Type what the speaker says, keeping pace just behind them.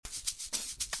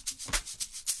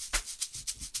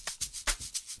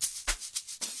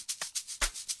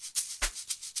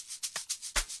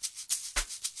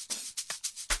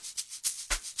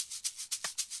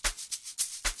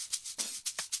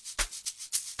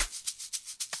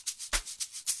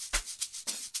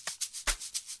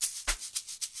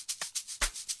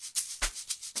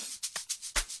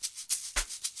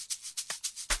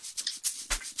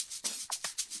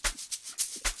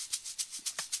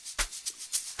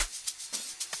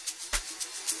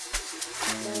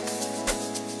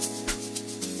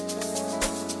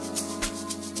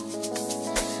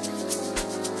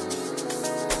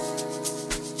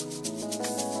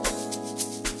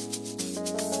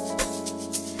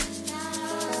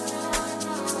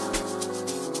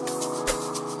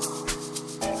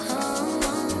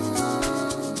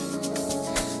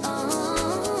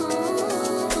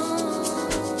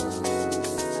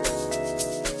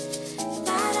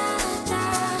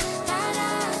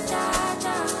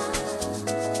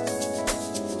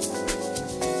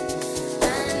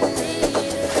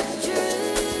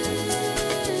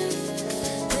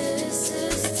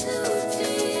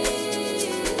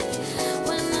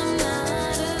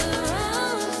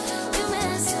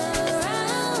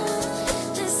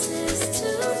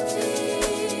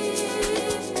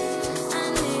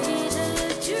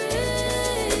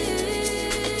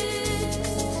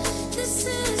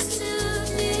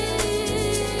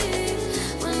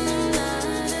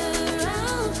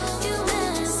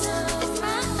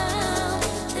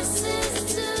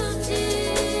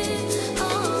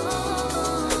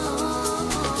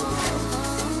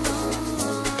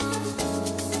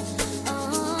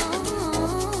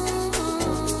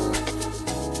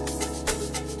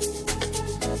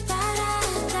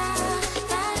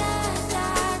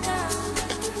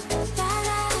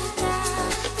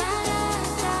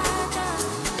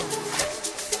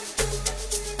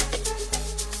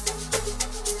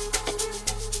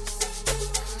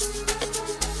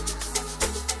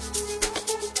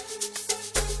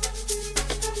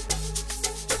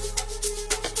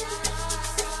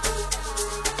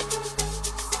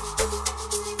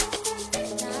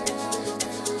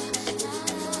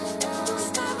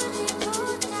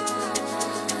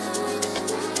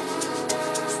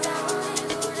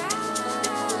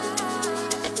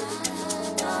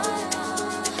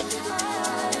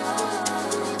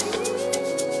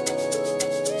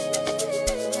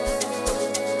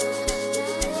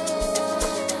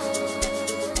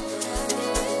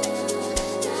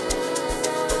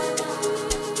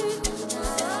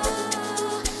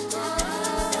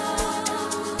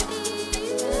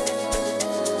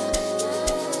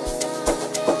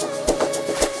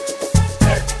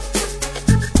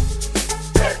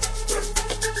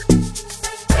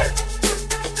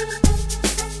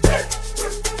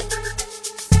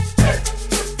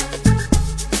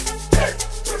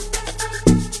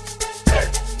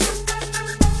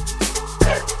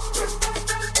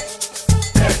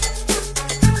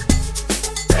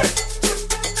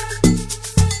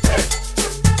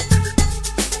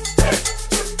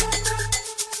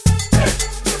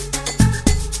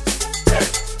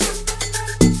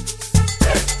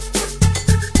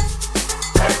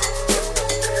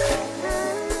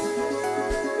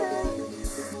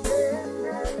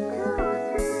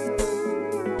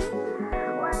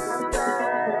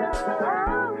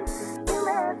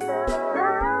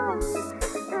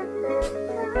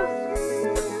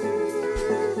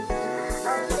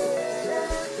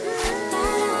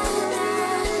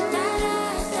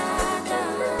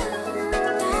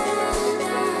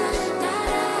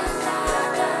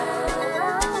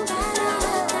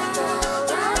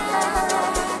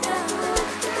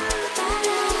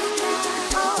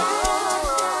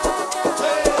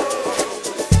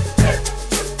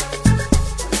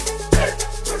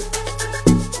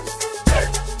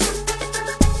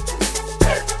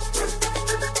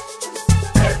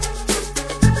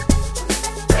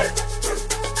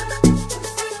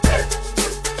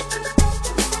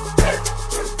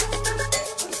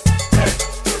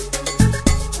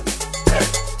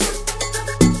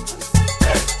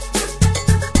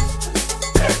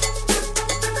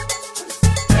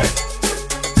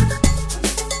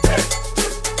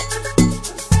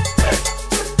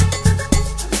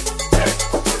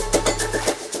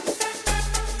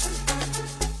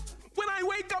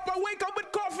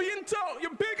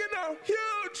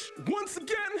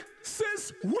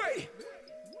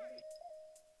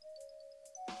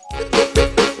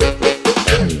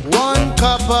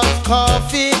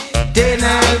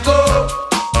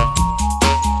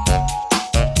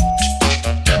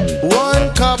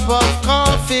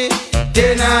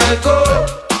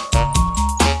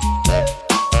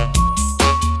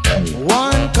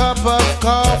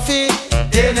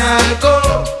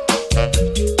go.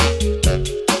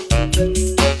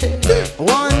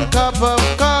 One cup of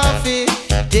coffee,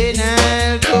 then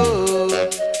I'll go.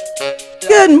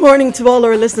 Good morning to all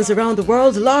our listeners around the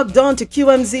world, logged on to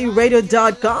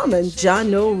QMZRadio.com and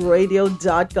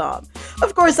JanoRadio.com.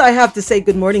 Of course, I have to say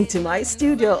good morning to my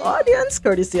studio audience,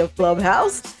 courtesy of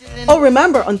Clubhouse. Oh,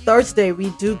 remember, on Thursday, we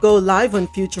do go live on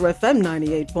Future FM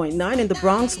 98.9 in the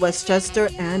Bronx, Westchester,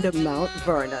 and Mount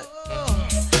Vernon.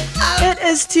 It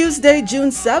is Tuesday, June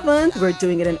 7th. We're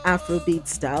doing it in Afrobeat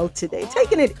style today.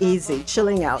 Taking it easy,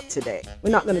 chilling out today.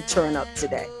 We're not going to turn up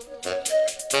today.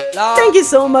 Thank you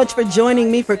so much for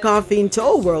joining me for Coffee and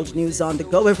Toe, world news on the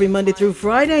go every Monday through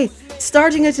Friday,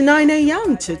 starting at 9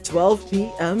 a.m. to 12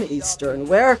 p.m. Eastern,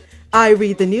 where I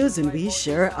read the news and we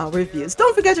share our reviews.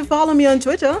 Don't forget to follow me on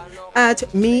Twitter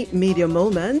at Me Media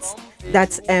Moments.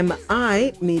 That's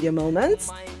M-I Media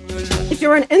Moments. If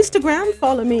you're on Instagram,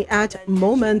 follow me at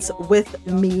Moments with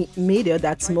Me Media.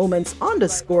 That's Moments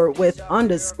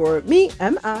 _with_ me,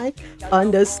 M-I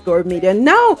 _media.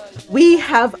 Now we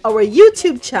have our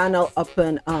YouTube channel up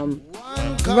and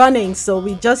running. So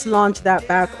we just launched that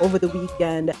back over the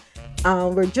weekend.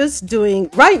 We're just doing,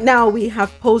 right now we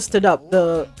have posted up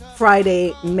the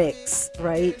Friday mix,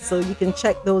 right? So you can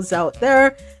check those out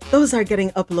there. Those are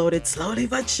getting uploaded slowly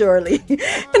but surely.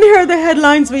 And here are the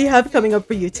headlines we have coming up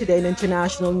for you today in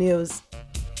international news.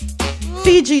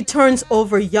 Fiji turns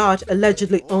over yacht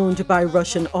allegedly owned by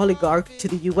Russian oligarch to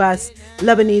the U.S.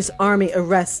 Lebanese army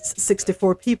arrests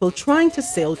 64 people trying to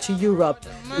sail to Europe.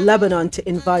 Lebanon to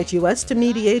invite U.S. to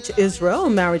mediate Israel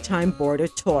maritime border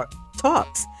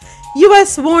talks.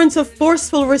 U.S. warns of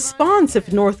forceful response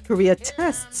if North Korea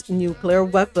tests nuclear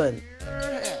weapon.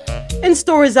 In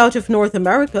stories out of North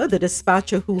America, the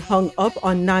dispatcher who hung up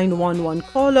on 911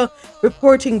 caller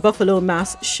reporting Buffalo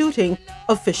mass shooting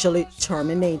officially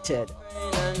terminated.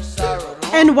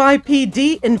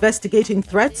 NYPD investigating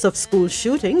threats of school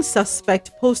shootings.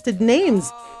 Suspect posted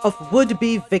names of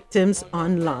would-be victims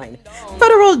online.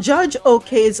 Federal judge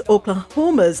okays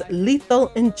Oklahoma's lethal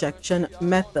injection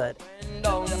method.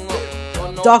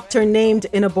 Doctor named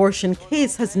in abortion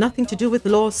case has nothing to do with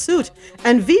lawsuit,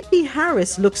 and VP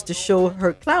Harris looks to show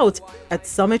her clout at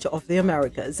Summit of the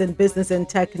Americas. In business and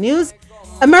tech news,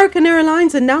 American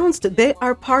Airlines announced they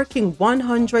are parking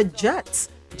 100 jets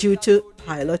due to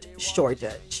pilot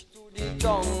shortage.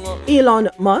 Elon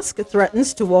Musk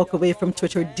threatens to walk away from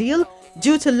Twitter deal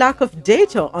due to lack of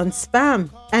data on spam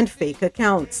and fake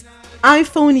accounts.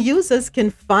 iPhone users can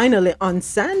finally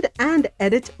unsend and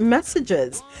edit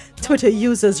messages. Twitter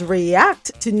users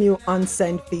react to new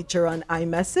unsend feature on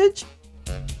iMessage.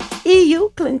 EU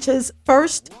clinches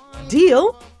first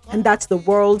deal, and that's the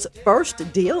world's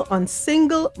first deal on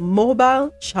single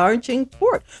mobile charging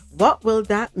port. What will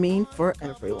that mean for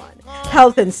everyone?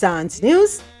 Health and science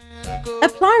news.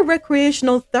 Apply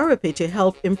recreational therapy to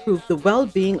help improve the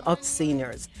well-being of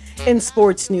seniors. In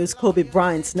sports news, Kobe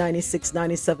Bryant's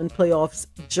 96-97 playoffs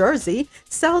jersey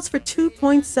sells for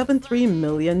 $2.73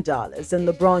 million. And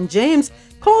LeBron James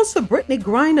calls for Brittany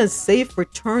Griner's safe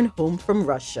return home from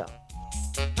Russia.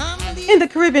 In the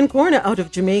Caribbean corner out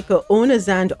of Jamaica, owners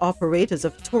and operators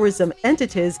of tourism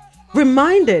entities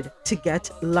reminded to get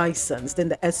licensed. In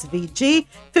the SVG,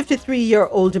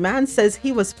 53-year-old man says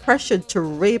he was pressured to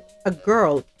rape a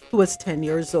girl who was 10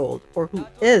 years old, or who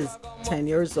is 10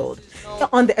 years old.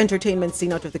 On the entertainment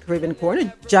scene out of the Caribbean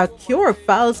corner, Jack Cure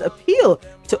files appeal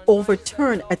to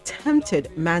overturn attempted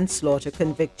manslaughter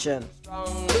conviction.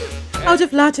 Out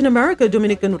of Latin America,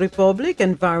 Dominican Republic,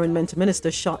 Environment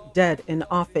Minister shot dead in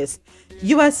office.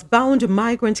 U.S.-bound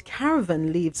migrant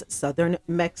caravan leaves southern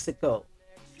Mexico.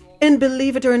 In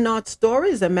Believe It or Not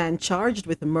stories, a man charged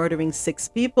with murdering 6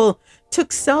 people took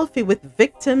selfie with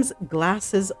victims'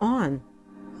 glasses on.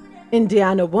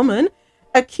 Indiana woman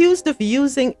accused of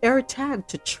using AirTag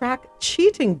to track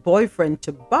cheating boyfriend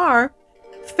to bar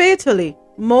fatally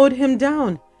mowed him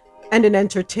down. And in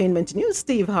entertainment news,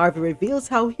 Steve Harvey reveals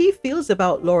how he feels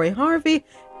about Lori Harvey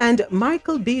and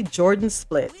Michael B. Jordan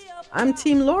split. I'm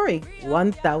Team Lori,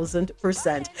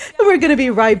 1000%. And we're going to be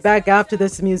right back after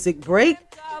this music break.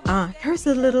 Here's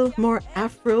a little more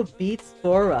Afro beats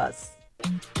for us.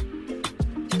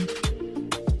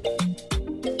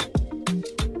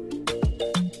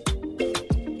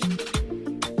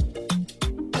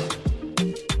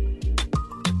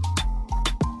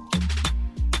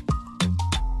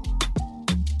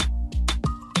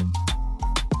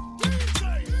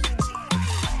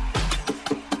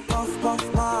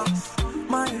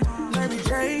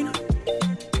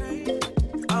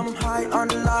 On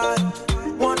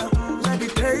life, wanna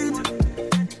meditate.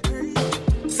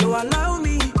 So allow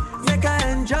me, make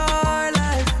I enjoy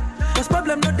life. Cause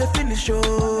problem not the finish. really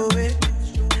show it.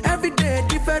 Every day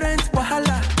different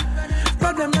wahala.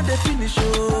 Problem not the finish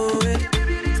show it.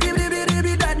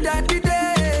 Skibidi that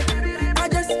day. I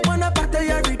just wanna party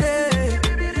every day.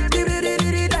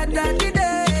 Skibidi that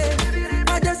day.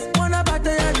 I just wanna party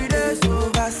every day. So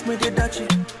pass me the dutchie.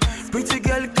 Pretty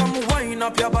girl, come wind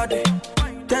up your body.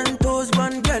 10 toes,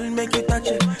 one girl, make you touch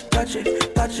it, touch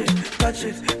it, touch it, touch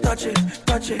it, touch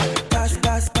it, touch it.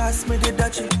 Pass me the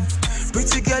dutchie.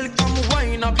 Pretty girl, come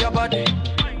wind up your body.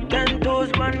 10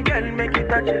 toes, one girl, make you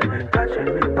touch it, touch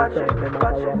it, touch it, touch it,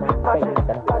 touch it.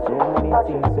 Too many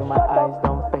things with my eyes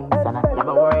don't face, and I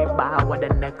never worry about what the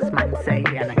next man say,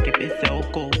 and I keep it so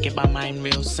cool, keep my mind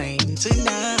real sane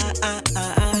tonight.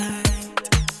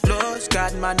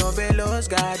 God, man, no be lost,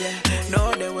 God, yeah.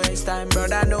 No, they waste time,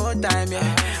 brother, no time,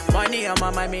 yeah. Money on my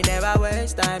mind, me never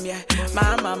waste time, yeah.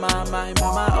 Mama,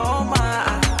 oh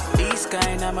my. This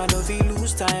kind of man, no feel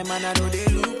lose time, and I know they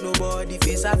look nobody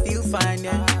face, I feel fine,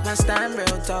 yeah. My stand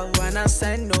real tall, and I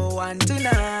send no one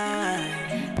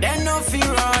tonight. Then no fear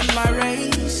run my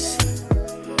race,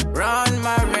 run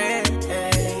my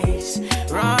race,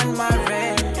 run my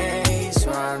race,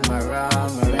 run my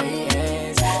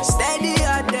race. Steady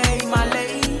a day, my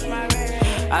lady.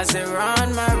 I say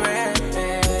run my race,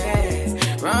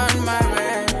 run my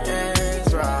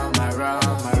race, run my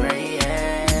race.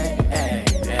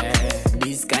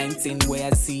 This kind thing where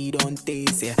I see don't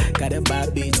taste, yeah. Got a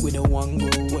bad bitch with a one go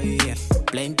away, yeah.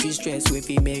 Plenty stress if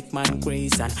he make man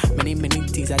crazy, and many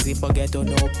things as he forget to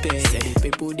no pay. Say the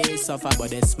people they suffer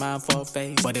but they smile for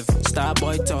face. But if star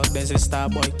boy talk, there's a star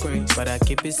boy craze. But I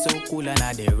keep it so cool and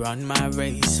I they run my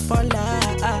race for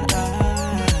life.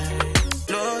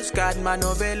 Lost God, man,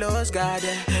 no be lost God,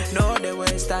 yeah. No, they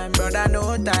waste time, brother,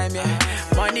 no time, yeah.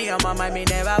 Money on my mind, me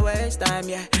never waste time,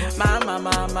 yeah. Mama,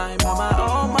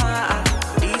 oh my.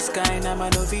 This kind of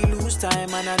man, no feel lose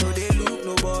time, and I know they look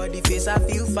nobody face, I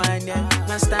feel fine, yeah.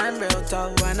 I stand real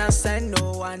tall when I send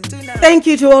no one tonight. Thank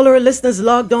you to all our listeners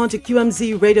logged on to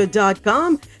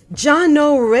QMZRadio.com,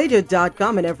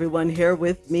 JohnORadio.com, and everyone here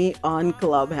with me on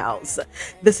Clubhouse.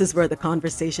 This is where the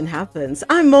conversation happens.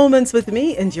 I'm Moments with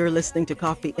Me, and you're listening to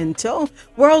Coffee in Tow,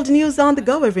 world news on the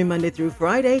go every Monday through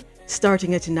Friday,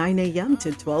 starting at 9 a.m.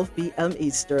 to 12 p.m.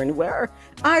 Eastern, where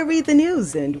I read the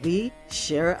news and we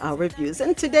share our views.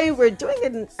 And today we're doing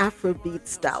it in Afrobeat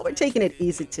style. We're taking it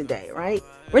easy today, right?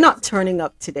 We're not turning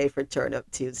up today for Turn Up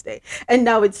Tuesday. And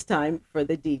now it's time for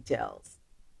the details.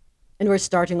 And we're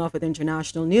starting off with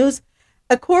international news.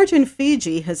 A court in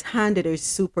Fiji has handed a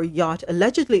super yacht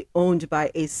allegedly owned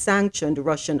by a sanctioned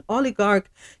Russian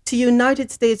oligarch to United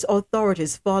States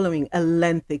authorities following a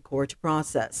lengthy court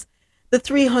process. The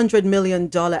 $300 million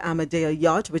Amadea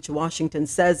yacht, which Washington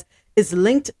says is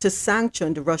linked to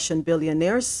sanctioned Russian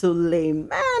billionaire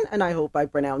Suleiman, and I hope I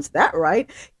pronounced that right,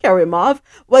 Karimov,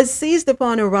 was seized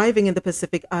upon arriving in the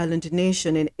Pacific Island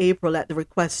nation in April at the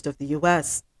request of the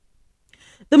U.S.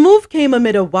 The move came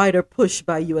amid a wider push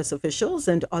by U.S. officials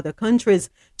and other countries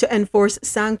to enforce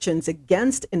sanctions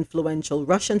against influential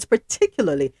Russians,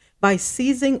 particularly by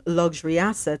seizing luxury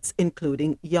assets,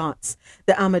 including yachts.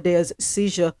 The Amadea's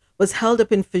seizure was held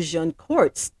up in Fijian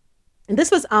courts. And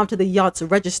this was after the yacht's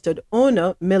registered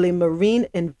owner, Millie Marine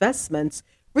Investments,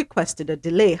 requested a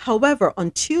delay. However,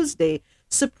 on Tuesday,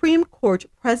 Supreme Court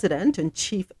President and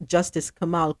Chief Justice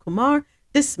Kamal Kumar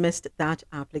dismissed that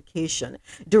application.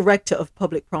 Director of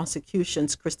Public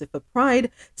Prosecutions Christopher Pride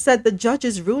said the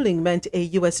judge's ruling meant a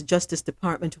U.S. Justice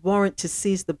Department warrant to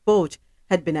seize the boat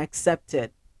had been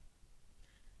accepted.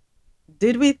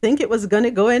 Did we think it was going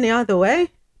to go any other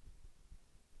way?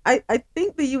 I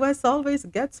think the U.S. always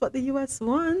gets what the U.S.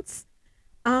 wants.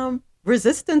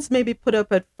 Resistance may be put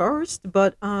up at first,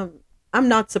 but I'm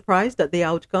not surprised at the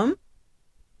outcome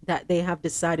that they have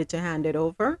decided to hand it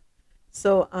over.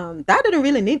 So that didn't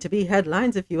really need to be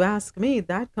headlines, if you ask me.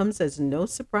 That comes as no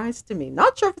surprise to me.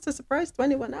 Not sure if it's a surprise to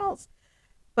anyone else.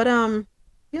 But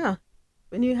yeah,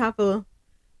 when you have a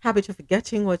habit of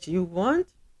getting what you want,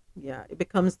 yeah, it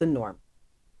becomes the norm.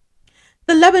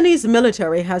 The Lebanese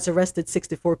military has arrested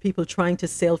 64 people trying to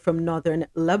sail from northern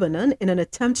Lebanon in an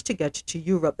attempt to get to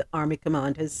Europe, the Army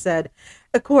Command has said.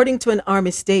 According to an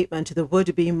Army statement, the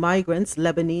would-be migrants,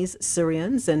 Lebanese,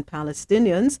 Syrians, and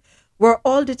Palestinians, were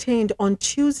all detained on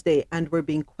Tuesday and were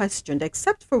being questioned,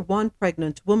 except for one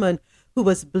pregnant woman who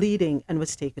was bleeding and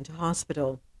was taken to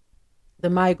hospital. The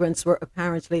migrants were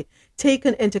apparently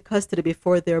taken into custody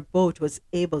before their boat was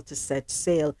able to set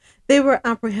sail. They were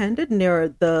apprehended near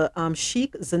the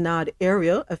Sheikh Zayed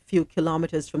area, a few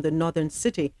kilometers from the northern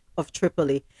city of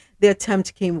Tripoli. The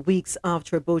attempt came weeks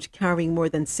after a boat carrying more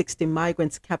than 60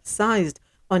 migrants capsized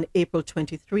on April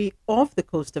 23 off the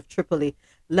coast of Tripoli,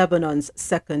 Lebanon's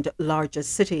second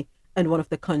largest city and one of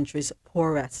the country's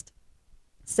poorest.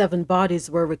 7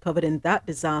 bodies were recovered in that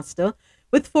disaster,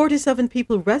 with 47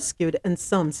 people rescued and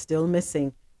some still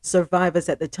missing. Survivors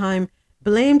at the time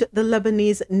blamed the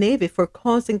Lebanese Navy for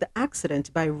causing the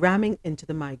accident by ramming into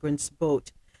the migrants'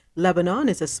 boat. Lebanon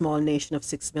is a small nation of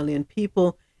 6 million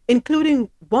people, including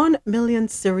 1 million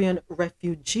Syrian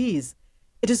refugees.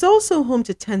 It is also home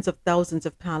to tens of thousands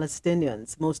of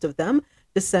Palestinians, most of them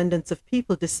descendants of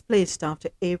people displaced after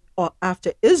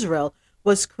Israel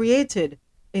was created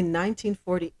in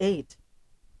 1948.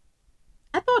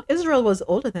 I thought Israel was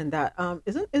older than that.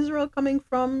 Isn't Israel coming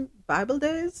from Bible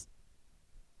days?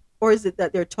 Or is it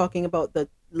that they're talking about the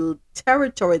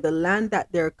territory, the land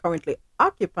that they're currently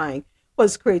occupying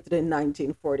was created in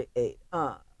 1948?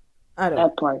 I don't know.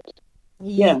 That part.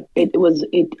 Yeah, it was.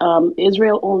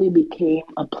 Israel only became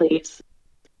a place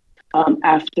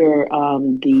after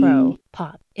the Crow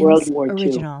Pop World War II.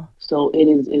 original. So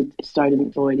it started in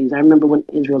the 40s. I remember when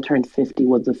Israel turned 50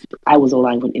 I was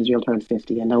alive when Israel turned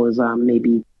 50, and that was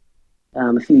maybe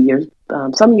a few years,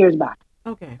 some years back.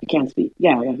 Okay. I can't speak.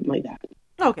 Yeah, like that.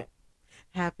 Okay.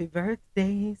 Happy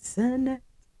birthday, Sanette.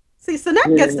 See,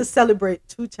 Sanette gets to celebrate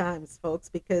 2 times, folks,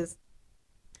 because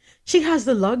she has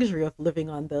the luxury of living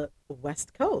on the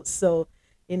West Coast. So,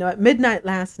 at midnight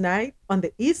last night on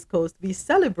the East Coast, we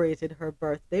celebrated her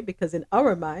birthday because in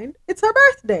our mind, it's her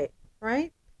birthday,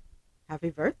 right?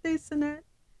 Happy birthday, Sanette.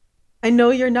 I know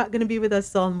you're not going to be with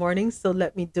us all morning, so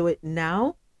let me do it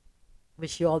now.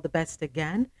 Wish you all the best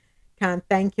again. Can't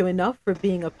thank you enough for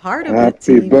being a part of the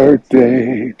team. Happy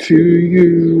birthday to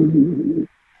you.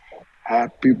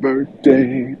 Happy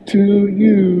birthday to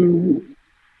you.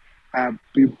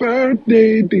 Happy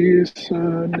birthday, dear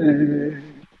Sonny.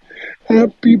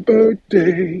 Happy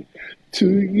birthday to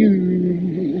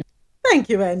you. Thank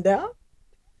you, Endel.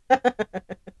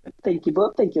 Thank you,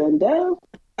 Bob. Thank you, Andel.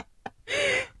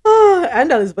 Oh,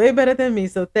 Andel is way better than me,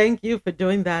 so thank you for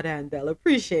doing that, Andel.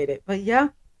 Appreciate it. But yeah,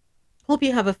 hope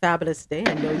you have a fabulous day.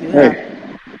 I know you have.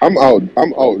 Hey, I'm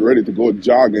out ready to go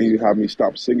jog, and you have me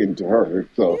stop singing to her.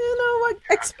 So You know what?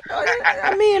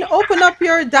 I mean, open up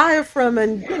your diaphragm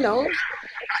and get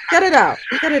it out.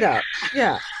 Get it out.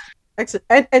 Yeah. Excellent.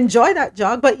 And enjoy that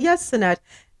jog. But yes, Sanette,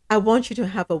 I want you to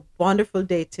have a wonderful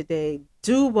day today.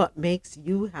 Do what makes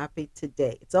you happy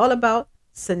today. It's all about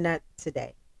Sanette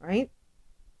today, right?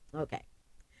 Okay.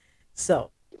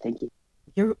 So Thank you.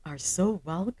 you are so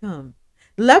welcome.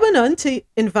 Lebanon to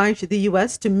invite the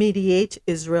U.S. to mediate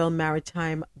Israel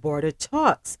maritime border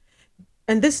talks.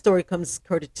 And this story comes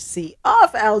courtesy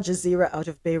of Al Jazeera out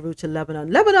of Beirut to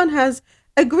Lebanon. Lebanon has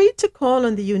agreed to call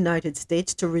on the United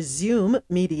States to resume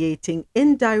mediating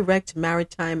indirect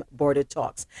maritime border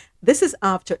talks. This is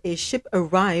after a ship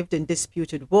arrived in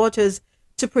disputed waters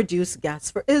to produce gas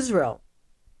for Israel.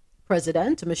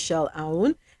 President Michel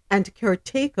Aoun and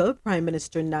caretaker Prime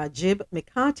Minister Najib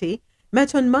Mikati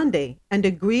met on Monday and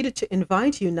agreed to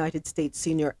invite United States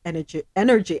senior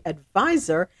energy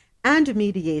advisor and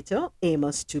mediator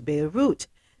Amos to Beirut.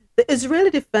 The Israeli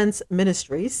Defense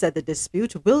Ministry said the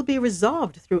dispute will be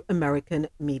resolved through American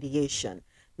mediation.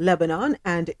 Lebanon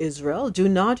and Israel do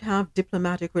not have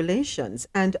diplomatic relations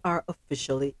and are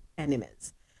officially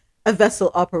enemies. A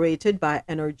vessel operated by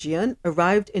Energean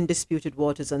arrived in disputed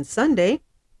waters on Sunday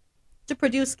to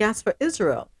produce gas for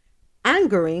Israel,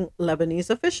 angering Lebanese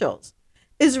officials.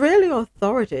 Israeli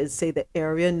authorities say the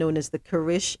area known as the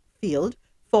Karish Field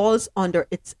falls under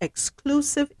its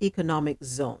exclusive economic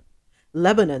zone.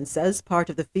 Lebanon says part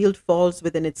of the field falls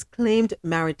within its claimed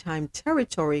maritime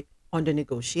territory under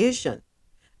negotiation.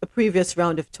 A previous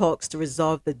round of talks to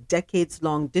resolve the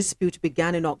decades-long dispute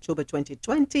began in October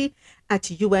 2020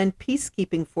 at UN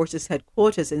Peacekeeping Forces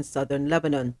headquarters in southern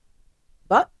Lebanon.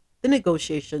 But the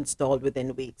negotiations stalled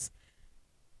within weeks.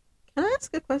 Can I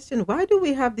ask a question? Why do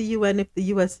we have the UN if the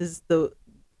US is the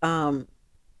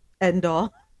end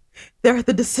all? They're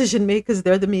the decision makers,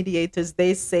 they're the mediators.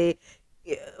 They say,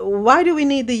 why do we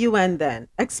need the UN then?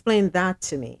 Explain that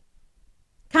to me.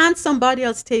 Can't somebody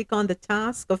else take on the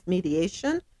task of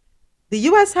mediation? The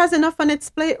US has enough on its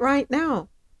plate right now.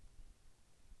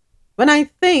 When I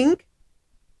think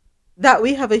that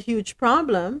we have a huge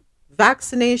problem,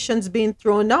 vaccinations being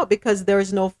thrown out because there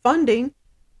is no funding,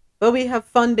 but we have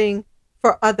funding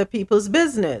for other people's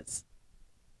business.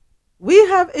 We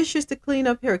have issues to clean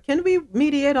up here. Can we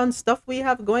mediate on stuff we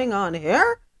have going on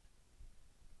here?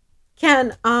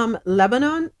 Can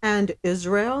Lebanon and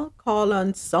Israel call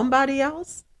on somebody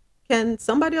else? Can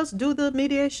somebody else do the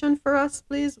mediation for us,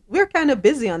 please? We're kind of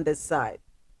busy on this side.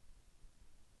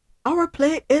 Our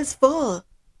plate is full.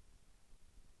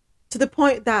 to the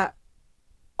point that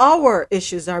our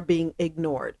issues are being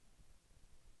ignored.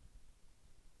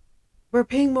 We're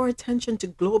paying more attention to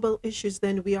global issues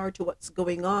than we are to what's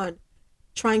going on,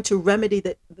 trying to remedy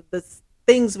the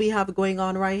things we have going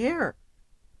on right here.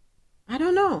 I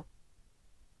don't know.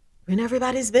 We're in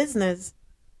everybody's business.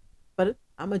 But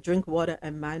I'm going to drink water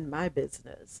and mind my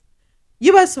business.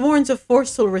 U.S. warns of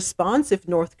forceful response if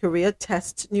North Korea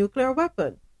tests nuclear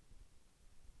weapon.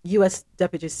 U.S.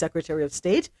 Deputy Secretary of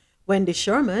State Wendy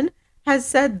Sherman has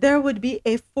said there would be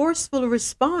a forceful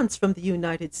response from the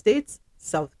United States,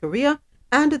 South Korea,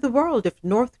 and the world if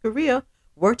North Korea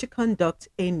were to conduct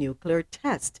a nuclear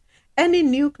test. Any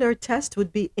nuclear test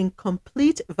would be in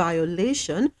complete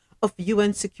violation of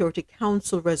UN Security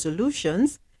Council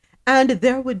resolutions, and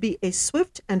there would be a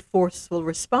swift and forceful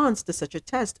response to such a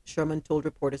test, Sherman told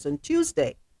reporters on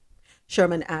Tuesday.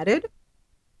 Sherman added,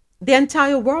 the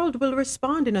entire world will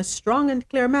respond in a strong and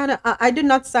clear manner. I did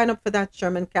not sign up for that,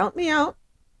 Sherman. Count me out.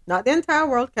 Not the entire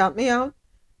world. Count me out.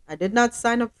 I did not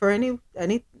sign up for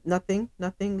nothing.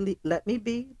 Let me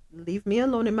be. Leave me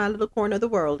alone in my little corner of the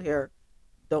world here.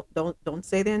 Don't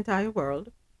say the entire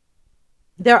world.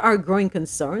 There are growing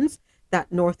concerns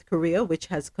that North Korea, which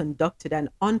has conducted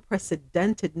an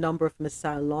unprecedented number of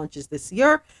missile launches this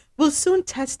year, will soon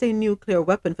test a nuclear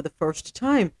weapon for the first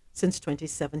time since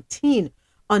 2017.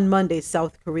 On Monday,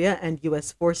 South Korea and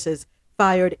U.S. forces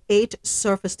fired 8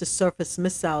 surface-to-surface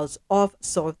missiles off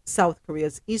South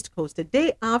Korea's east coast a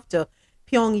day after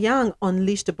Pyongyang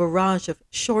unleashed a barrage of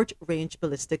short-range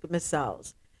ballistic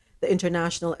missiles. The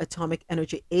International Atomic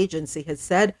Energy Agency has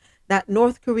said that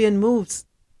North Korean moves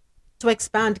to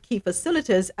expand key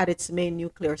facilities at its main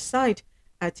nuclear site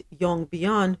at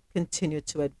Yongbyon continue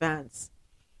to advance.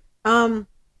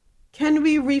 Can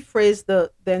we rephrase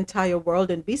the entire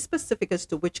world and be specific as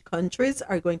to which countries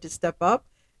are going to step up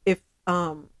if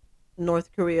North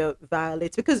Korea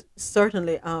violates? Because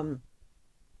certainly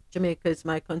Jamaica is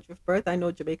my country of birth. I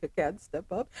know Jamaica can't step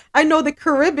up. I know the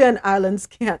Caribbean islands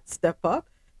can't step up.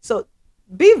 So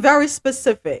be very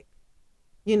specific,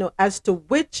 as to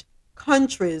which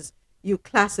countries you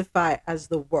classify as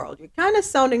the world. You're kind of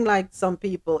sounding like some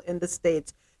people in the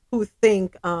States who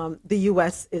think the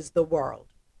U.S. is the world.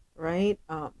 Right?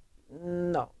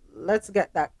 No, let's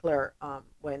get that clear,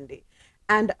 Wendy.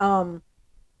 And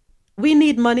we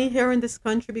need money here in this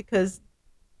country because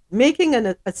making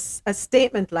a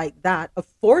statement like that, a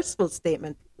forceful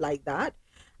statement like that,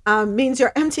 means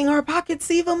you're emptying our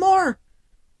pockets even more.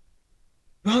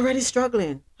 We're already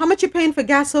struggling. How much you paying for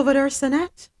gas over there,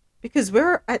 Sanette? Because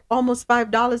we're at almost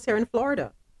 $5 here in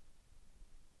Florida.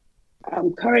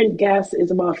 Current gas is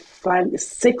about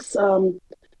 6.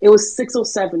 It was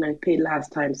 607 I paid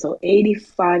last time, so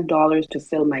 $85 to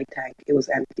fill my tank. It was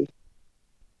empty.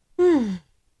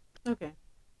 Okay.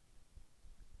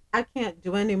 I can't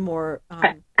do any more.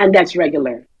 And that's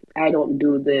regular. I don't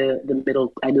do the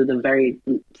middle. I do the very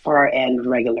far end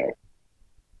regular.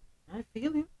 I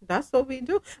feel you. That's what we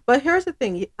do. But here's the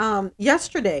thing.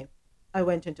 Yesterday, I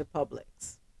went into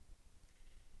Publix.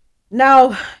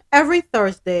 Now, every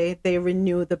Thursday, they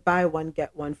renew the buy one,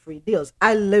 get one free deals.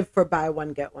 I live for buy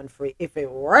one, get one free. If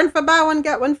it weren't for buy one,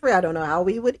 get one free, I don't know how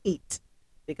we would eat.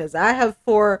 Because I have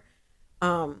 4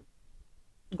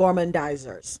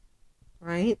 gourmandizers,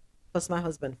 right? Plus my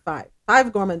husband, 5.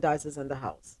 5 gourmandizers in the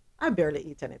house. I barely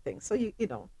eat anything. So,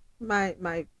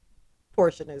 my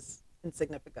portion is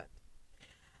insignificant.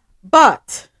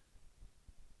 But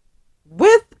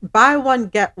with buy one,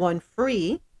 get one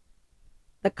free,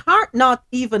 the cart not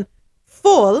even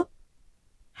full,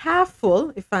 half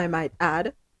full, if I might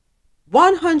add,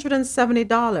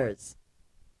 $170.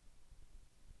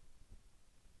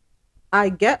 I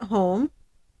get home,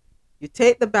 you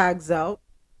take the bags out,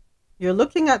 you're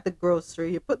looking at the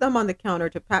grocery, you put them on the counter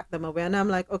to pack them away, and I'm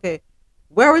like, okay,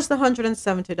 where is the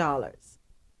 $170?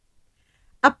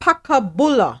 A pack of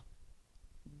bulla.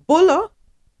 Bulla?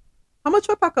 How much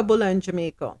a pack of bulla in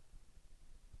Jamaica?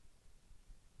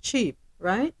 Cheap.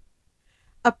 Right?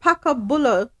 A pack of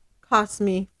bulla cost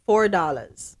me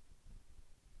 $4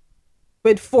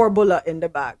 with 4 bulla in the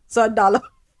bag. So $1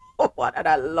 for one, and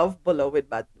I love bulla with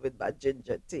my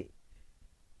ginger tea.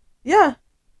 Yeah,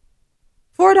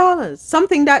 $4.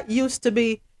 Something that used to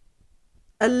be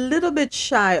a little bit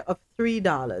shy of $3,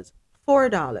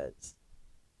 $4.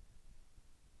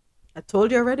 I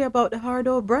told you already about the hard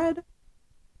dough bread.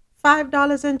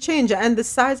 $5 and change, and the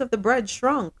size of the bread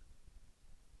shrunk.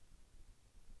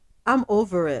 I'm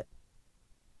over it.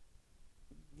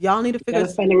 Y'all need to figure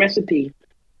Gotta find a recipe.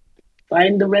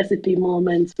 Find the recipe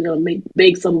moments. We're gonna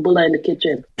bake some bulla in the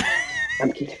kitchen.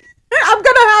 I'm kidding. I'm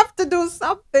gonna have to do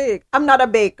something. I'm not a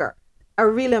baker. I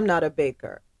really am not a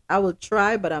baker. I will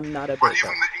try, but I'm not a But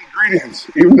baker.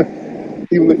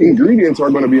 even the ingredients are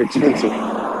going to be expensive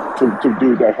to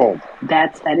do it at home.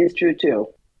 That is true too.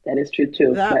 That is true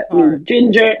too. That But part.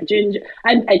 ginger.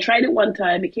 I tried it one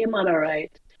time. It came out all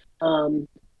right.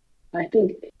 I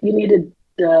think you needed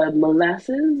the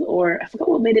molasses, or I forgot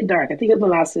what made it dark. I think it's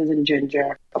molasses and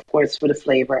ginger, of course, for the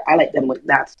flavor. I like them with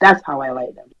that's how I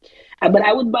like them. But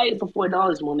I would buy it for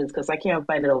 $4 moments because I can't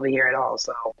find it over here at all.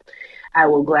 So I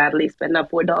will gladly spend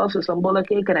that $4 for some bowl of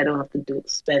cake, and I don't have to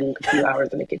spend a few hours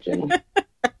in the kitchen.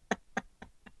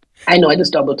 I know I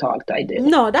just double talked. I did.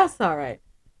 No, that's all right.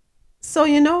 So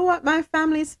you know what my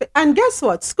family's and guess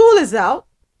what? School is out.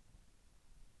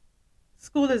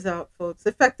 School is out, folks.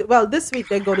 Effective. Well, this week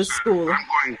they go to school.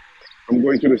 I'm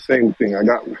going through the same thing. I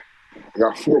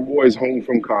got 4 boys home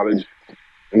from college,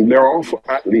 and they're all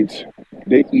athletes.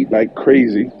 They eat like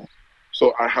crazy,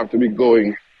 so I have to be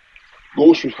going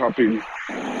grocery shopping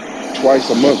twice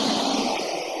a month.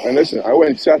 And listen, I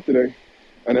went Saturday,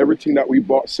 and everything that we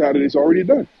bought Saturday is already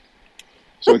done.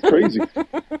 So it's crazy.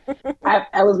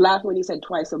 I was laughing when you said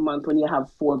twice a month when you have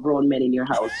 4 grown men in your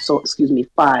house. So, excuse me,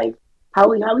 5. How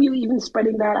are you even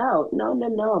spreading that out?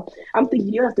 No. I'm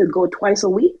thinking you have to go twice a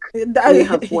week when you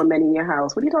have 4 men in your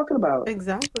house. What are you talking about?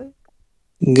 Exactly.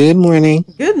 Good morning.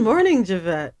 Good morning,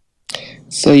 Javette.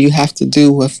 So you have to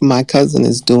do what my cousin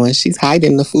is doing. She's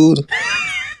hiding the food.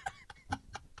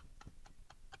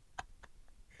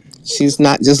 She's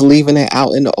not just leaving it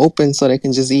out in the open so they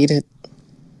can just eat it.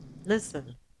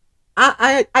 Listen,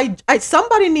 I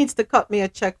somebody needs to cut me a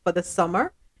check for the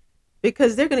summer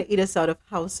because they're gonna eat us out of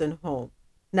house and home.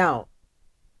 Now,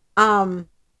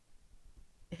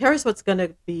 here's what's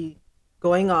gonna be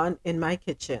going on in my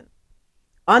kitchen.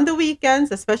 On the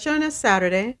weekends, especially on a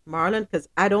Saturday, Marlon, because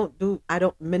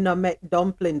me not make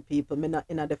dumpling people, me not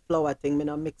in the flour thing, me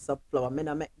not mix up flour, me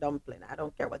not make dumpling. I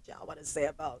don't care what y'all want to say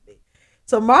about me.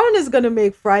 So Marlon is going to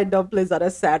make fried dumplings on a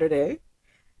Saturday,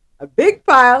 a big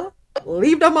pile,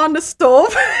 leave them on the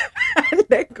stove, and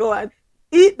then go and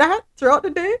eat that throughout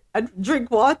the day and drink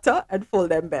water and full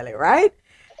them belly, right?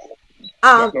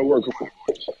 That's no work.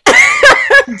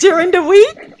 During the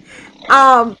week,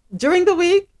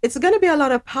 it's going to be a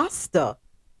lot of pasta.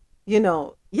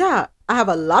 I have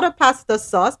a lot of pasta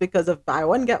sauce because of buy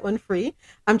one, get one free.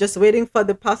 I'm just waiting for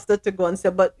the pasta to go on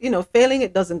sale. But, failing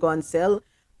it doesn't go on sale.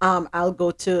 I'll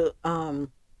go to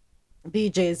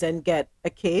BJ's and get a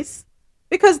case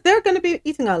because they're going to be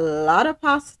eating a lot of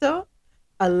pasta,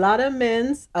 a lot of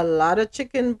mince, a lot of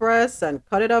chicken breasts, and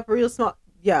cut it up real small.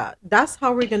 Yeah, that's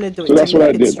how we're going to do it. So that's what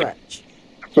I did. Stretch.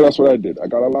 So that's what I did. I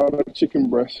got a lot of chicken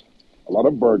breasts, a lot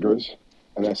of burgers,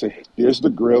 and I say, here's the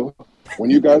grill. When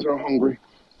you guys are hungry,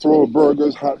 throw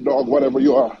burgers, hot dog, whatever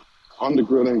you are, on the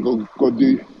grill and go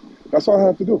do. That's all I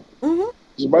have to do. Mm-hmm.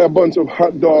 Just buy a bunch of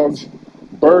hot dogs,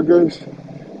 burgers,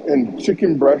 and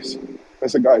chicken breasts. I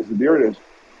said, guys, there it is.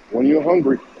 When you're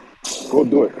hungry, go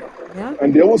do it. Yeah.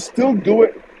 And they will still do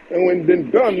it. And when they're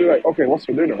done, they're like, okay, what's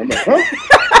for dinner? I'm like, huh?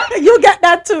 You get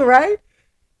that too, right?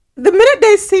 The minute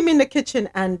they see me in the kitchen,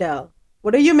 Andel,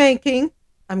 what are you making?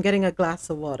 I'm getting a glass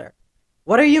of water.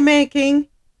 What are you making?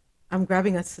 I'm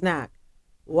grabbing a snack.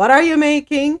 What are you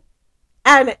making?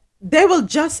 And they will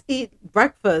just eat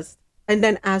breakfast and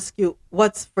then ask you,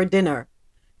 what's for dinner?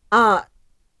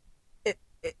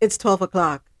 It's 12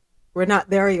 o'clock. We're not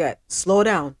there yet. Slow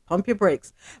down. Pump your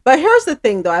brakes. But here's the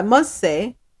thing, though. I must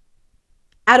say,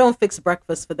 I don't fix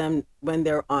breakfast for them when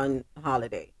they're on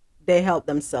holiday. They help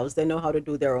themselves. They know how to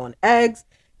do their own eggs.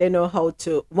 They know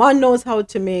one knows how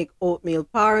to make oatmeal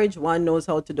porridge. One knows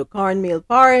how to do cornmeal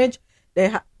porridge.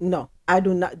 No, I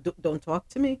do not. Don't talk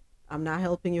to me. I'm not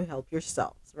helping you. Help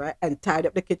yourselves, right? And tidy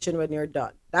up the kitchen when you're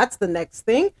done. That's the next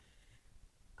thing.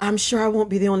 I'm sure I won't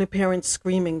be the only parent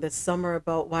screaming this summer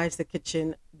about why is the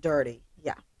kitchen dirty.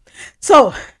 Yeah.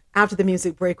 So after the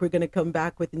music break, we're going to come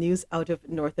back with news out of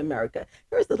North America.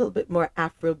 Here's a little bit more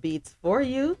Afro beats for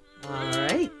you. All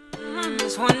right.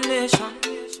 This one nation.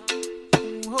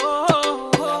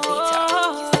 Oh,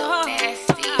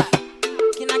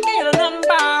 can I get a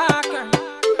number, girl?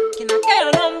 Can I get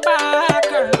a number,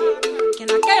 girl? Can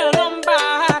I get a number,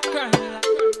 girl?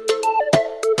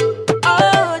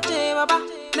 Oh, J Baba,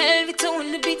 Melvito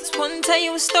on the beats. One tell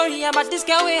you a story about this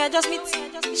girl where I just meet.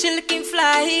 She looking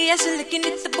fly, yeah, she looking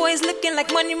at the boys looking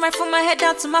like money right from my head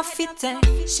down to my feet.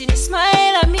 She did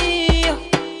smile at me,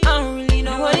 I don't really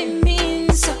know what it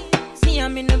means. Me,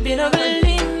 I'm in a bit of a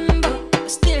limbo, but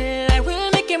still I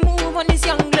will make a move on this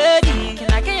young lady.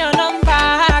 Can I get your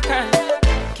number, girl?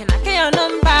 Can I get your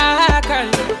number,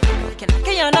 girl? Can I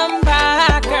get your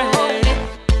number,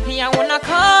 girl? Me, I wanna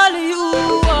call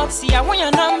you up. See, I want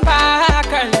your number,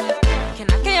 girl. Can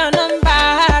I get your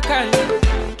number, girl?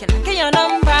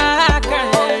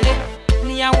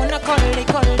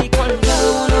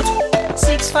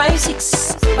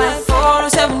 656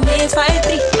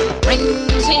 Ring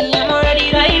me, I'm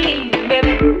already diving,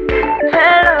 baby.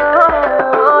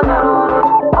 Hello.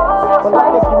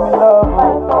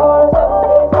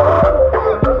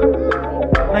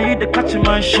 Now you the catching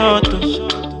my shot.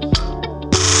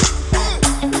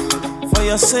 For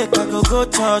your sake, I go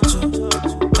touch you.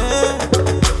 Hey.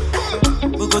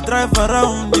 We go drive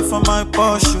around you for my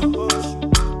Porsche.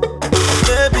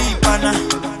 Baby, pana,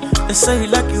 they say you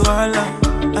like you all.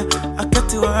 I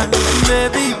get you all.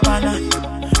 Baby, pana,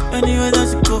 anywhere that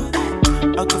you go,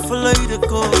 I can follow you to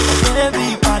go.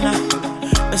 Baby, pana,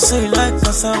 they say you like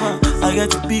cassava, I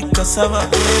get to big cassava.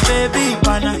 Hey, baby,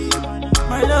 pana,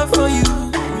 my love for you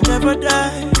will never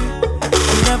die,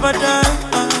 will never die.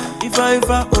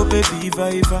 Iva, oh baby,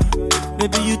 Iva,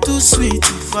 baby you too sweet,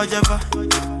 Iva Java.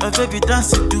 My baby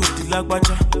dance to the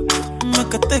lagwaja,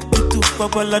 make a take you to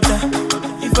Babalada.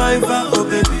 Iva, oh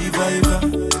baby, Iva,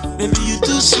 baby you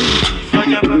too sweet, Iva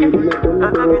Java. My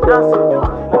baby dance to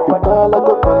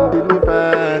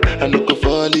I no go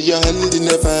fall in your hand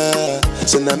never.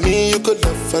 So now me you could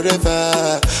love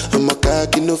forever. I'm a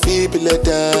cocky no feeble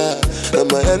letter. I'm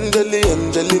a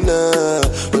Angelina,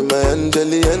 with my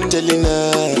Angelina.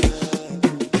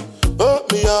 Oh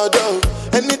me all down.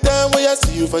 Anytime when I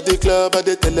see you for the club or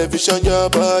the television, your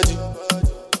body.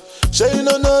 Sure you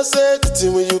know say the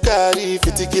thing when you carry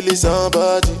 50 kill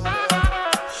somebody.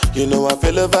 You know I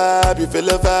feel a vibe, you feel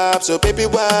a vibe, so baby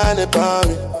whine about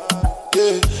me.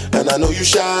 Yeah, and I know you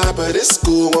shy, but it's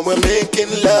cool when we're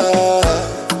making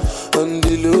love. On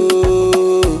the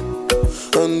low,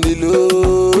 on the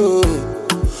low,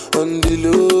 on the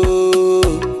low,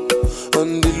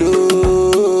 on the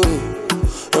low,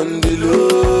 on the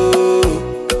low,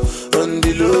 on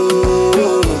the low,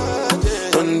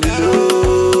 on the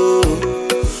low,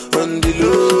 on the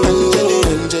low.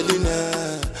 Angelina,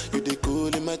 you the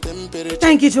cool in my temperature.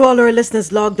 Thank you to all our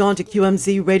listeners logged on to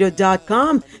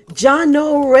QMZRadio.com,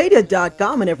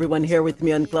 JohnORadio.com, and everyone here with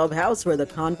me on Clubhouse where the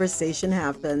conversation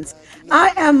happens.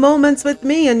 I am Moments with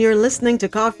Me, and you're listening to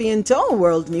Coffee and Toe,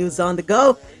 World News on the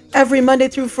Go, every Monday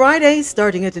through Friday,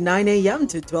 starting at 9 a.m.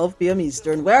 to 12 p.m.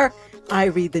 Eastern, where I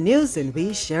read the news and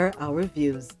we share our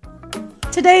views.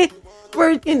 Today,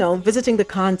 we're, visiting the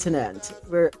continent.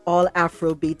 We're all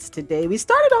Afro beats today. We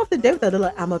started off the day with a little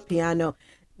Amapiano.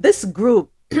 This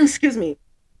group, excuse me,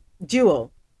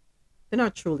 duo, they're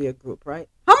not truly a group, right?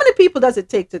 How many people does it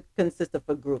take to consist of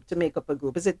a group, to make up a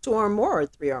group? Is it 2 or more or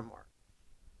 3 or more?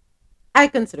 I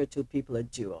consider 2 people a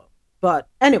duo. But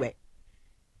anyway,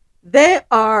 they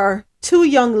are 2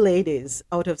 young ladies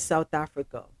out of South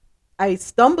Africa. I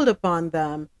stumbled upon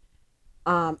them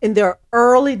in their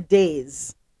early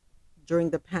days during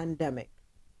the pandemic,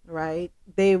 right?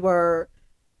 They were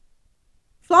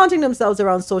flaunting themselves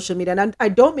around social media. And I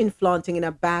don't mean flaunting in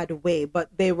a bad way, but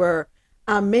they were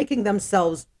making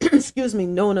themselves,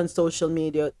 known on social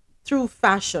media through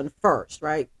fashion first,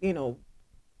 right?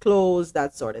 Clothes,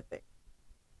 that sort of thing.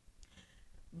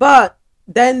 But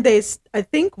then I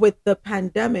think with the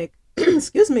pandemic,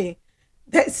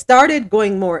 they started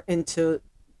going more into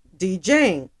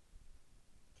DJing.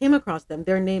 Came across them.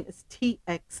 Their name is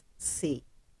TXC.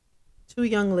 2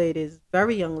 young ladies,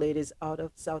 very young ladies out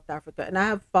of South Africa, and I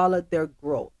have followed their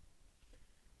growth.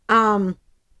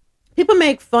 People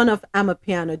make fun of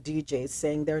Amapiano DJs,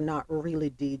 saying they're not really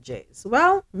DJs.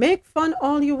 Well, make fun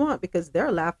all you want, because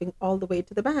they're laughing all the way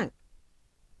to the bank.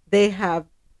 They have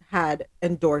had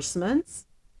endorsements.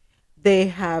 They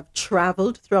have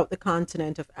traveled throughout the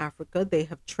continent of Africa. They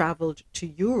have traveled to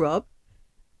Europe.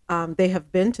 They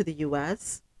have been to the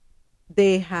US.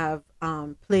 They have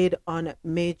played on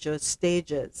major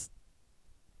stages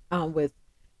with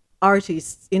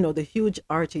artists, the huge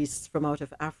artists from out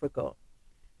of Africa.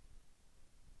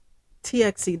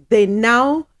 TXC, they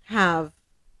now have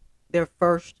their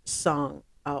first song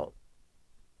out.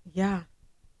 Yeah,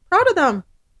 proud of them.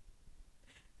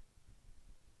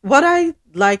 What I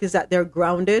like is that they're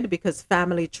grounded because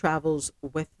family travels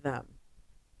with them.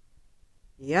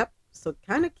 Yep, so it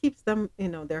kind of keeps them,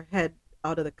 their head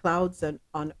out of the clouds and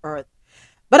on earth.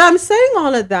 But I'm saying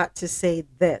all of that to say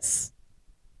this.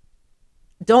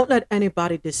 Don't let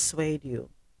anybody dissuade you.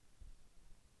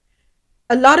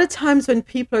 A lot of times when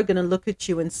people are going to look at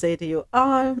you and say to you,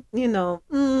 no,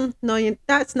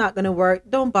 that's not going to work.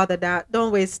 Don't bother that.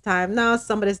 Don't waste time. Now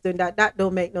somebody's doing that. That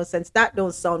don't make no sense. That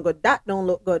don't sound good. That don't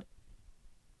look good.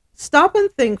 Stop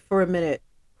and think for a minute.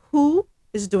 Who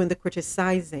is doing the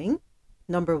criticizing?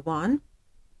 Number one.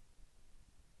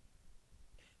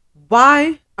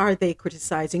 Why are they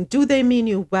criticizing? Do they mean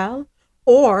you well?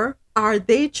 Or are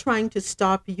they trying to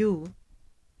stop you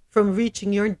from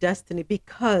reaching your destiny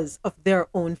because of their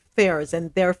own fears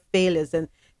and their failures and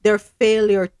their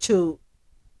failure to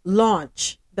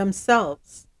launch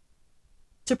themselves,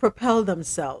 to propel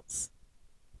themselves.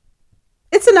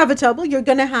 It's inevitable. You're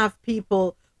going to have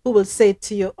people who will say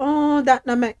to you, oh, that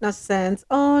not make no sense.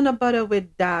 Oh, no bother with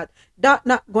that. That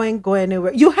not go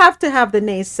anywhere. You have to have the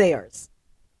naysayers.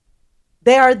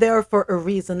 They are there for a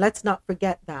reason. Let's not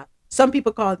forget that. Some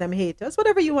people call them haters,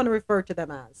 whatever you want to refer to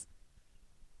them as.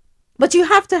 But you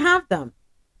have to have them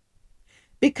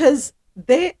because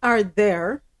they are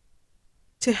there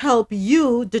to help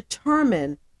you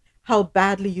determine how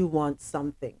badly you want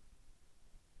something.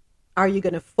 Are you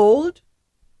going to fold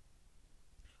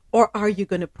or are you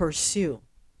going to pursue?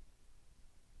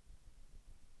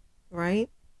 Right?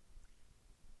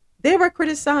 They were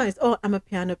criticized. Oh, I'm a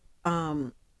piano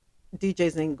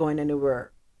DJs ain't going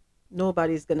anywhere.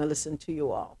 Nobody's going to listen to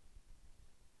you all.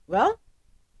 Well,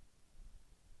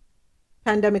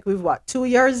 pandemic, we've what, 2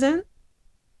 years in?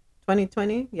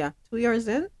 2020? Yeah, 2 years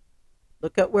in.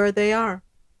 Look at where they are.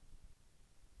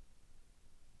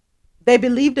 They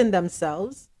believed in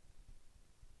themselves.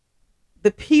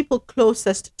 The people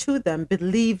closest to them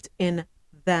believed in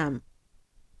them.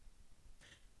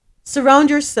 Surround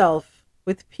yourself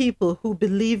with people who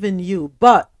believe in you,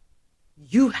 but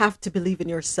you have to believe in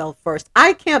yourself first.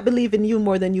 I can't believe in you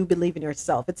more than you believe in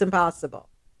yourself. It's impossible.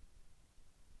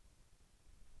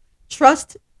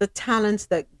 Trust the talents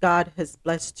that God has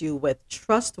blessed you with.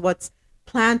 Trust what's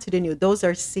planted in you. Those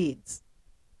are seeds.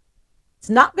 It's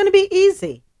not going to be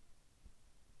easy,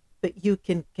 but you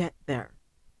can get there.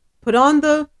 Put on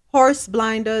the horse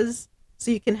blinders so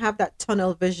you can have that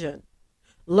tunnel vision.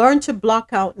 Learn to block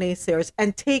out naysayers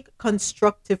and take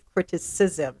constructive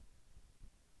criticism.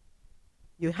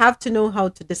 You have to know how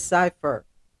to decipher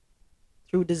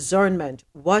through discernment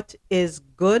what is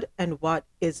good and what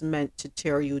is meant to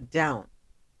tear you down.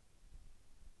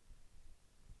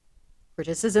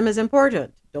 Criticism is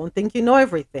important. Don't think you know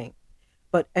everything,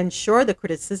 but ensure the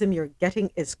criticism you're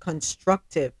getting is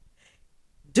constructive.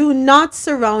 Do not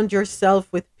surround yourself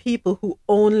with people who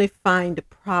only find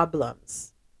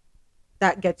problems.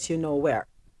 That gets you nowhere.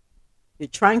 You're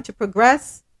trying to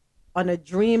progress on a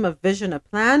dream, a vision, a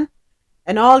plan,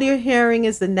 and all you're hearing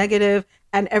is the negative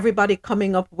and everybody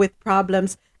coming up with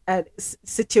problems and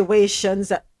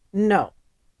situations. No.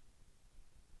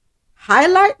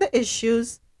 Highlight the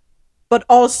issues, but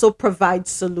also provide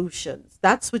solutions.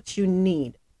 That's what you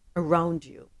need around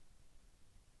you.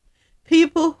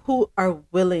 People who are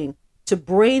willing to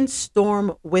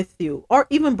brainstorm with you or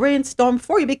even brainstorm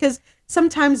for you, because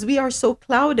sometimes we are so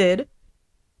clouded,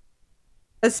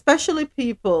 especially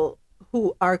people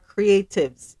who are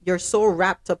creatives. You're so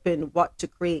wrapped up in what to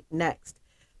create next.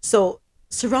 So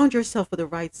surround yourself with the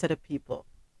right set of people.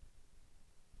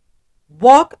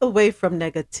 Walk away from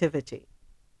negativity.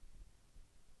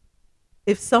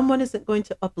 If someone isn't going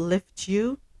to uplift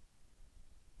you,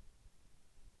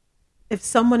 if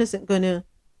someone isn't going to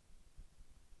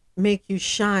make you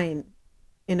shine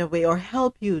in a way or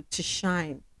help you to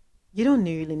shine, you don't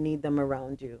really need them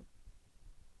around you.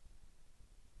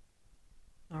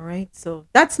 All right, so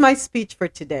that's my speech for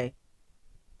today.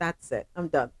 That's it. I'm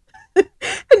done.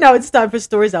 And now it's time for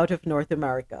stories out of North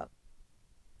America.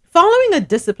 Following a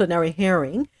disciplinary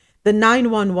hearing, the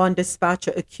 911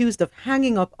 dispatcher accused of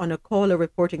hanging up on a caller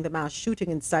reporting the mass shooting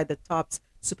inside the Tops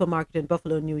supermarket in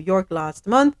Buffalo, New York last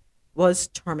month was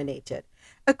terminated.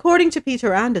 According to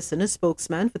Peter Anderson, a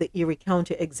spokesman for the Erie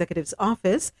County Executive's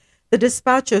Office, the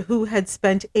dispatcher, who had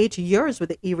spent 8 years with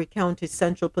the Erie County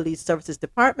Central Police Services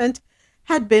Department,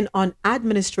 had been on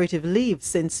administrative leave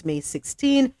since May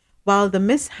 16 while the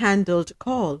mishandled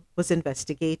call was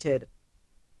investigated.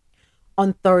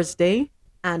 On Thursday,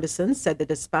 Anderson said the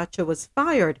dispatcher was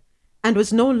fired and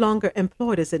was no longer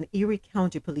employed as an Erie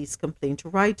County Police complaint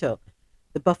writer.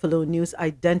 The Buffalo News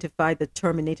identified the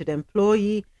terminated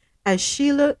employee as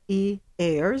Sheila E.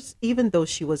 Ayers, even though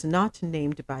she was not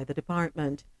named by the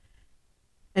department.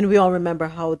 And we all remember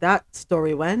how that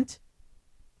story went.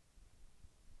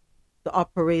 The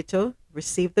operator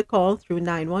received the call through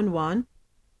 911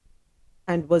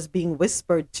 and was being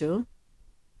whispered to,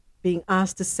 being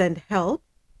asked to send help.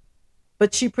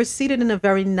 But she proceeded in a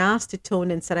very nasty tone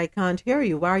and said, "I can't hear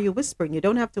you. Why are you whispering? You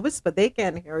don't have to whisper. They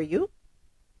can't hear you."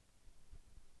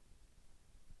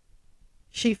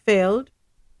 She failed.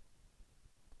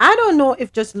 I don't know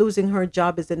if just losing her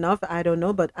job is enough. I don't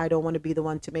know, but I don't want to be the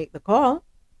one to make the call.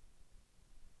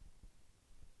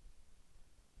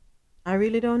 I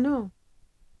really don't know.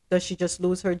 Does she just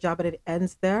lose her job and it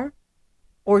ends there?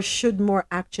 Or should more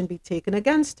action be taken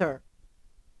against her?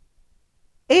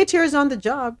 8 years on the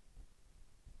job.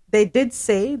 they did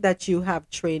say that you have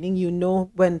training. You know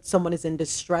when someone is in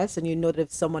distress, and you know that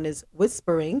if someone is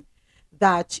whispering,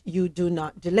 that you do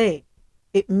not delay.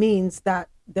 It means that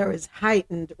there is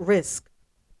heightened risk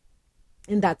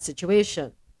in that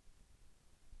situation.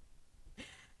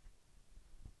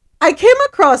 I came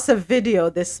across a video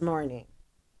this morning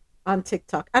on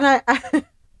TikTok, and I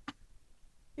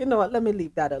you know what, let me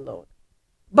leave that alone.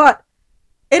 But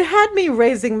it had me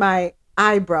raising my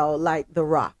eyebrow like The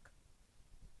Rock.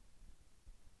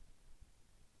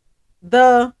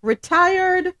 The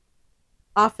retired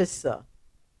officer.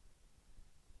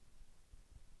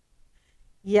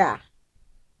 Yeah.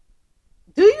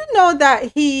 Do you know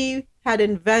that he had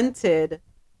invented,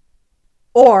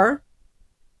 or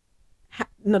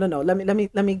no,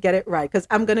 let me get it right, because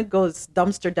I'm gonna go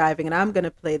dumpster diving and I'm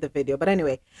gonna play the video. But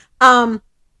anyway,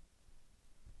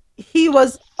 he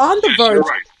was on the You're verge.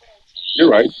 right. You're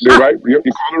right. You're right. You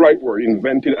call the right word.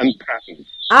 Invented and patented.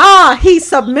 He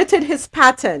submitted his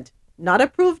patent, not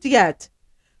approved yet,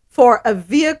 for a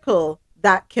vehicle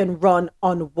that can run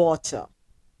on water.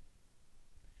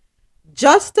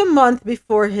 Just a month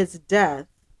before his death,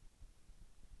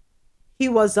 he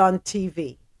was on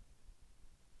TV.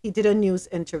 He did a news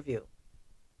interview.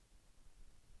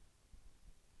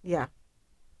 Yeah.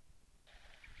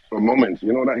 For a moment,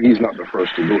 you know that he's not the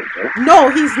first to do it, right? No,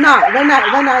 he's not. When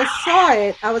I saw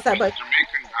it, I was like, but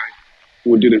Jamaican guy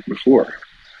who did it before.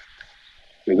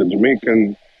 There's a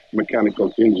Jamaican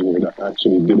mechanical engineer that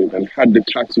actually did it and had the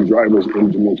taxi drivers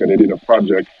in Jamaica. They did a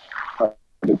project, had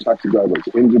the taxi drivers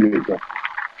in Jamaica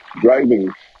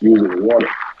driving using water.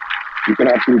 You can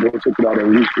actually go check it out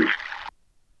on YouTube.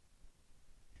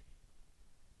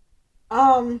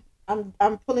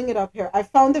 I'm pulling it up here. I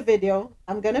found the video.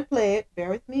 I'm gonna play it. Bear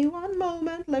with me one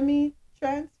moment. Let me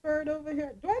transfer it over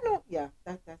here. Do I know? Yeah,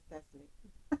 that's me.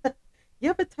 You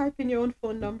ever type in your own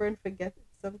phone number and forget it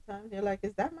sometimes? You're like,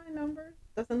 is that my number?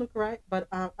 Doesn't look right. But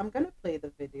I'm gonna play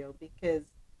the video because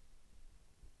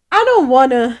I don't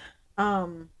wanna.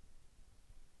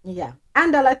 Yeah,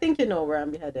 Andal, I think you know where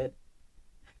I'm headed.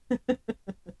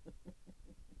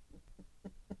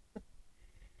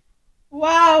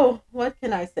 Wow, what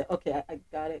can I say? Okay, I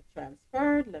got it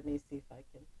transferred. Let me see if I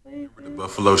can play The this.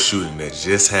 Buffalo shooting that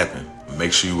just happened.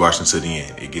 Make sure you watch until the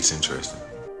end. It gets interesting.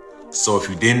 So if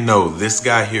you didn't know, this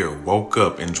guy here woke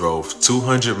up and drove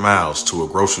 200 miles to a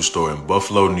grocery store in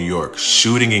Buffalo, New York,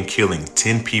 shooting and killing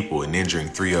 10 people and injuring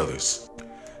 3 others.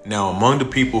 Now, among the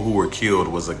people who were killed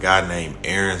was a guy named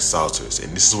Aaron Salters,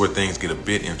 and this is where things get a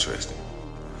bit interesting.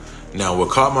 Now, what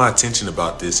caught my attention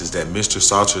about this is that Mr.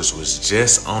 Salters was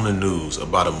just on the news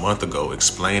about a month ago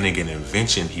explaining an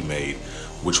invention he made,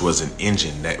 which was an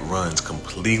engine that runs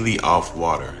completely off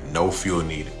water, no fuel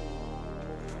needed.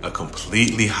 A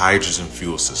completely hydrogen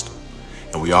fuel system.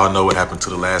 And we all know what happened to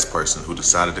the last person who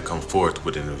decided to come forth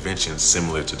with an invention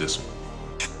similar to this one.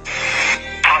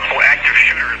 Possible active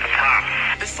shooter at the top.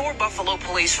 Before Buffalo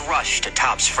police rushed to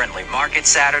Top's Friendly Market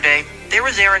Saturday, there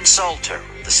was Aaron Salter,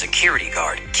 the security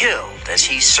guard, killed as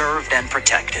he served and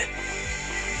protected.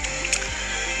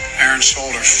 Aaron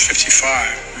Salter,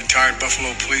 55, retired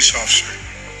Buffalo police officer.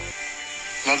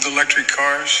 Loved electric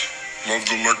cars.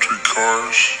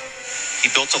 He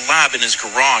built a lab in his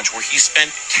garage where he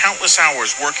spent countless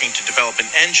hours working to develop an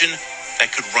engine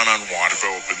that could run on water. It's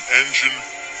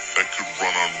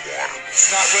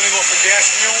not running off of gas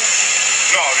fuel?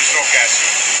 No, there's no gas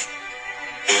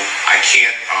fuel. I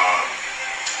can't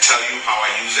tell you how I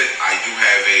use it. I do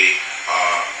have a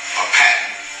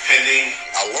patent pending.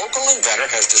 A local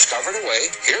inventor has discovered a way,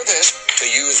 hear this, to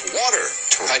use water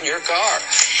to run your car.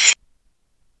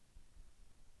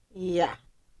 Yeah.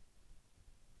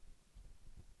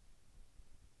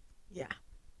 Yeah.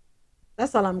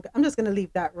 That's all I'm just going to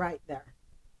leave that right there.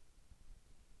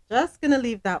 Just going to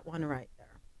leave that one right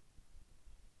there.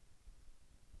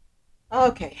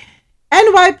 Okay.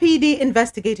 NYPD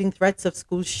investigating threats of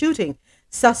school shooting.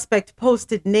 Suspect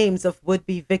posted names of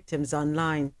would-be victims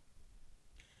online.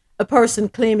 A person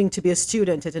claiming to be a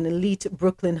student at an elite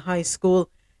Brooklyn high school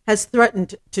has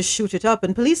threatened to shoot it up,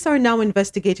 and police are now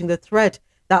investigating the threat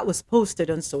that was posted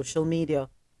on social media.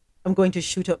 I'm going to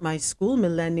shoot up my school,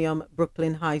 Millennium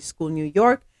Brooklyn High School, New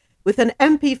York, with an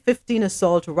MP-15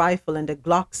 assault rifle and a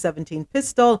Glock 17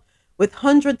 pistol with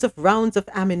hundreds of rounds of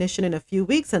ammunition in a few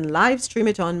weeks, and live stream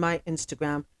it on my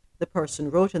Instagram, the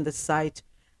person wrote on the site.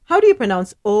 How do you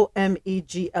pronounce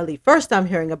Omegle? First I'm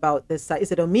hearing about this site.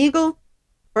 Is it Omegle?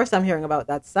 First I'm hearing about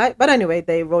that site. But anyway,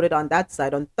 they wrote it on that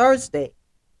site on Thursday.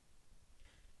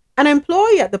 An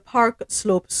employee at the Park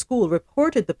Slope School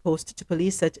reported the post to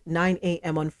police at 9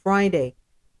 a.m. on Friday.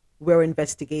 We're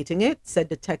investigating it, said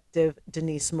Detective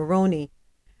Denise Maroney.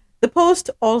 The Post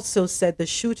also said the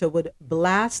shooter would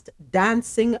blast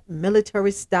dancing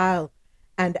military style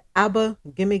and ABBA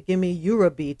Gimme Gimme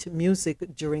Eurobeat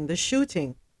music during the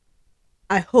shooting.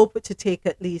 I hope to take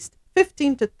at least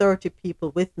 15 to 30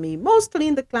 people with me, mostly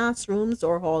in the classrooms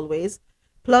or hallways,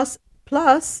 plus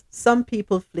some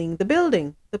people fleeing the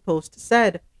building, the Post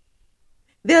said.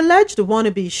 The alleged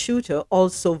wannabe shooter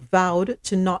also vowed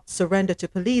to not surrender to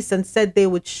police and said they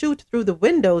would shoot through the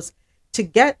windows to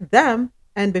get them,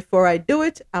 and before I do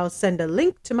it, I'll send a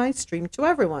link to my stream to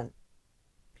everyone.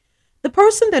 The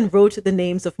person then wrote the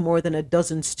names of more than a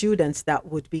dozen students that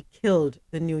would be killed,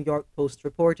 the New York Post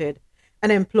reported.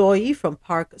 An employee from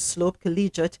Park Slope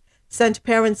Collegiate sent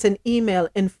parents an email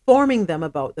informing them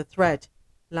about the threat.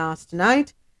 Last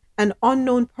night, an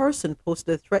unknown person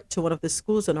posted a threat to one of the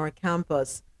schools on our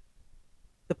campus.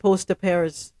 The post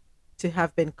appears to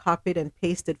have been copied and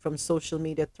pasted from social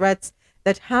media threats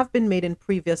that have been made in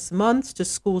previous months to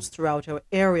schools throughout our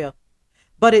area.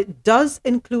 But it does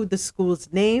include the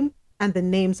school's name and the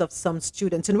names of some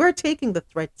students, and we're taking the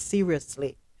threat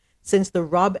seriously. Since the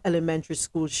Robb Elementary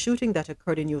School shooting that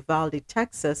occurred in Uvalde,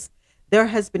 Texas, there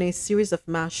has been a series of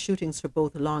mass shootings for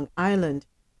both Long Island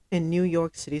and New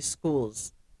York City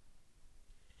schools.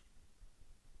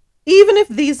 Even if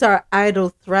these are idle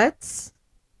threats,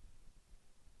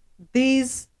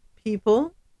 these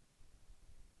people,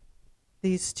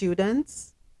 these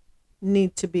students,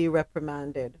 need to be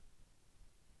reprimanded.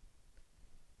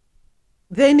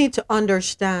 They need to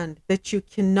understand that you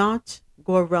cannot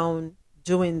go around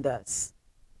doing this.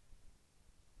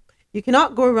 You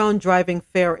cannot go around driving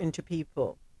fear into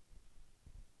people,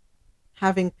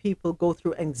 having people go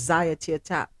through anxiety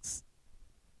attacks.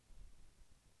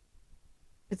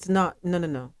 It's not,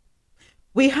 no.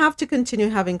 We have to continue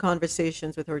having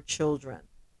conversations with our children.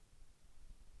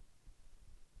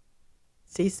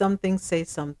 See something, say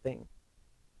something.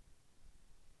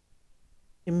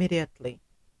 Immediately.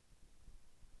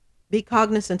 Be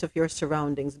cognizant of your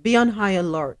surroundings. Be on high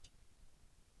alert.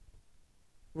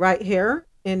 Right here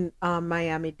in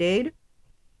Miami-Dade,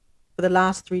 for the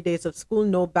last 3 days of school,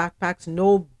 no backpacks,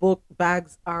 no book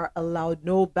bags are allowed,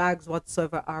 no bags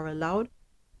whatsoever are allowed.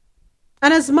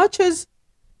 And as much as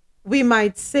we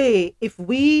might say, if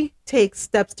we take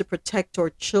steps to protect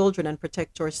our children and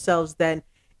protect ourselves, then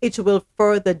it will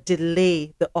further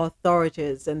delay the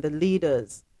authorities and the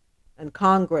leaders and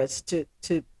Congress to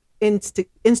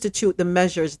institute the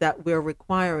measures that we're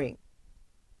requiring.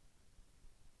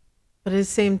 But at the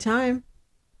same time,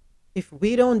 if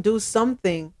we don't do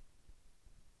something,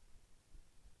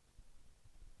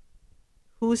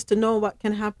 who's to know what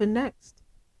can happen next?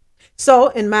 So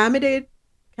in Miami-Dade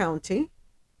County,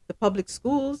 the public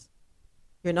schools,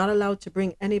 you're not allowed to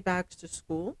bring any bags to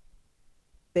school.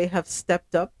 They have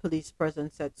stepped up police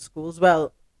presence at schools.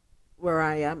 Well, where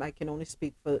I am, I can only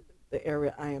speak for the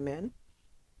area I am in.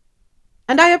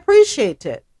 And I appreciate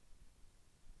it.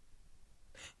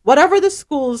 Whatever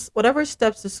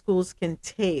steps the schools can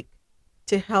take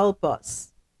to help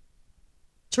us,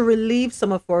 to relieve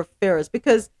some of our fears.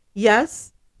 Because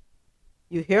yes,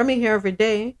 you hear me here every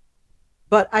day,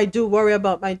 but I do worry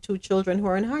about my 2 children who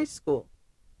are in high school.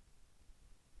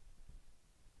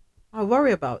 I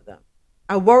worry about them.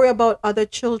 I worry about other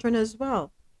children as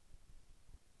well.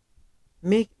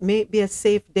 May it be a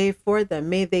safe day for them.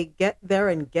 May they get there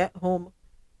and get home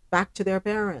back to their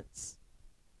parents.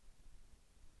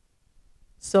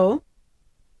 So,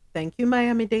 thank you,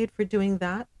 Miami-Dade, for doing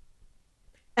that.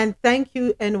 And thank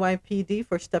you, NYPD,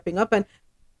 for stepping up. And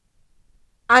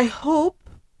I hope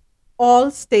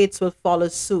all states will follow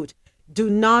suit. Do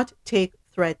not take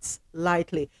threats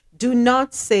lightly. Do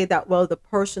not say that, well, the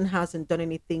person hasn't done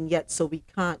anything yet, so we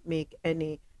can't make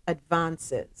any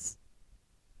advances.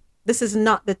 This is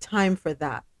not the time for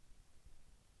that.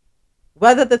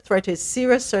 Whether the threat is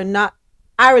serious or not,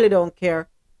 I really don't care.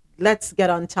 Let's get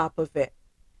on top of it.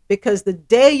 Because the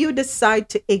day you decide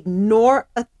to ignore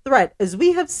a threat, as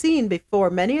we have seen before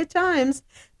many a times,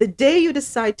 the day you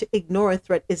decide to ignore a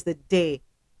threat is the day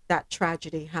that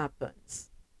tragedy happens.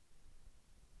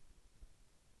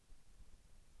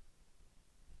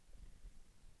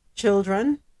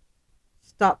 Children,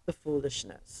 stop the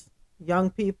foolishness. Young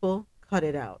people, cut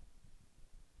it out.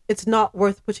 It's not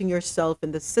worth putting yourself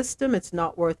in the system. It's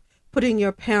not worth putting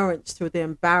your parents through the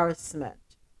embarrassment.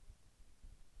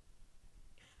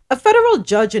 A federal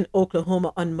judge in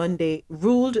Oklahoma on Monday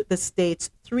ruled the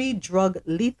state's 3-drug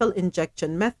lethal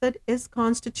injection method is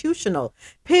constitutional,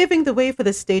 paving the way for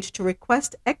the state to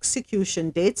request execution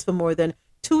dates for more than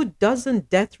 24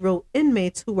 death row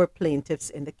inmates who were plaintiffs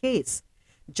in the case.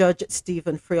 Judge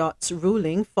Stephen Friott's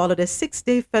ruling followed a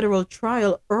 6-day federal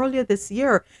trial earlier this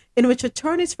year in which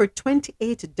attorneys for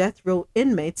 28 death row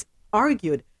inmates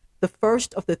argued the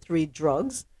first of the three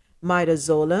drugs,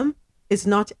 midazolam, is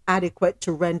not adequate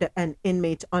to render an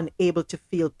inmate unable to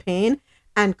feel pain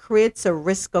and creates a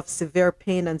risk of severe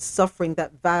pain and suffering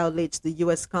that violates the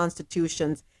U.S.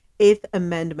 Constitution's Eighth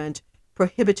Amendment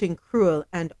prohibiting cruel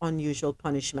and unusual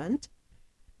punishment.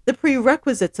 The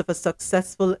prerequisites of a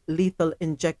successful lethal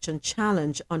injection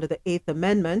challenge under the Eighth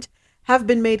Amendment have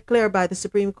been made clear by the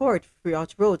Supreme Court,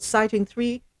 Friot wrote, citing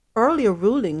three earlier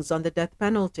rulings on the death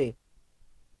penalty.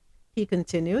 He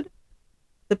continued,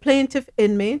 the plaintiff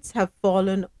inmates have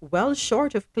fallen well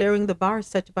short of clearing the bar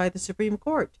set by the Supreme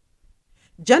Court.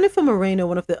 Jennifer Moreno,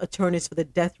 one of the attorneys for the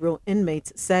death row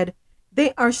inmates, said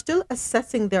they are still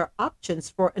assessing their options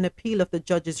for an appeal of the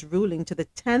judge's ruling to the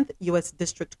 10th U.S.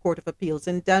 District Court of Appeals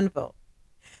in Denver.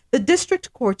 The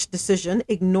district court's decision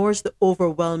ignores the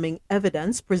overwhelming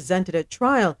evidence presented at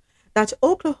trial that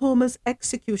Oklahoma's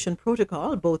execution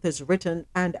protocol, both as written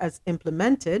and as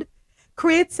implemented,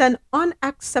 creates an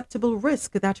unacceptable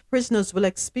risk that prisoners will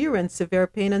experience severe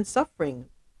pain and suffering,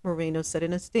 Moreno said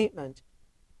in a statement.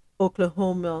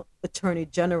 Oklahoma Attorney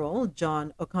General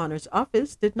John O'Connor's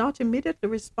office did not immediately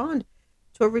respond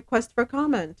to a request for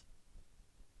comment.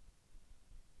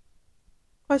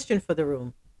 Question for the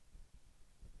room.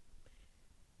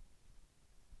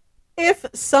 If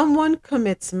someone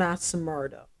commits mass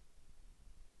murder,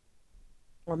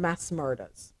 or mass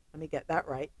murders, let me get that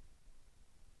right,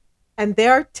 and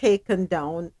they're taken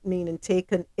down, meaning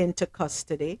taken into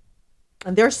custody,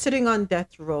 and they're sitting on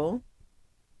death row,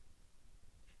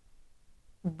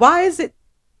 why is it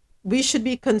we should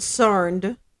be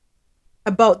concerned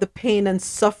about the pain and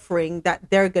suffering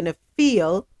that they're going to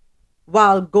feel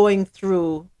while going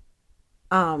through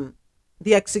the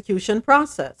execution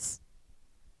process?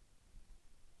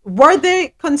 Were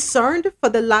they concerned for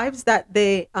the lives that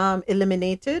they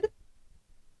eliminated?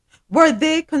 Were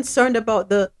they concerned about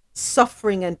the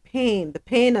suffering and pain, the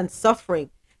pain and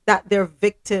suffering that their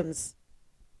victims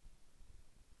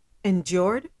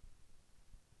endured?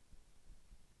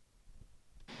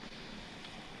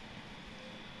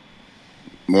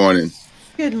 Morning.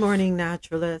 Good morning,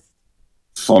 naturalist.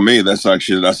 For me, that's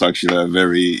actually a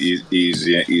very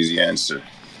easy answer.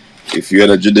 If you had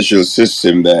a judicial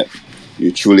system that you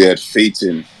truly had faith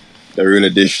in, that really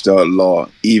dished out law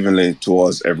evenly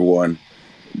towards everyone,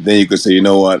 then you could say, you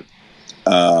know what,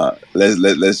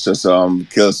 let's just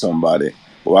kill somebody.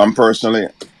 But I'm personally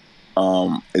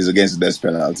is against the death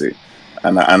penalty,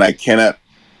 and I cannot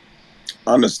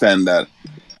understand that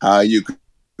how you could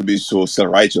be so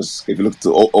self-righteous. If you look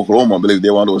to Oklahoma, I believe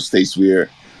they're one of those states where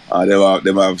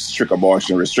they have strict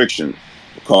abortion restriction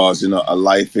because a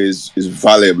life is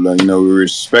valuable, and we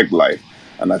respect life.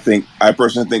 And I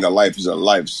personally think a life is a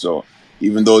life. So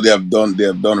even though they have done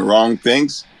wrong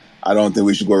things, I don't think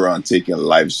we should go around taking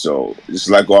life. So just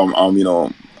like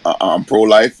I'm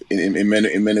pro-life in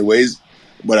many ways,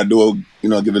 but I do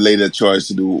give a lady a choice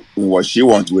to do what she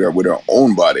wants with her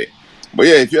own body. But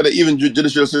yeah, if you had an even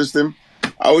judicial system,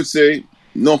 I would say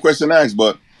no question asked.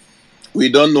 But we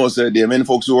don't know, sir. There are many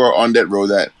folks who are on that road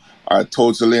that are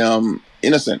totally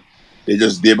innocent. They're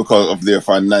just there because of their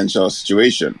financial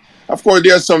situation. Of course,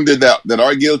 there are some that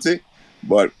are guilty,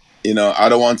 but I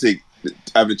don't want to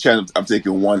have the chance of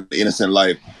taking one innocent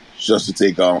life just to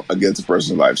take a guilty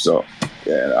person's life. So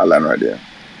yeah, I'll land right there.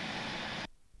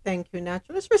 Thank you,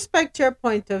 naturalist. Respect your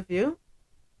point of view.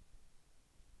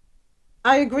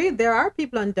 I agree. There are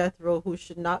people on death row who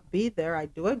should not be there. I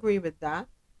do agree with that.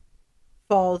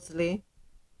 Falsely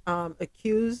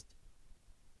accused,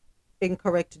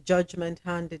 incorrect judgment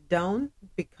handed down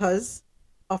because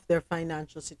of their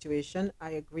financial situation.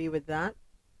 I agree with that.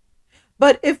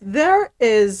 But if there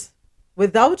is,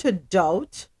 without a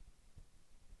doubt,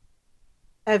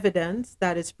 evidence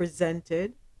that is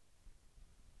presented,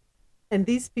 and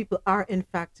these people are in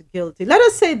fact guilty, let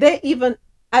us say they even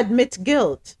admit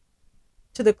guilt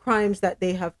to the crimes that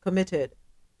they have committed,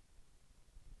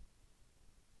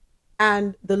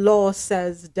 and the law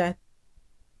says death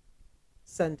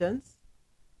sentence,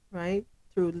 right,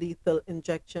 through lethal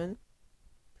injection,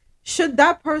 should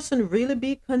that person really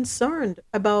be concerned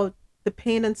about the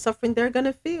pain and suffering they're going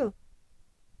to feel?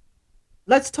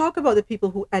 Let's talk about the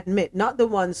people who admit, not the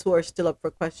ones who are still up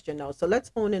for question now. So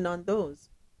let's hone in on those.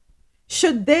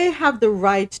 Should they have the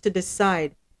right to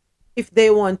decide if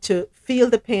they want to feel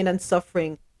the pain and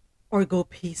suffering or go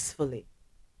peacefully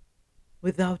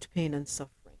without pain and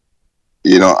suffering?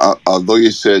 Although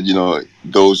you said,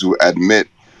 those who admit,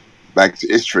 back to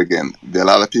history again, there are a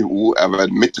lot of people who have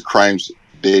admit to crimes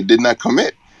they did not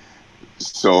commit.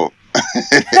 So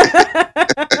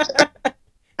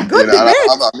Good good debate.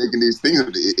 I'm not making these things.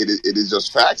 It is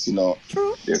just facts.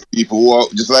 True. There are people who are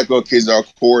just like our kids are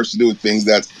coerced to do things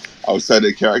that's outside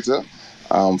their character.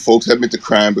 Folks admit to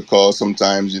crime because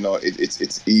sometimes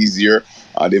it's easier.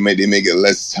 They may get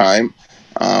less time.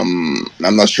 I'm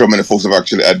not sure many folks have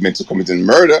actually admitted to committing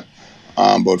murder,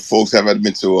 but folks have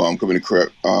admitted to committing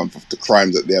the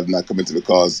crimes that they have not committed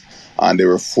because they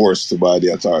were forced to by the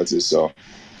authorities. So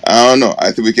I don't know.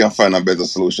 I think we can find a better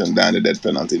solution than the death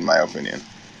penalty, in my opinion.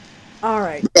 All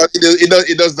right. Because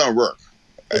it does not work.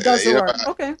 It doesn't work.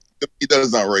 Okay. It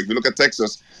does not work. If you look at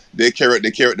Texas, they carry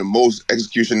the most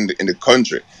execution in the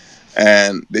country,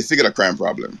 and they still get a crime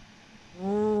problem.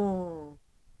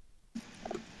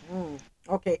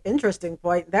 Okay, interesting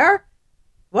point there.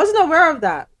 Wasn't aware of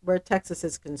that where Texas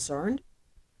is concerned.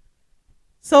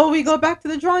 So we go back to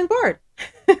the drawing board.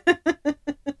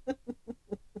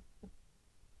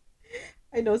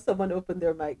 I know someone opened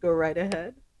their mic. Go right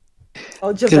ahead.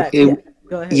 Oh, Javette.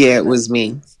 Go ahead. Yeah, it was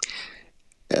me.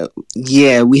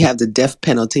 We have the death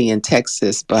penalty in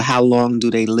Texas, but how long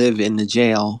do they live in the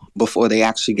jail before they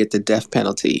actually get the death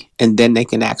penalty? And then they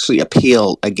can actually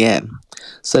appeal again.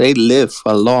 So they live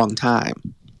for a long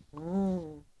time.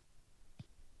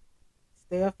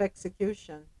 Stay off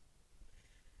execution.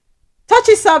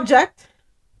 Touchy subject.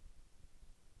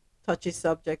 Touchy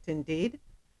subject indeed.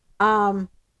 But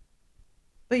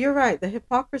you're right. The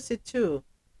hypocrisy too.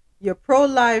 You're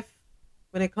pro-life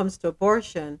when it comes to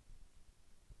abortion,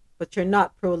 but you're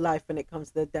not pro-life when it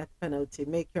comes to the death penalty.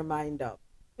 Make your mind up.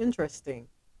 Interesting.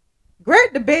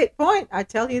 Great debate point, I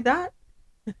tell you that.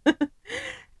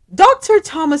 Dr.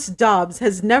 Thomas Dobbs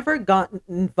has never gotten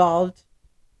involved.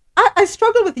 I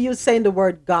struggle with you saying the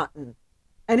word gotten.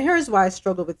 And here's why I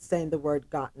struggle with saying the word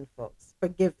gotten, folks.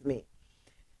 Forgive me.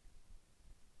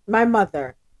 My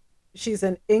mother, she's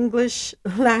an English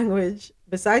language.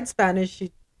 Besides Spanish,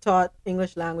 she taught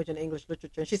English language and English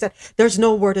literature. And she said, there's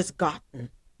no word as gotten.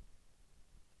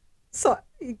 So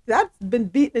that's been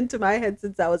beaten into my head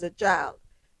since I was a child.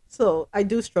 So I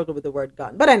do struggle with the word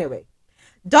gotten. But anyway,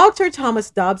 Dr. Thomas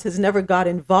Dobbs has never got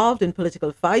involved in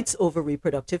political fights over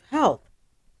reproductive health.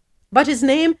 But his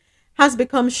name has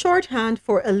become shorthand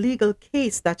for a legal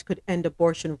case that could end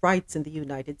abortion rights in the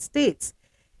United States.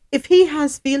 If he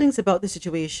has feelings about the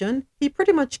situation, he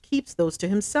pretty much keeps those to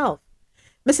himself.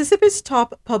 Mississippi's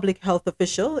top public health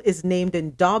official is named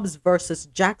in Dobbs versus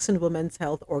Jackson Women's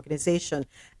Health Organization,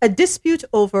 a dispute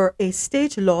over a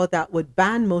state law that would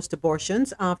ban most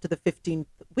abortions after the 15th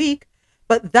week,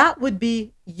 but that would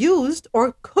be used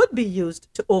or could be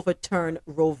used to overturn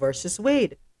Roe versus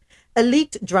Wade. A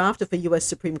leaked draft of a U.S.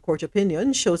 Supreme Court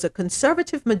opinion shows a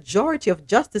conservative majority of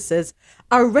justices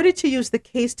are ready to use the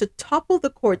case to topple the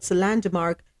court's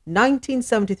landmark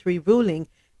 1973 ruling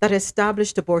that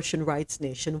established abortion rights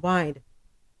nationwide.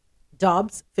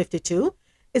 Dobbs, 52,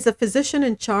 is a physician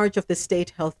in charge of the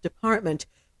state health department,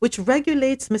 which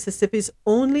regulates Mississippi's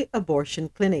only abortion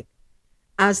clinic.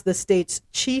 As the state's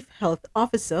chief health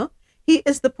officer, he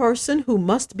is the person who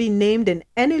must be named in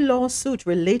any lawsuit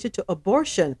related to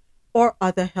abortion or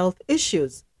other health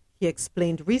issues, he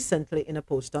explained recently in a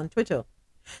post on Twitter.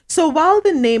 So while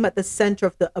the name at the center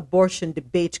of the abortion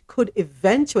debate could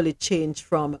eventually change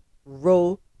from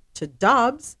Roe to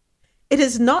Dobbs, it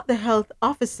is not the health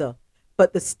officer,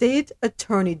 but the state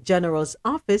attorney general's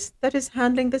office that is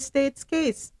handling the state's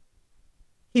case.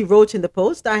 He wrote in the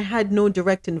post, I had no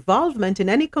direct involvement in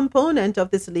any component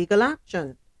of this legal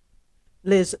action.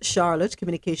 Liz Charlotte,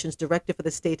 communications director for the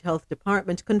state health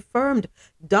department, confirmed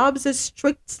Dobbs'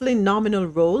 strictly nominal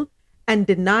role and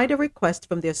denied a request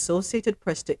from the Associated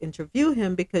Press to interview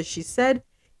him because she said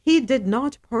he did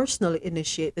not personally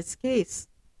initiate this case.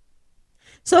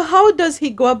 So how does he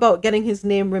go about getting his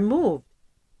name removed?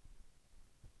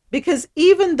 Because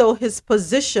even though his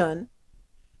position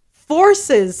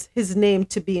forces his name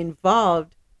to be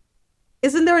involved,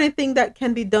 isn't there anything that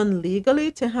can be done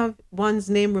legally to have one's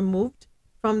name removed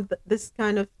from this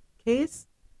kind of case?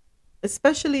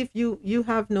 Especially if you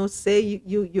have no say,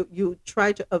 you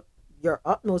try to your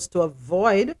utmost to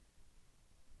avoid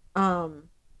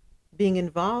being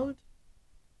involved.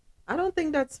 I don't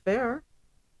think that's fair.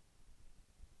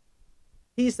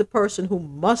 He's the person who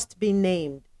must be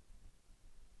named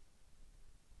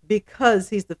because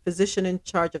he's the physician in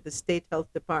charge of the state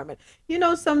health department. You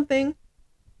know something?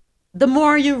 The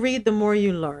more you read, the more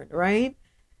you learn, right?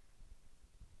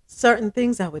 Certain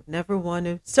things I would never want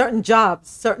to, certain jobs,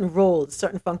 certain roles,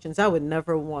 certain functions I would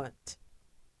never want.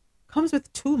 Comes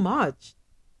with too much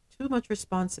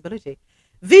responsibility.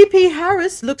 VP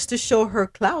Harris looks to show her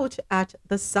clout at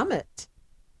the Summit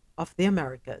of the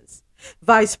Americas.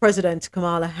 Vice President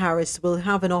Kamala Harris will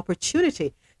have an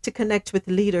opportunity to connect with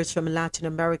leaders from Latin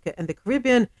America and the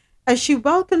Caribbean as she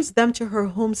welcomes them to her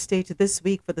home state this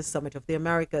week for the Summit of the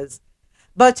Americas.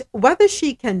 But whether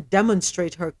she can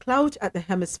demonstrate her clout at the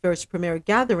hemisphere's premier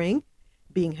gathering,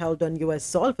 being held on U.S.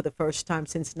 soil for the first time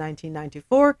since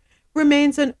 1994,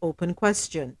 remains an open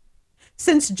question.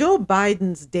 Since Joe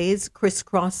Biden's days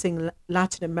crisscrossing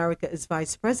Latin America as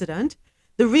vice president,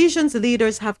 the region's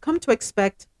leaders have come to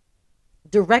expect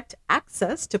direct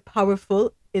access to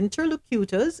powerful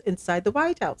interlocutors inside the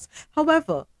White House.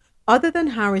 However, other than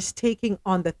Harris taking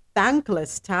on the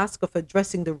thankless task of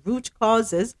addressing the root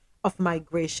causes of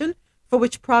migration, for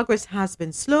which progress has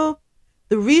been slow,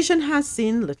 the region has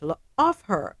seen little of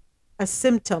her, a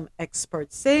symptom,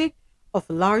 experts say, of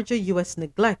larger U.S.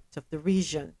 neglect of the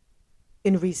region.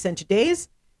 In recent days,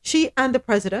 she and the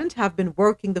president have been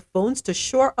working the phones to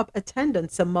shore up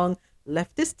attendance among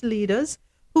leftist leaders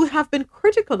who have been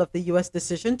critical of the U.S.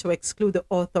 decision to exclude the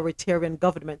authoritarian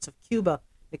governments of Cuba,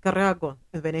 Nicaragua,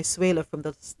 and Venezuela from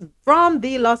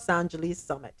the Los Angeles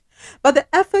summit. But the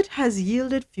effort has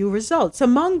yielded few results.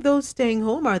 Among those staying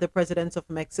home are the presidents of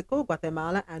Mexico,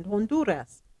 Guatemala, and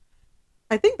Honduras.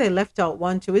 I think they left out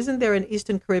one too. Isn't there an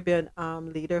Eastern Caribbean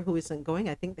leader who isn't going?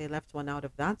 I think they left one out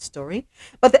of that story.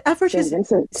 But the effort is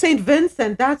St.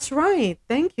 Vincent. That's right.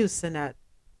 Thank you, Sinette.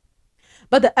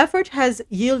 But the effort has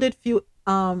yielded few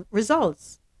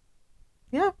results.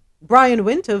 Yeah. Brian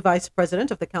Winter, vice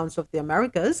president of the Council of the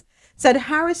Americas, said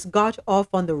Harris got off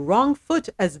on the wrong foot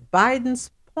as Biden's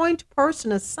point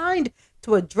person assigned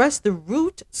to address the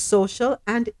root social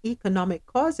and economic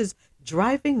causes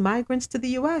driving migrants to the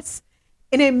U.S.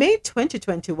 In a May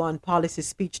 2021 policy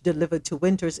speech delivered to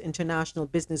Winter's International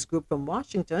Business Group from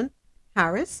Washington,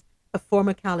 Harris, a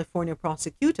former California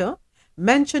prosecutor,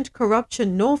 mentioned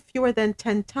corruption no fewer than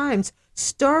 10 times,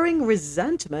 stirring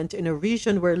resentment in a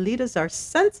region where leaders are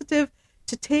sensitive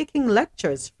to taking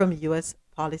lectures from U.S.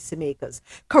 policymakers.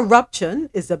 Corruption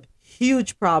is a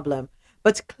huge problem,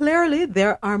 but clearly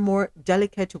there are more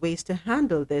delicate ways to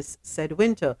handle this, said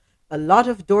Winter. A lot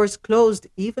of doors closed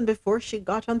even before she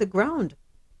got on the ground.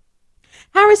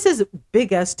 Harris's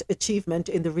biggest achievement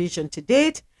in the region to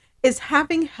date is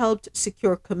having helped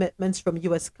secure commitments from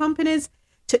U.S. companies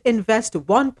to invest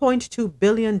 $1.2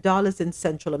 billion in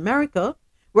Central America,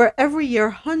 where every year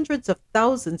hundreds of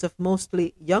thousands of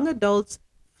mostly young adults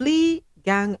flee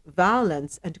gang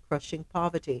violence and crushing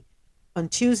poverty. On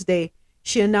Tuesday,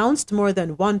 she announced more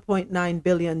than $1.9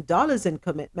 billion in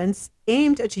commitments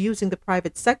aimed at using the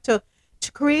private sector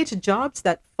to create jobs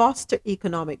that foster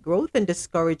economic growth and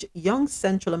discourage young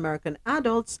Central American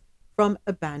adults from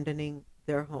abandoning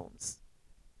their homes.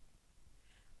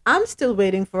 I'm still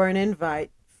waiting for an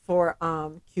invite for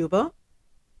Cuba,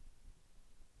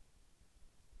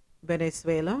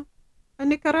 Venezuela, and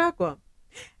Nicaragua.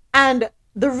 And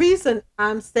the reason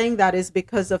I'm saying that is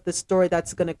because of the story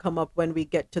that's going to come up when we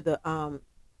get to the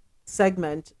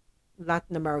segment,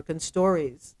 Latin American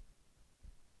Stories.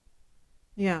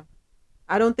 Yeah.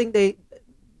 I don't think they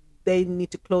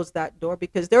need to close that door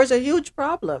because there's a huge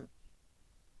problem.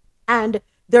 And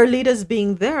their leaders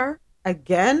being there,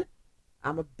 again,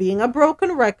 being a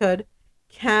broken record,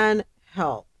 can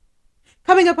help.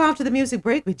 Coming up after the music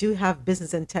break, we do have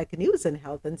business and tech news and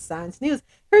health and science news.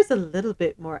 Here's a little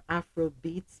bit more Afro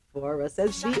beats for us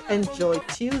as we enjoy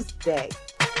Tuesday.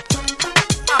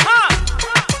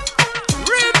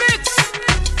 Remix,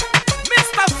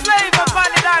 Mr. Flavor,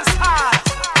 Valley Dance Hard,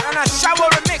 and a shower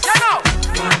remix. You know,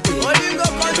 what you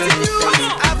gonna continue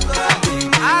after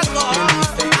alcohol?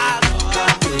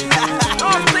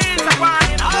 All things are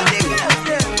fine. All the girls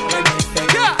there.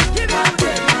 Yeah, give me a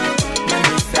day.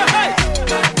 Hey,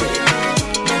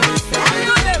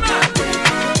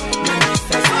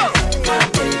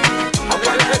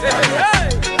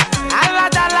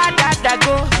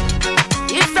 go.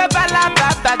 If a bala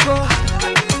baba go,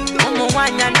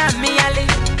 Umuanya na miale,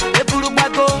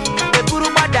 Eburubago,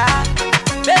 Eburubada,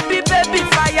 baby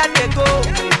fire they go.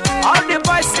 All the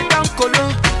boys sit down colo,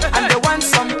 and they want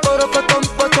some porokotom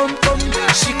potom tom.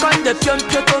 She con the pium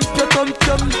pium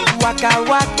pium, waka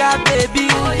waka baby,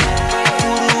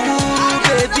 uru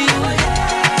baby,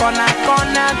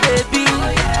 kona baby.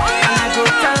 And I go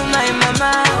tell my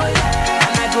mama,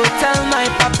 and I go tell my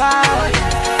papa.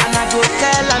 Go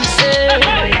tell and say,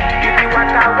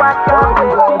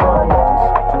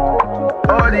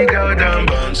 all the girl down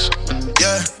bounce.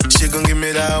 Yeah, she gon' give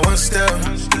me that 1 step,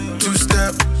 2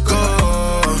 step, go.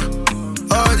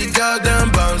 All the girl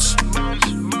down bounce.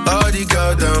 All the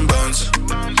girl down bounce.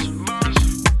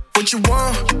 What you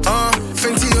want?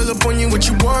 Fenty all up on you, what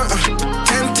you want?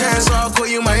 10 times, so I'll call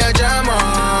you my ajama.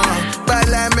 Bad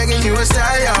like Megan, you a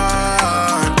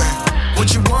stallion.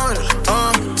 What you want?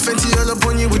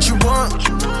 you what you want.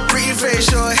 Pretty face,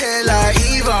 short hair like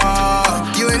Eva.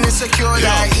 You ain't insecure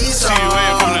like Esau. See you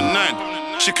here from the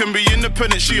 9. She can be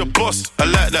independent, she a boss. I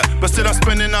like that, but still I'm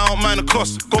spending, I don't mind the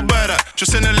cost. Go buy that,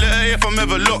 just send a letter if I'm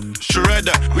ever locked. She read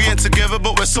that, we ain't together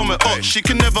but we're somewhere up. She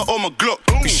can never own my Glock.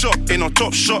 Be shot, ain't no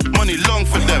top shot, money long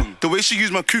for them. The way she use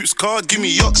my coots card, give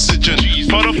me oxygen.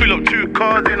 But I fill up 2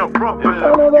 cars, ain't no problem.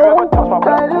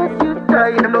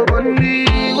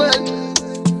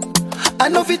 I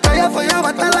know if you tire for you,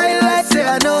 but I like say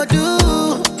I know do.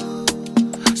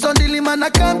 Suddenly man, I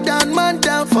come down, man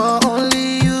down for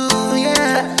only you,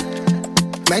 yeah.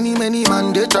 Many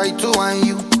man, they try to whine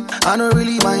you. I don't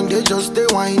really mind, they just they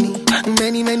whiny.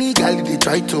 Many gals, they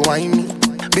try to whine me.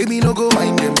 Baby, no go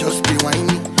mind them, just be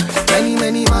whiny.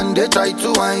 Many man, they try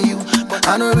to whine you. But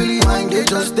I don't really mind, they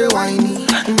just they whiny.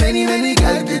 Many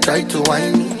gals, they try to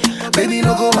whine me. Baby,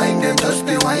 no go mind them, just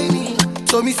be whiny.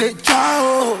 So me say,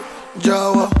 ciao.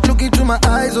 Jawa, look into my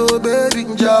eyes, oh baby,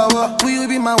 Jawa. Will you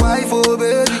be my wife, oh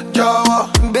baby, Jawa,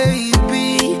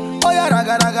 baby. Oh yeah,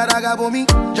 raga for me,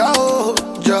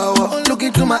 Jawa. Look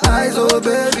into my eyes, oh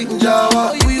baby,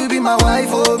 Jawa. Will you be my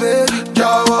wife, oh baby,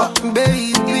 Jawa,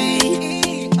 baby.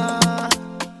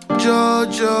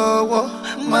 Jawa,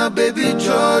 my baby,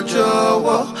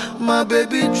 Jawa, my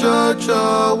baby,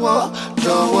 Jawa.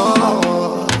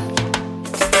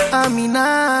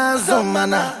 Amina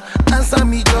Zomana. Answer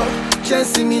me, Joe.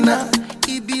 Chasing me now.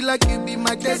 It be like you be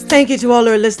my guest. Thank you to all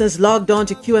our listeners logged on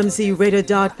to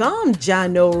QMZRadio.com,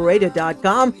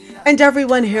 JanoRadio.com, and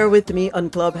everyone here with me on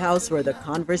Clubhouse where the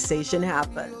conversation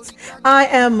happens. I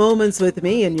am Moments with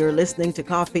Me, and you're listening to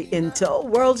Coffee in Tow,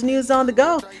 World News on the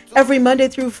Go, every Monday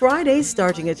through Friday,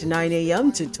 starting at 9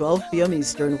 a.m. to 12 p.m.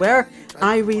 Eastern, where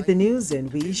I read the news and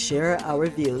we share our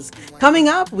views. Coming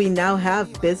up, we now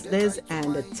have business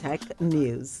and tech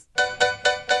news.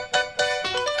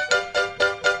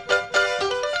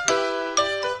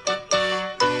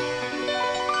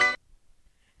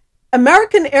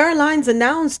 American Airlines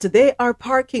announced they are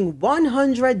parking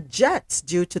 100 jets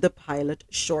due to the pilot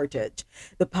shortage.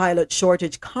 The pilot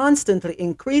shortage constantly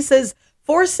increases,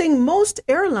 forcing most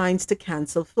airlines to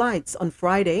cancel flights. On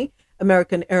Friday,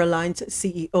 American Airlines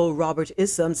CEO Robert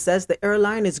Isom says the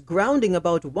airline is grounding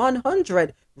about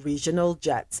 100 regional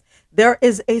jets. There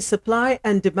is a supply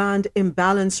and demand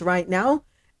imbalance right now,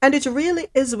 and it really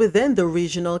is within the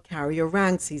regional carrier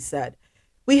ranks, he said.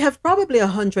 We have probably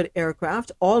 100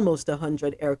 aircraft, almost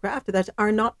 100 aircraft that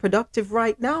are not productive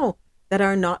right now, that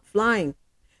are not flying.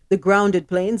 The grounded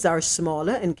planes are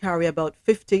smaller and carry about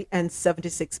 50 and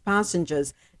 76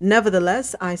 passengers.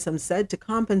 Nevertheless, Isom said to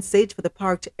compensate for the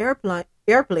parked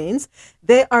airplanes,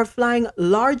 they are flying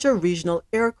larger regional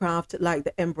aircraft like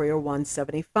the Embraer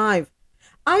 175.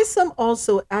 Isom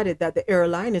also added that the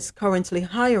airline is currently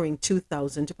hiring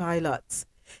 2,000 pilots.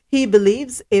 He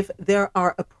believes if there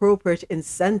are appropriate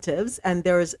incentives and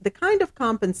there is the kind of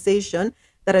compensation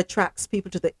that attracts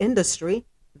people to the industry,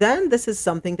 then this is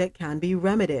something that can be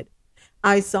remedied.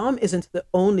 Isom isn't the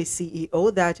only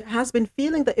CEO that has been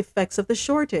feeling the effects of the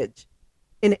shortage.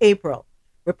 In April,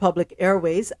 Republic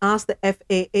Airways asked the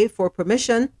FAA for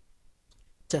permission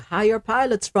to hire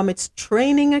pilots from its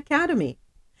training academy.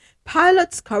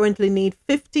 Pilots currently need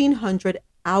 1,500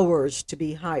 hours to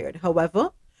be hired.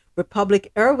 However,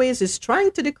 Republic Airways is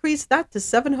trying to decrease that to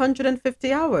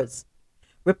 750 hours.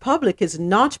 Republic is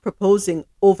not proposing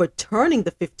overturning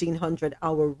the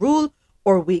 1,500-hour rule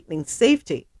or weakening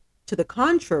safety. To the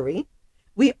contrary,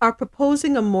 we are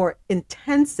proposing a more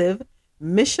intensive,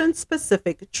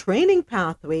 mission-specific training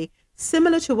pathway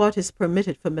similar to what is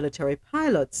permitted for military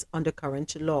pilots under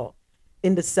current law.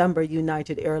 In December,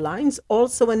 United Airlines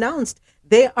also announced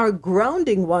they are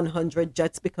grounding 100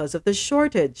 jets because of the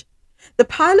shortage. The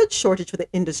pilot shortage for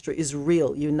the industry is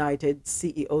real, United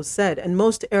CEO said, and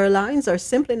most airlines are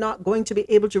simply not going to be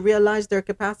able to realize their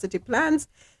capacity plans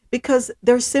because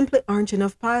there simply aren't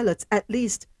enough pilots, at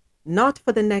least not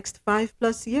for the next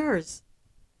 5+ years.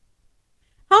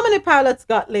 How many pilots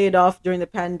got laid off during the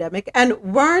pandemic, and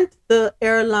weren't the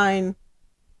airline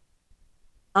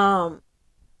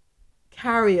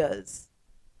carriers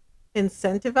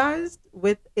incentivized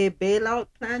with a bailout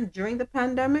plan during the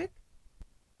pandemic?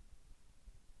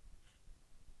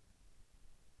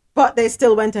 But they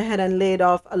still went ahead and laid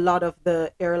off a lot of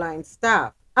the airline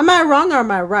staff. Am I wrong or am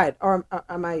I right? Or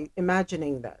am I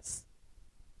imagining this?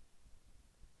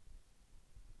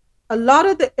 A lot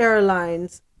of the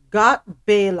airlines got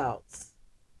bailouts,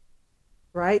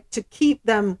 right, to keep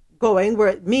them going,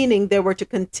 meaning they were to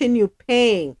continue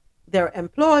paying their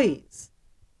employees.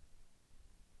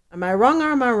 Am I wrong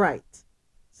or am I right?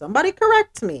 Somebody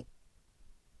correct me.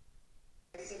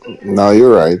 No,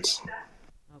 you're right.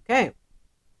 Okay.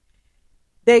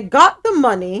 They got the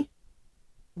money,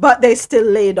 but they still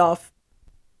laid off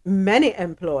many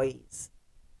employees.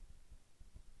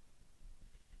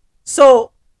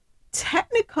 So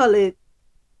technically,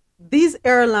 these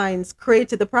airlines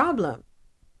created the problem.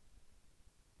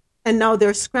 And now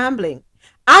they're scrambling.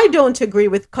 I don't agree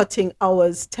with cutting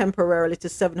hours temporarily to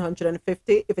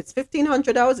 750. If it's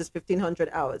 1,500 hours, it's 1,500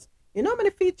 hours. You know how many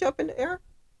feet you up in the air?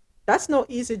 That's no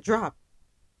easy drop.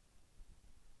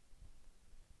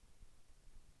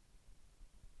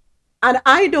 And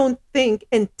I don't think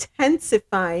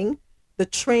intensifying the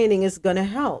training is going to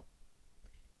help.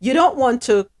 You don't want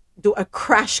to do a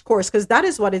crash course because that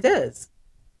is what it is.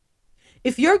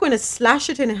 If you're going to slash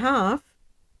it in half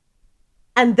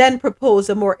and then propose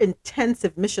a more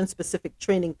intensive mission specific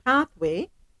training pathway,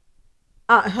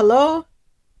 hello,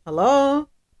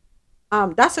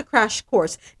 that's a crash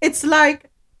course. It's like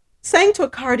saying to a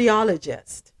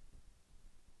cardiologist,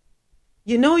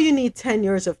 you know, you need 10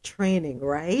 years of training,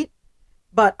 right?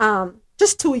 But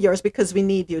just 2 years because we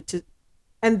need you to.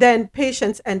 And then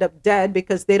patients end up dead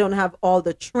because they don't have all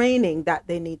the training that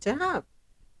they need to have.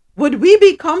 Would we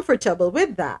be comfortable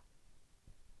with that?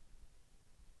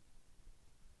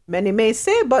 Many may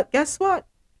say, but guess what?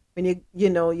 When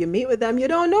you meet with them, you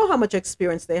don't know how much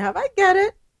experience they have. I get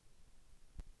it.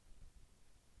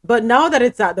 But now that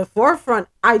it's at the forefront,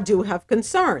 I do have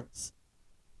concerns.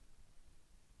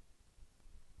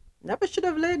 Never should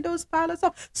have laid those pilots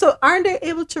off. So aren't they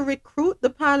able to recruit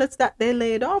the pilots that they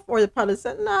laid off? Or the pilots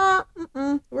said, nah,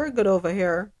 we're good over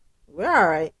here. We're all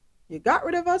right. You got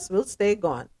rid of us, we'll stay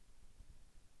gone.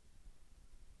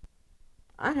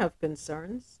 I have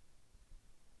concerns.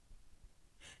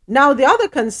 Now, the other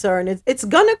concern is it's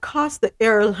going to cost the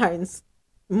airlines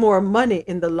more money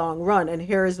in the long run. And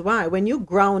here's why. When you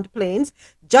ground planes,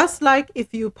 just like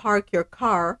if you park your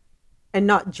car and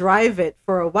not drive it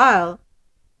for a while,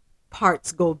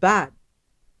 parts go bad.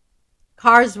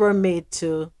 Cars were made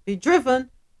to be driven.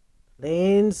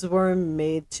 Planes were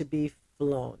made to be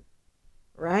flown,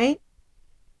 right?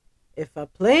 If a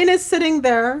plane is sitting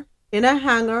there in a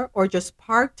hangar or just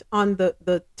parked on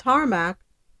the tarmac,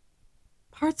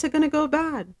 parts are going to go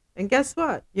bad. And guess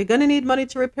what? You're going to need money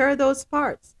to repair those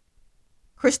parts.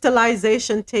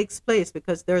 Crystallization takes place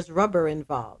because there's rubber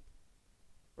involved,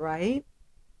 right?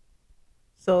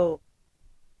 So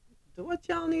do what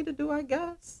y'all need to do, I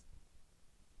guess.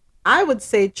 I would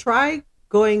say try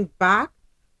going back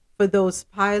for those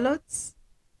pilots.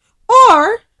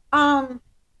 Or,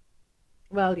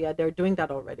 well, yeah, they're doing that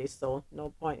already, so no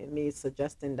point in me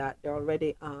suggesting that. They're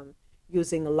already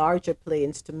using larger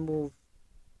planes to move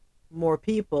more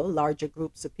people, larger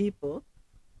groups of people.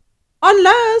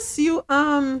 Unless you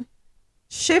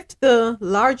shift the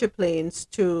larger planes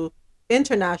to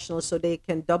international so they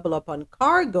can double up on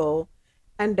cargo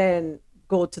and then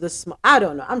go to the small. I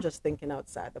don't know. I'm just thinking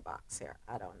outside the box here.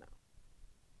 I don't know.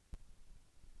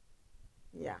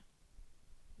 Yeah.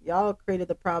 Y'all created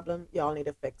the problem. Y'all need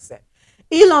to fix it.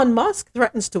 Elon Musk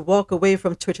threatens to walk away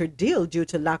from Twitter deal due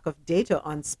to lack of data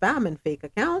on spam and fake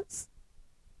accounts.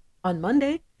 On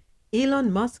Monday,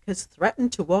 Elon Musk has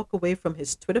threatened to walk away from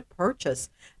his Twitter purchase,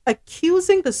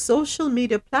 accusing the social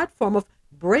media platform of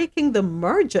breaking the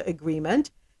merger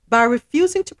agreement by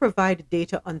refusing to provide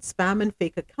data on spam and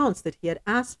fake accounts that he had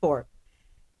asked for.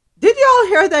 Did y'all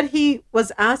hear that he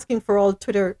was asking for all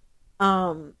Twitter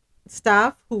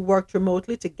staff who worked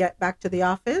remotely to get back to the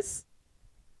office?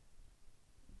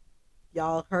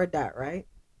 Y'all heard that, right?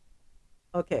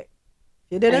 Okay.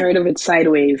 You didn't? I heard of it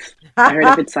sideways. I heard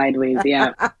of it sideways,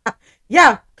 yeah.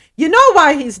 Yeah. You know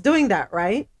why he's doing that,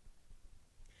 right?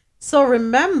 So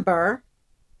remember,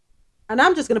 and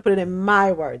I'm just going to put it in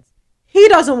my words, he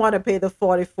doesn't want to pay the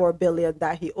 $44 billion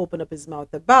that he opened up his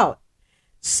mouth about.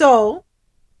 So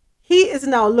he is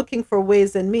now looking for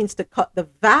ways and means to cut the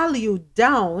value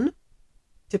down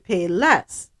to pay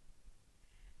less.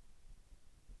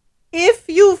 If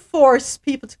you force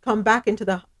people to come back into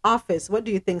the office, what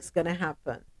do you think is going to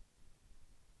happen?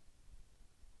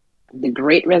 The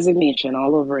Great Resignation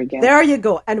all over again. There you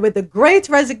go. And with the Great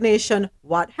Resignation,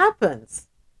 what happens?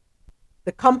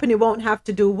 The company won't have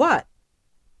to do what?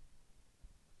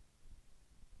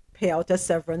 Pay out a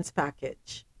severance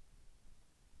package.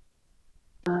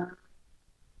 There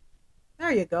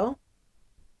you go.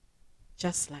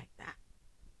 Just like that.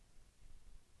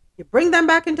 You bring them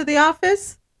back into the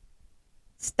office.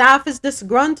 Staff is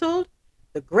disgruntled.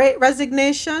 The Great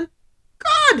Resignation.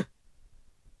 Good.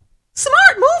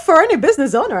 Smart move for any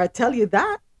business owner, I tell you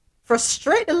that.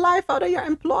 Frustrate the life out of your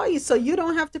employees so you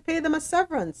don't have to pay them a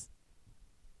severance.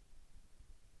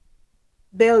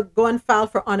 They'll go and file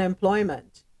for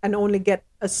unemployment and only get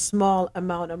a small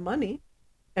amount of money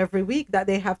every week that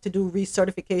they have to do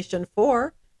recertification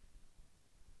for,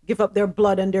 give up their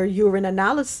blood and their urine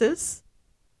analysis,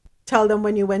 tell them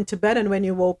when you went to bed and when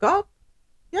you woke up.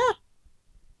 Yeah.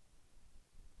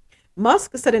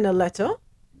 Musk said in a letter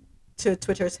to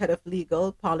Twitter's head of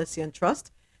legal, policy, and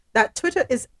trust that Twitter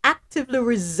is actively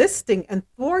resisting and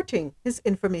thwarting his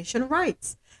information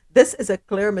rights. This is a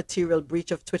clear material breach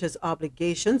of Twitter's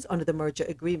obligations under the merger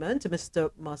agreement.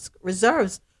 Mr. Musk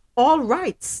reserves all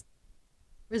rights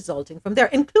resulting from there,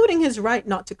 including his right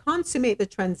not to consummate the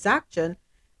transaction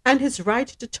and his right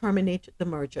to terminate the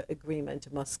merger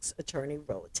agreement, Musk's attorney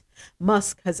wrote.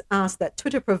 Musk has asked that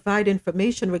Twitter provide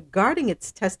information regarding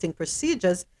its testing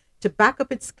procedures to back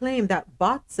up its claim that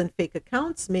bots and fake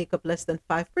accounts make up less than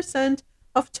 5%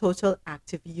 of total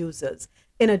active users.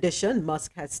 In addition,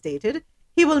 Musk has stated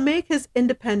he will make his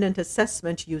independent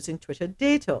assessment using Twitter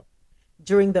data.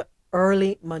 During the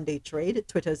early Monday trade,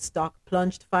 Twitter's stock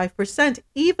plunged 5%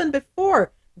 even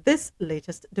before this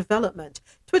latest development.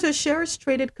 Twitter shares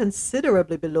traded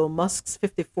considerably below Musk's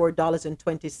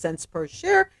 $54.20 per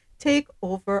share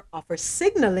takeover offer,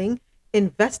 signaling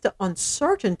investor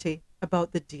uncertainty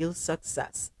about the deal's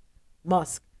success.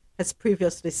 Musk has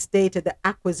previously stated the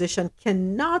acquisition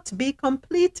cannot be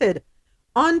completed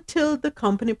until the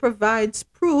company provides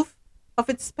proof of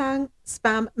its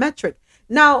spam metric.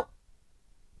 Now,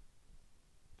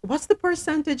 what's the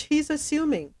percentage he's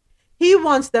assuming? He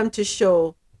wants them to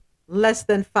show less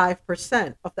than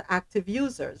 5% of the active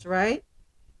users, right?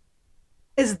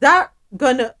 Is that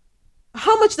gonna,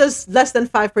 how much does less than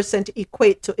 5%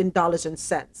 equate to in dollars and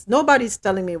cents? Nobody's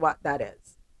telling me what that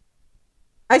is.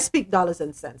 I speak dollars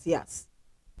and cents, yes.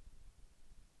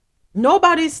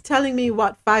 Nobody's telling me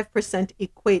what 5%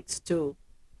 equates to.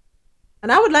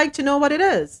 And I would like to know what it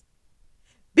is.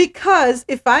 Because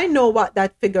if I know what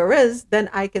that figure is, then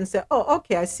I can say, oh,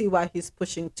 okay, I see why he's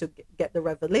pushing to get the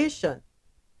revelation.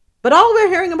 But all we're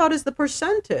hearing about is the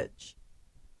percentage.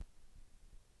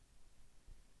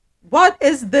 What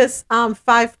is this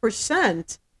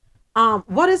 5%?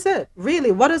 What is it?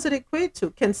 Really, what does it equate to?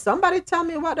 Can somebody tell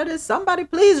me what it is? Somebody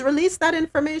please release that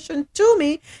information to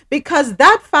me, because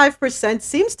that 5%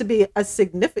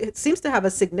 seems to have a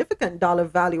significant dollar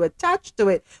value attached to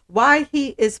it. Why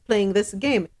he is playing this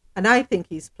game. And I think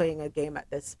he's playing a game at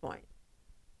this point.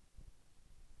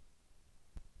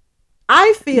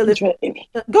 I feel it.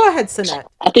 Go ahead, Sanat.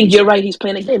 I think you're right. He's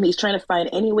playing a game. He's trying to find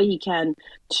any way he can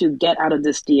to get out of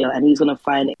this deal, and he's going to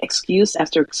find excuse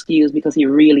after excuse because he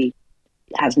really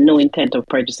has no intent of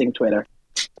purchasing Twitter.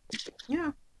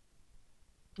 Yeah,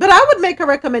 but I would make a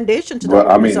recommendation to the Well,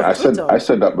 I owners mean, of Twitter. I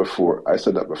said that before. I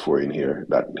said that before in here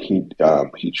that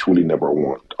he truly never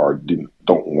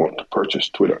don't want to purchase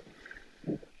Twitter.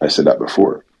 I said that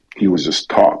before. He was just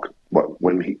talk, but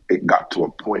when it got to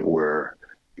a point where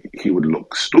he would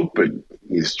look stupid,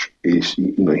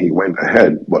 he went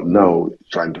ahead, but now he's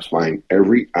trying to find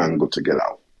every angle to get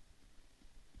out.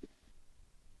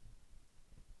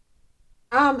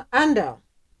 Ando,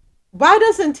 why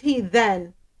doesn't he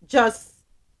then just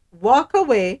walk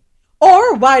away,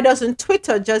 or why doesn't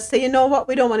Twitter just say, you know what,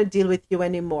 we don't want to deal with you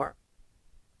anymore?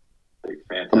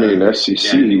 I mean,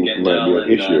 SEC might be an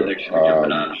issue.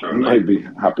 It might be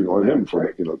happening on him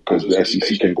for because the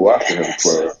SEC can go after him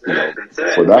for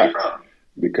that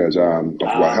because of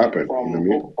what happened. You know what I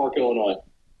mean? Park, Illinois.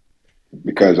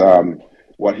 Because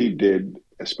what he did,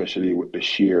 especially with the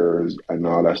shares and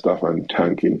all that stuff and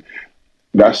tanking,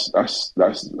 that's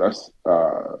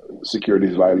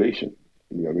securities violation.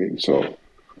 You know what I mean? So.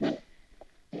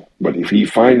 But if he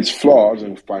finds flaws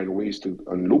and find ways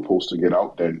and loopholes to get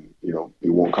out, then he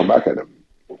won't come back at him.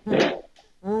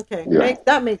 Okay, Yeah.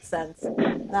 that makes sense.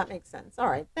 That makes sense. All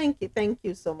right, thank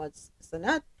you so much,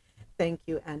 Sanat. Thank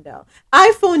you, Andel.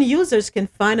 iPhone users can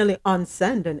finally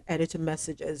unsend and edit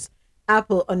messages.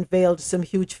 Apple unveiled some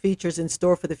huge features in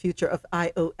store for the future of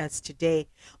iOS today.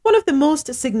 One of the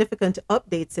most significant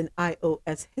updates in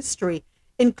iOS history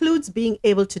includes being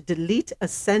able to delete a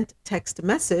sent text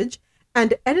message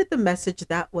and edit the message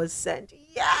that was sent.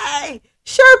 Yay!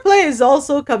 SharePlay is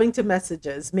also coming to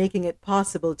messages, making it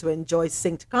possible to enjoy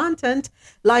synced content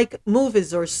like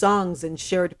movies or songs and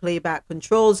shared playback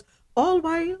controls, all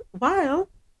while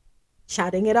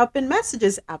chatting it up in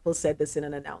messages. Apple said this in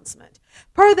an announcement.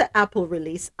 Per the Apple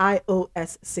release,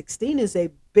 iOS 16 is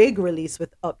a big release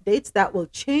with updates that will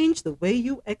change the way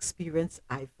you experience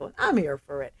iPhone. I'm here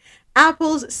for it.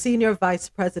 Apple's Senior Vice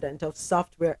President of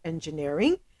Software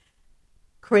Engineering,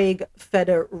 Craig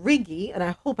Federighi, and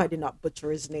I hope I did not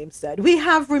butcher his name, said, we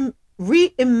have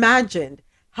reimagined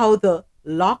how the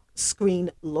lock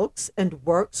screen looks and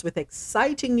works with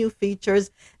exciting new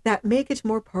features that make it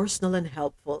more personal and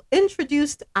helpful.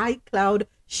 Introduced iCloud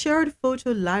Shared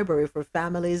Photo Library for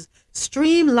families,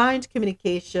 streamlined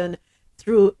communication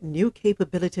through new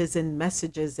capabilities in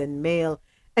messages and mail,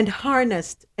 and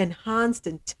harnessed enhanced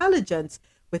intelligence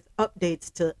with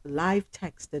updates to live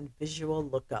text and visual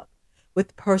lookup.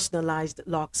 With personalized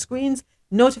lock screens,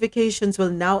 notifications will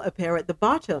now appear at the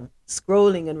bottom,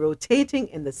 scrolling and rotating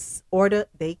in the order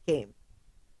they came.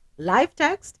 Live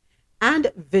text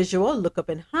and visual lookup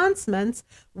enhancements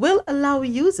will allow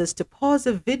users to pause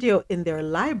a video in their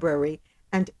library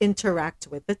and interact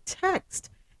with the text.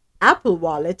 Apple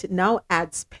Wallet now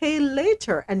adds pay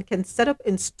later and can set up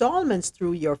installments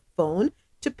through your phone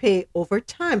to pay over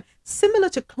time, similar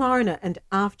to Klarna and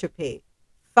Afterpay.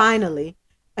 Finally,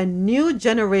 a new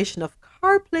generation of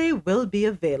CarPlay will be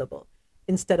available.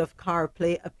 Instead of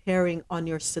CarPlay appearing on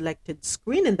your selected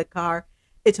screen in the car,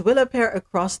 it will appear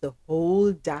across the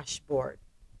whole dashboard.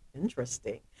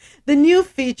 Interesting. The new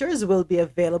features will be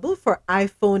available for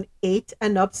iPhone 8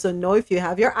 and up. So no, if you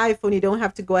have your iPhone, you don't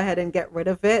have to go ahead and get rid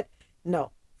of it.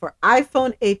 No, for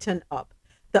iPhone 8 and up.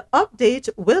 The update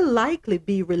will likely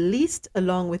be released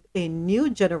along with a new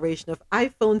generation of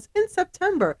iPhones in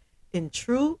September in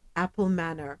true Apple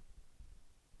manner.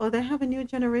 Oh, they have a new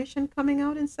generation coming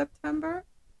out in September?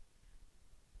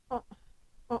 Oh,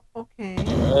 okay.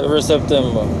 Every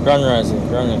September. Grand Rising.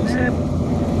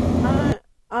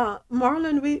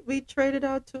 Marlon, we traded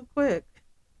out too quick.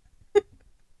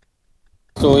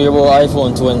 So you're about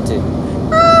iPhone 20.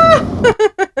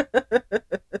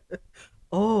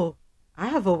 Oh, I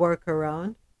have a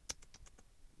workaround.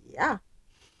 Yeah.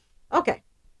 Okay,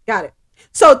 got it.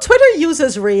 So Twitter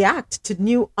users react to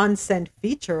new unsend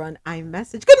feature on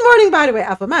iMessage. Good morning, by the way,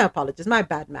 Apple. My apologies, my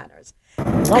bad manners.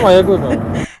 Oh, my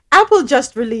good. Apple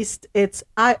just released its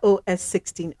iOS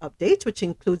 16 update, which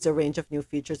includes a range of new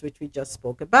features which we just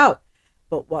spoke about.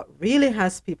 But what really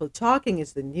has people talking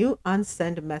is the new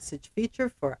unsend message feature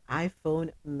for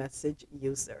iPhone message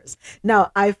users.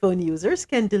 Now, iPhone users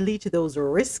can delete those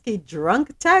risky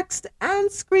drunk text and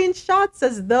screenshots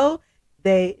as though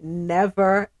they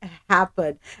never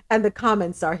happened. And the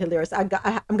comments are hilarious. I'm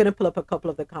going to pull up a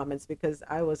couple of the comments because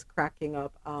I was cracking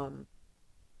up.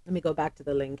 Let me go back to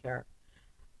the link here.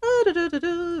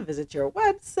 Visit your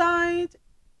website,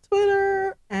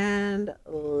 Twitter, and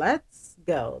let's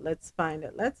go. Let's find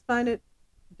it.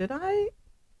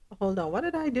 Hold on. What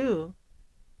did I do?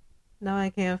 Now I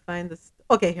can't find this.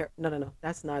 Okay, here. No.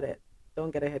 That's not it.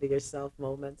 Don't get ahead of yourself,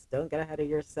 moments. Don't get ahead of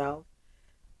yourself.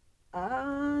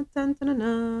 Oh,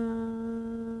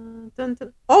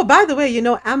 by the way,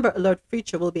 Amber Alert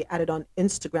feature will be added on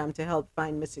Instagram to help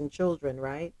find missing children,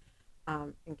 right?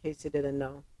 In case you didn't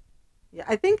know. Yeah,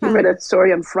 I think I read that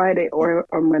story on Friday or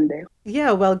Monday.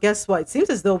 Yeah, well, guess what? It seems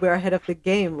as though we're ahead of the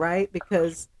game, right?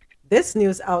 Because this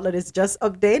news outlet is just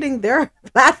updating their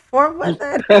platform with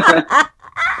it.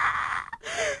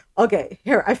 Okay,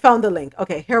 here, I found the link.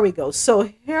 Okay, here we go. So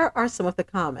here are some of the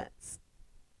comments.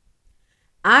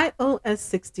 iOS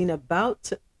 16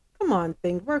 come on,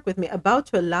 thing, work with me, about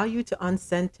to allow you to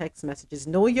unsend text messages.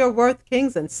 Know your worth,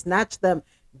 kings, and snatch them.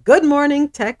 Good morning,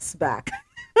 text back.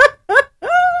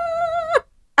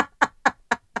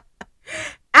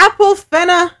 Apple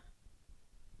Finna,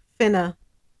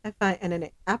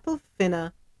 F-I-N-N-A, Apple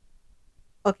Finna.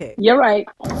 Okay. You're right.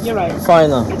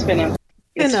 Finna. It's Finna.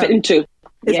 It's Fin too.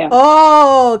 Yeah.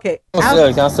 Oh, okay.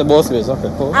 Can I say both ways?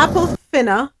 Okay, cool. Apple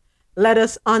Finna let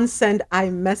us unsend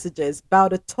iMessages. About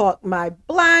to talk my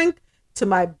blank to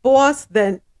my boss,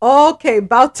 then okay,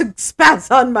 about to spaz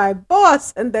on my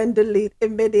boss and then delete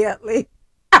immediately.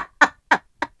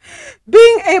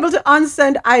 Being able to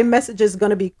unsend iMessages is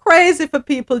going to be crazy for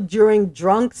people during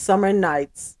drunk summer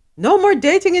nights. No more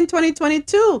dating in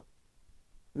 2022.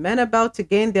 Men about to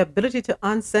gain the ability to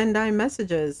unsend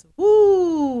iMessages.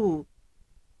 Woo!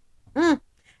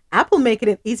 Apple making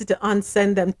it easy to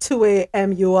unsend them 2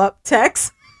 a.m. you up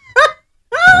texts.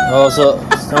 So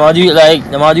how do you like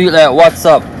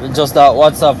WhatsApp? Just that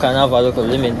WhatsApp can have a little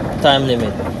time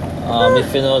limit.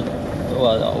 If you know,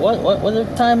 what the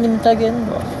time limit again?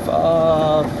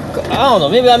 I don't know,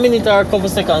 maybe a minute or a couple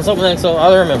seconds, something like so. I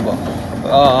don't remember.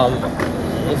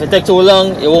 If it takes too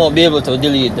long, it won't be able to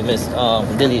delete the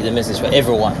message for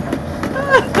everyone.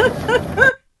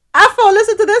 Apple,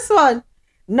 listen to this one.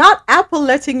 Not Apple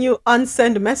letting you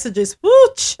unsend messages. Woo,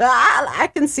 child, I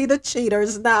can see the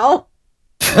cheaters now.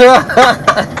 I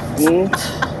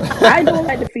don't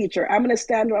like the feature. I'm gonna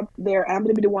stand up there. I'm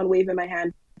gonna be the one waving my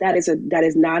hand. That is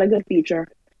not a good feature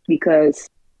because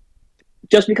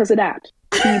of that,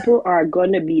 people are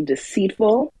gonna be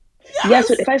deceitful Yes,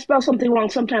 if I spell something wrong,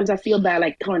 sometimes I feel bad,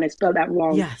 like, darn, I spelled that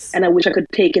wrong. Yes. And I wish I could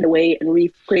take it away and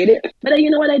recreate it. But then you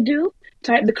know what I do?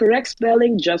 Type the correct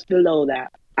spelling just below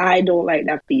that. I don't like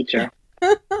that feature.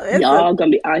 Y'all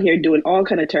gonna be out here doing all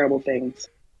kind of terrible things.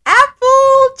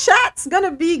 Apple chat's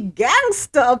gonna be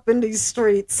gangsta up in these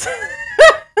streets.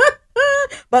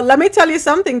 But let me tell you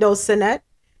something though, Sinette.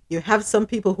 You have some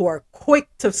people who are quick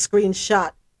to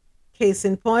screenshot. Case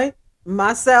in point,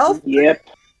 myself. Yep.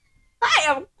 I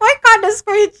am quick on the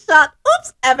screenshot.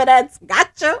 Oops, evidence.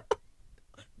 Gotcha.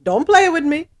 Don't play with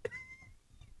me.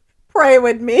 Pray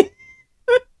with me.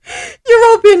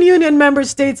 European Union member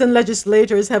states and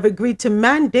legislators have agreed to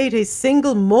mandate a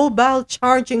single mobile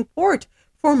charging port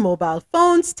for mobile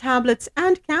phones, tablets,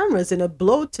 and cameras in a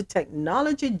blow to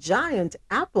technology giant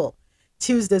Apple.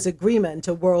 Tuesday's agreement,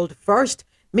 a world first,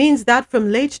 means that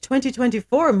from late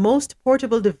 2024, most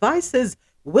portable devices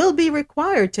will be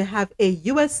required to have a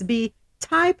USB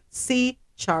Type-C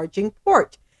charging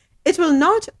port. It will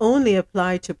not only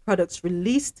apply to products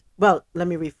released, well, let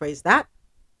me rephrase that.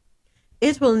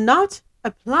 It will not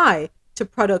apply to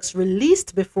products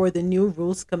released before the new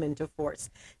rules come into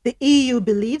force. The EU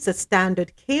believes a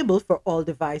standard cable for all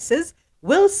devices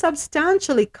will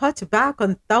substantially cut back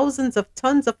on thousands of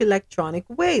tons of electronic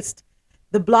waste.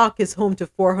 The bloc is home to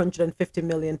 450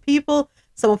 million people,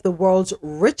 some of the world's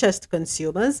richest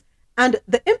consumers, and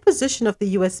the imposition of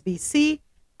the USB-C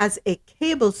as a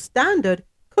cable standard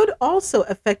could also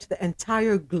affect the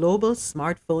entire global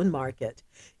smartphone market.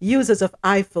 Users of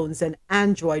iPhones and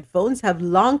Android phones have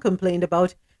long complained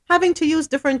about having to use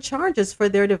different chargers for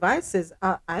their devices.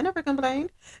 I never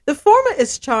complained. The former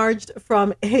is charged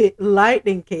from a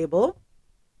lightning cable,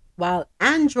 while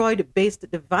Android-based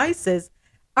devices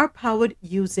are powered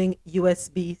using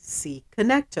USB-C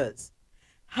connectors.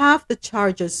 Half the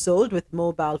chargers sold with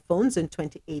mobile phones in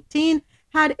 2018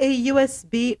 had a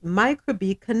USB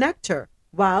micro-B connector,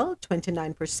 while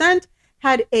 29%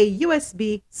 had a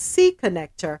USB-C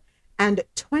connector and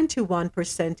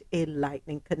 21% a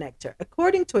Lightning connector,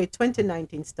 according to a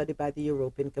 2019 study by the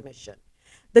European Commission.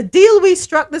 The deal we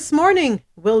struck this morning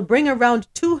will bring around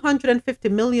 250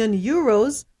 million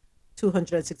euros,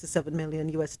 267 million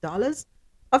US dollars,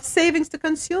 of savings to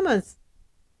consumers.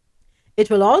 It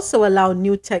will also allow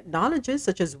new technologies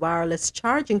such as wireless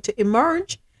charging to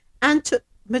emerge and to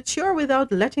mature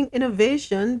without letting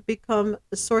innovation become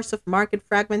a source of market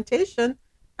fragmentation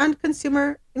and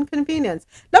consumer inconvenience.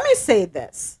 Let me say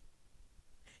this.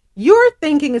 You're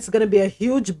thinking it's going to be a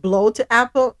huge blow to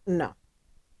Apple? No,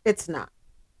 it's not.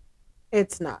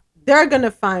 It's not. They're going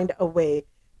to find a way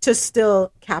to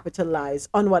still capitalize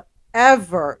on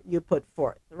whatever you put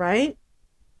forth, right?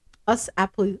 Us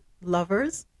Apple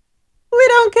lovers, we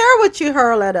don't care what you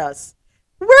hurl at us.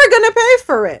 We're going to pay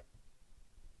for it.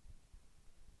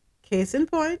 Case in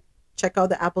point, check out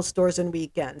the Apple stores on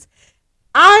weekends.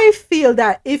 I feel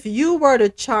that if you were to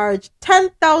charge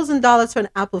 $10,000 for an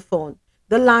Apple phone,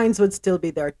 the lines would still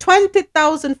be there.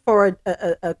 $20,000 for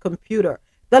a computer,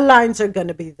 the lines are going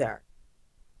to be there.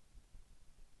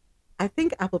 I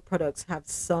think Apple products have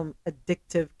some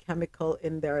addictive chemical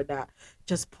in there that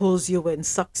just pulls you in,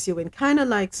 sucks you in, kind of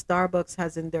like Starbucks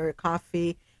has in their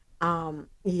coffee.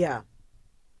 Yeah.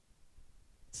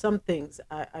 Some things,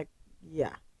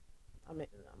 yeah.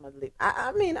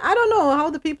 I mean, I don't know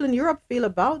how the people in Europe feel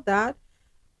about that.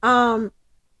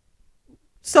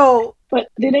 So, but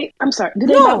did they? I'm sorry. Did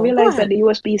they not realize that the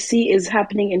USB-C is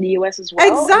happening in the US as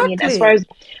well? Exactly. I mean, as far as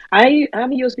I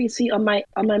have a USB-C on my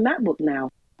MacBook now.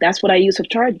 That's what I use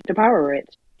to power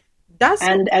it.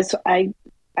 And as I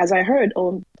heard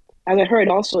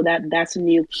also that's a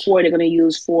new port they're going to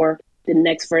use for the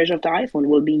next version of the iPhone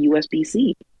will be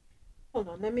USB-C. Hold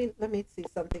on, let me see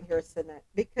something here, Sinette,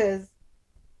 because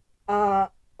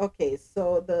okay,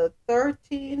 so the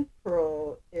 13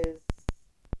 Pro is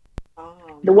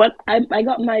the one I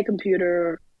got my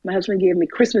computer. My husband gave me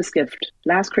Christmas gift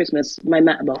last Christmas. My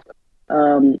MacBook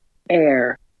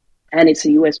Air, and it's a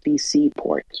USB-C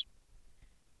port.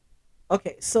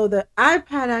 Okay, so the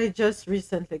iPad I just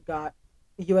recently got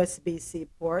USB-C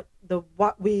port.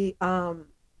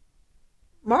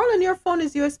 Marlon, your phone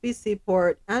is USB-C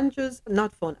port. Andrew's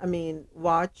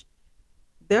watch.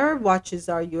 Their watches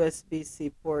are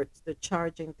USB-C ports. The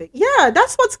charging thing. Yeah,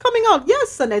 that's what's coming out.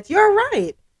 Yes, Sonette, you're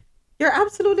right. You're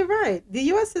absolutely right. The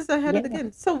US is ahead of the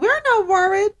game. So we're not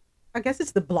worried. I guess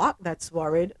it's the block that's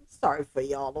worried. Sorry for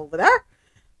y'all over there.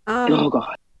 Oh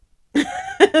God.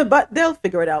 But they'll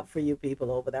figure it out for you people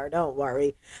over there. Don't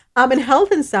worry. In health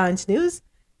and science news,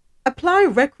 apply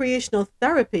recreational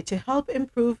therapy to help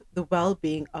improve the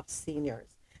well-being of seniors.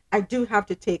 I do have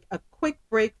to take a quick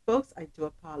break, folks. I do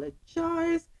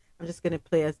apologize. I'm just going to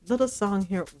play a little song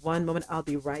here. One moment. I'll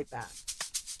be right back.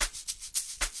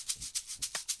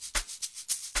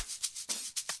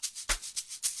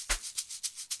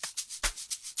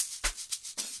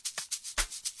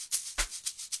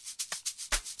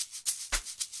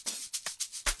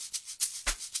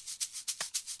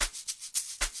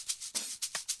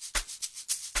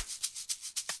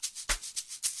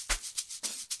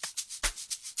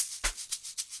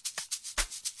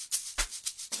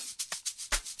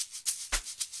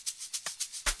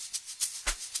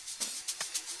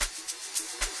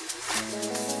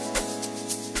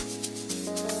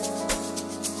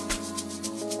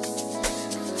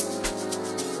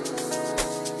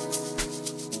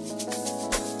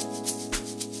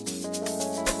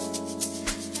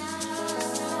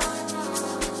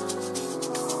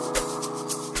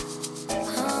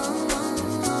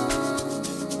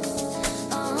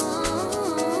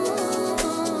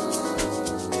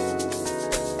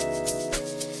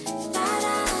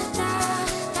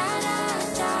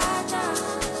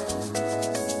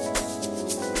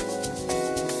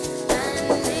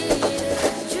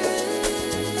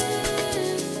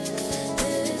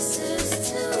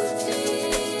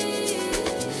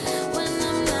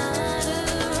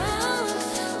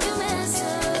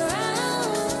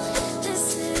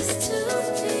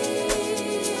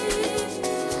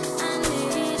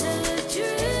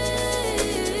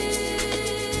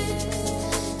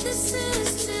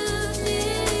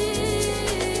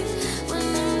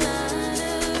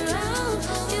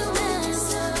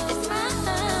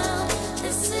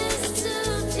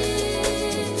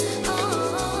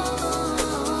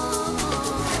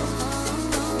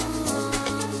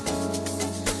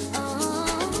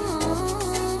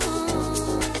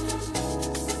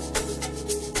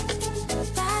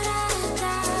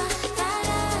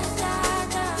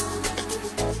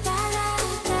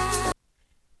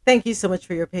 Thank you so much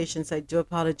for your patience. I do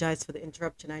apologize for the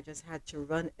interruption. I just had to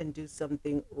run and do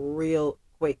something real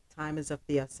quick. Time is of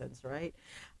the essence, right?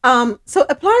 So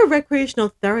apply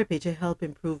recreational therapy to help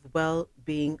improve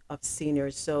well-being of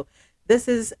seniors. So this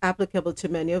is applicable to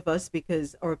many of us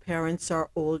because our parents are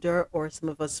older, or some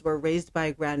of us were raised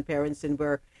by grandparents and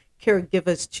we're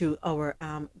caregivers to our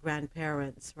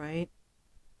grandparents, right?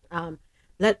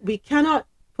 That we cannot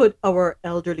put our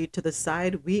elderly to the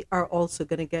side. We are also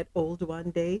going to get old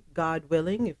one day, God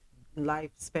willing, if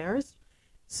life spares.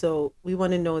 So we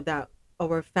want to know that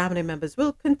our family members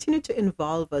will continue to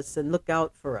involve us and look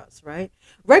out for us, right?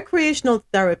 Recreational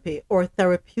therapy or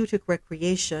therapeutic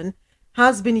recreation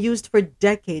has been used for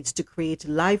decades to create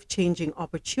life-changing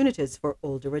opportunities for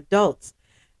older adults.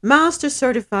 Master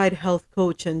certified health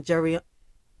coach and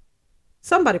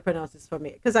somebody pronounce this for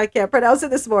me because I can't pronounce it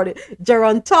this morning.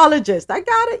 Gerontologist. I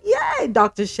got it. Yay.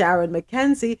 Dr. Sharon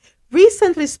McKenzie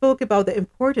recently spoke about the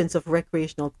importance of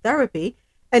recreational therapy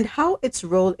and how its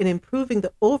role in improving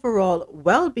the overall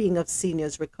well-being of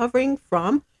seniors recovering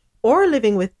from or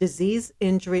living with disease,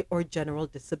 injury, or general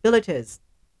disabilities.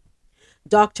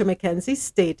 Dr. McKenzie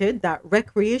stated that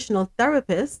recreational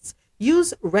therapists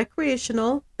use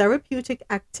recreational therapeutic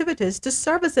activities to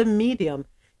serve as a medium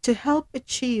to help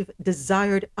achieve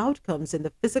desired outcomes in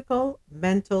the physical,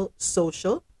 mental,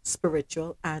 social,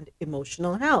 spiritual, and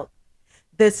emotional health.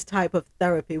 This type of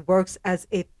therapy works as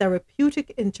a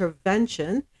therapeutic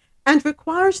intervention and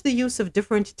requires the use of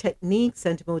different techniques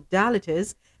and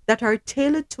modalities that are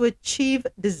tailored to achieve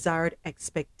desired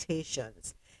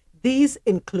expectations. These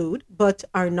include, but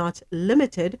are not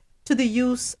limited to, the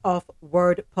use of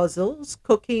word puzzles,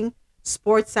 cooking,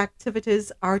 sports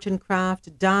activities, art and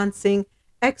craft, dancing,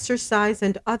 exercise,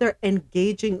 and other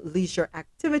engaging leisure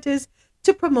activities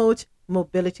to promote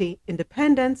mobility,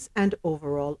 independence, and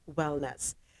overall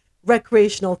wellness.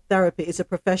 Recreational therapy is a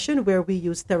profession where we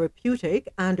use therapeutic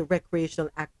and recreational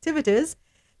activities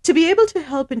to be able to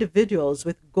help individuals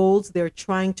with goals they're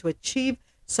trying to achieve,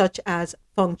 such as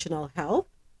functional health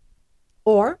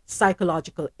or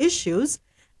psychological issues,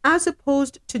 as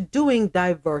opposed to doing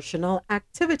diversional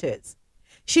activities.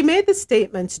 She made the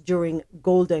statements during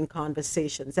Golden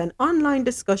Conversations, an online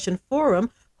discussion forum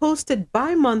hosted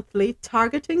bi-monthly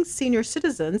targeting senior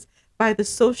citizens by the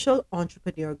social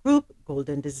entrepreneur group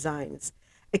Golden Designs.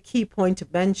 A key point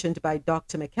mentioned by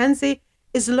Dr. McKenzie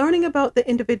is learning about the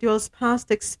individual's past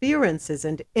experiences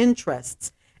and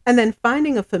interests, and then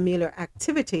finding a familiar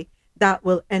activity that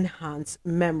will enhance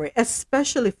memory,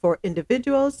 especially for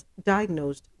individuals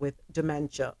diagnosed with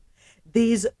dementia.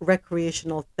 These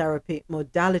recreational therapy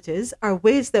modalities are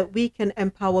ways that we can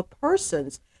empower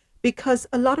persons, because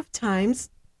a lot of times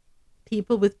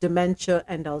people with dementia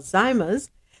and Alzheimer's,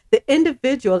 the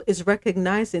individual is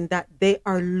recognizing that they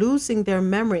are losing their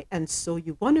memory. And so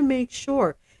you want to make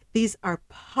sure these are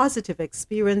positive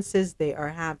experiences they are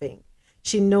having.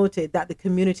 She noted that the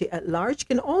community at large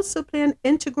can also play an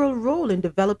integral role in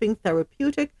developing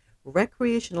therapeutic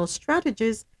recreational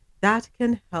strategies that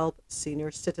can help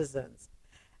senior citizens.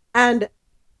 And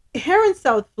here in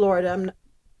South Florida,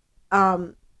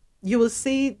 um, you will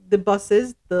see the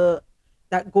buses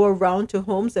that go around to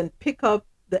homes and pick up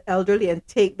the elderly and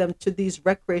take them to these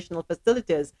recreational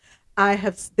facilities.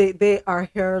 They are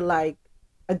here like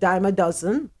a dime a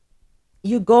dozen.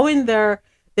 You go in there,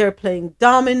 they're playing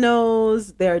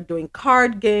dominoes, they're doing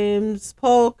card games,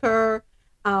 poker,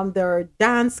 there are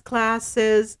dance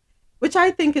classes, which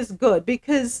I think is good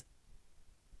because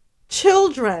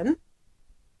children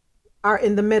are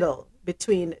in the middle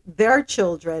between their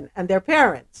children and their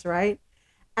parents, right?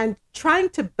 And trying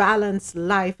to balance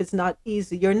life is not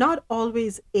easy. You're not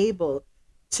always able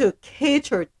to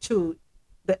cater to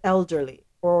the elderly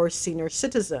or senior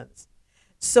citizens.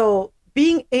 So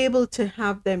being able to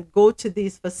have them go to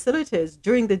these facilities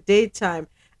during the daytime,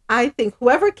 I think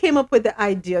whoever came up with the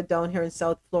idea down here in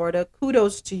South Florida,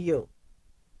 kudos to you.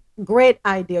 Great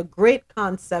idea, great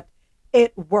concept.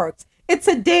 It works. It's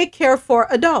a daycare for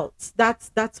adults.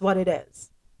 That's what it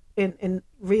is. In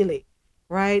really,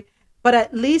 right? But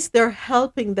at least they're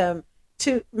helping them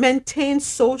to maintain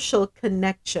social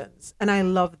connections. And I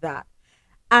love that.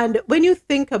 And when you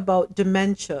think about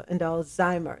dementia and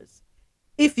Alzheimer's,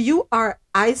 if you are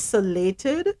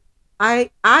isolated,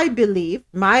 I believe,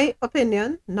 my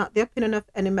opinion, not the opinion of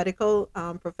any medical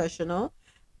professional,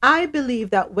 I believe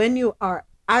that when you are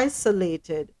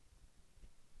isolated,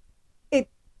 it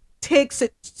takes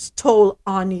its toll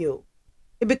on you.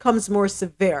 It becomes more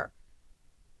severe.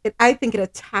 I think it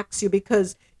attacks you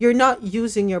because you're not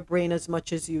using your brain as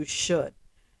much as you should.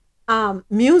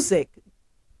 Music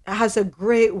has a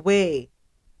great way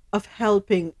of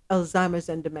helping Alzheimer's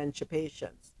and dementia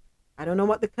patients. I don't know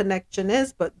what the connection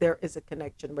is, but there is a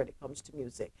connection when it comes to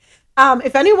music.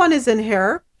 If anyone is in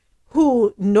here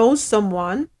who knows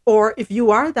someone, or if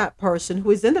you are that person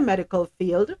who is in the medical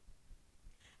field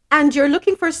and you're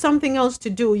looking for something else to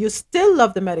do, you still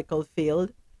love the medical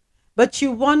field, but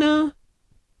you want to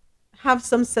have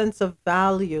some sense of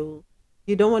value.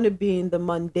 You don't want to be in the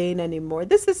mundane anymore.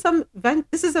 This is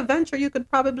a venture you could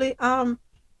probably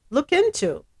look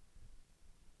into.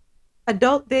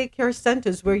 Adult daycare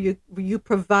centers where you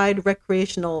provide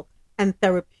recreational and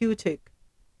therapeutic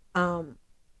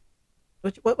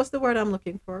what was the word I'm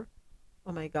looking for?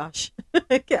 Oh my gosh.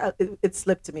 It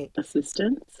slipped me.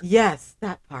 Assistance? Yes,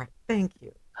 that part. Thank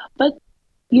you. But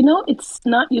it's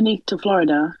not unique to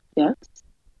Florida, yes?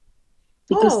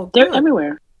 Because they're good.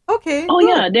 everywhere. Okay. Oh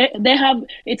good. yeah, they have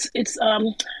it's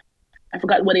I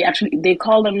forgot what they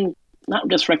call them, not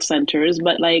just rec centers,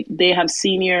 but like they have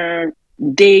senior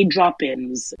day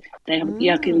drop-ins. They have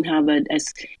you can have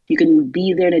you can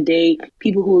be there today.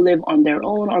 People who live on their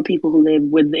own or people who live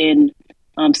within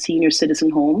senior citizen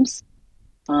homes.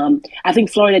 I think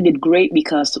Florida did great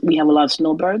because we have a lot of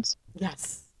snowbirds.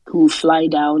 Yes. Who fly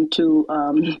down to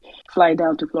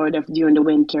Florida during the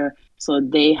winter. So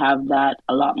they have that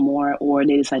a lot more, or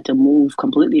they decide to move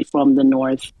completely from the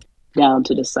north down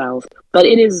to the south. But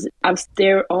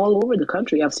they're all over the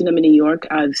country. I've seen them in New York.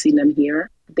 I've seen them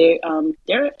here. They're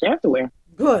everywhere.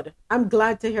 Good. I'm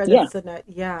glad to hear that, Yeah. Sanette.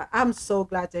 Yeah, I'm so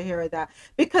glad to hear that.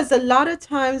 Because a lot of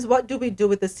times, what do we do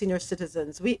with the senior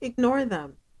citizens? We ignore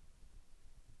them.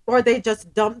 Or they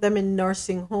just dump them in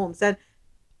nursing homes. And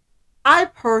I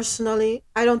personally,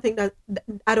 I don't think that,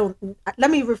 I don't,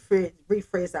 let me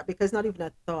rephrase that because not even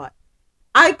a thought.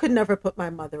 I could never put my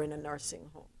mother in a nursing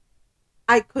home.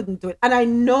 I couldn't do it. And I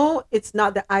know it's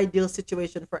not the ideal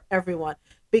situation for everyone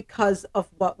because of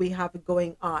what we have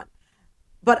going on.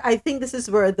 But I think this is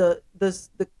where the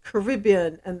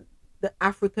Caribbean and the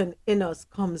African in us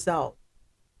comes out.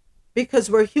 Because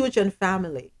we're huge on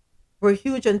family. We're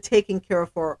huge on taking care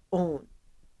of our own.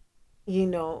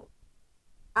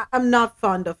 I'm not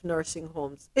fond of nursing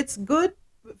homes. It's good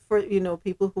for,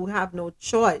 people who have no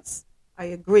choice. I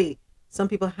agree. Some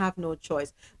people have no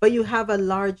choice. But you have a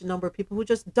large number of people who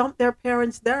just dump their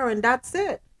parents there and that's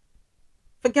it.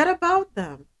 Forget about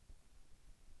them.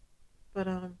 But,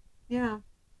 yeah.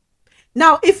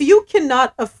 Now, if you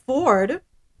cannot afford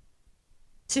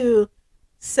to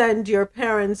send your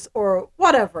parents or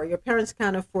whatever, your parents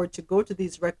can't afford to go to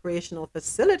these recreational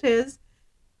facilities,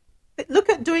 look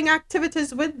at doing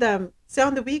activities with them, say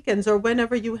on the weekends or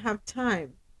whenever you have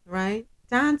time, right?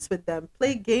 Dance with them,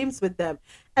 play games with them.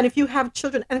 And if you have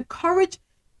children, encourage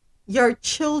your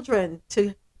children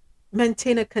to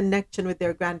maintain a connection with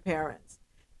their grandparents.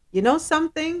 You know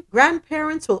something?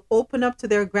 Grandparents will open up to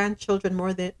their grandchildren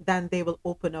more than they will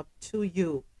open up to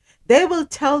you. They will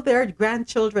tell their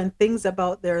grandchildren things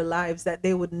about their lives that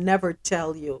they would never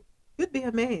tell you. You'd be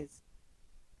amazed.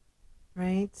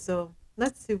 Right? So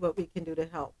let's see what we can do to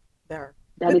help there.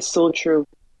 That is so true.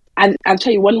 And I'll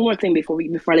tell you one more thing before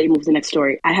I let you move to the next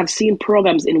story. I have seen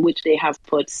programs in which they have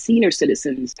put senior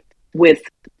citizens with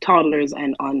toddlers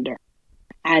and under.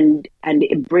 And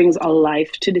it brings a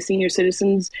life to the senior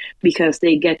citizens because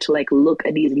they get to like look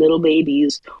at these little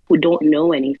babies who don't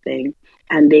know anything,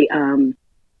 and they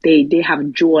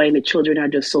have joy, and the children are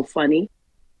just so funny.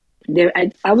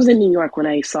 I was in New York when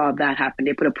I saw that happen.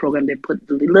 They put a program. They put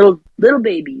the little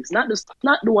babies, not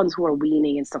the ones who are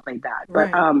weaning and stuff like that,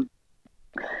 but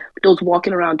those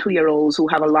walking around 2-year-olds who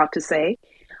have a lot to say,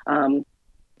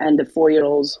 and the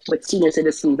 4-year-olds with senior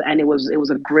citizens, and it was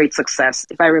a great success.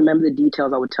 If I remember the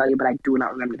details, I would tell you, but I do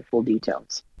not remember the full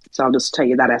details. So I'll just tell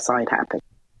you that I saw it happen.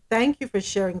 Thank you for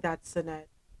sharing that, Sinette.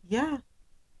 Yeah.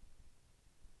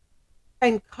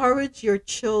 Encourage your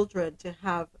children to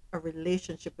have a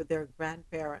relationship with their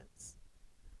grandparents.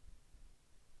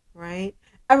 Right?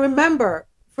 And remember,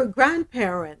 for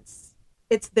grandparents,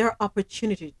 it's their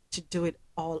opportunity to do it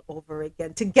all over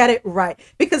again, to get it right,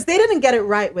 because they didn't get it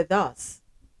right with us.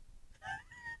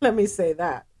 Let me say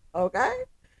that, okay?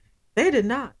 They did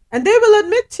not. And they will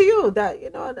admit to you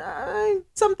that,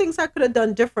 some things I could have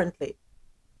done differently.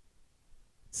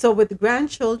 So with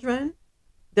grandchildren,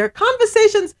 their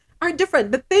conversations are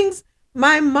different. The things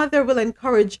my mother will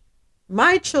encourage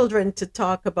my children to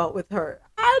talk about with her,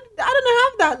 I don't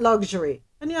have that luxury.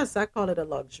 And yes, I call it a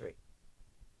luxury.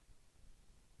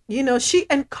 She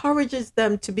encourages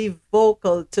them to be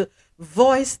vocal, to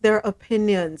voice their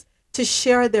opinions, to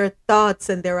share their thoughts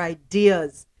and their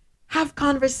ideas, have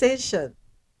conversation.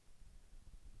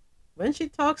 When she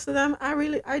talks to them,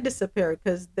 I disappear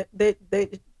because they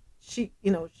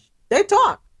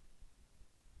talk,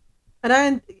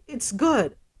 and it's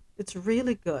good. It's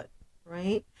really good,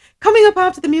 right? Coming up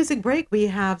after the music break, we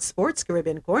have Sports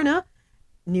Caribbean Corner,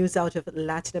 news out of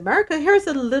Latin America. Here's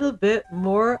a little bit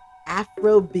more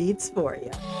Afro beats for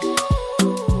you.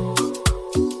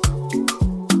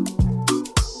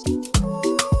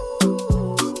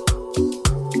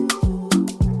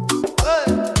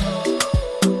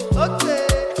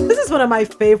 One of my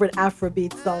favorite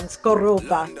Afrobeat songs,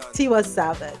 Koroba, Tiwa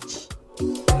Savage.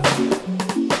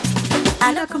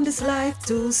 And I come this life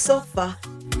to suffer.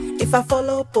 If I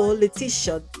follow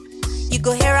politician, you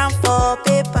go here and for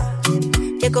paper,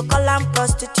 they go call am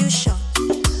prostitution.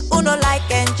 Who no like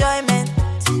enjoyment?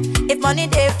 If money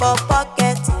they for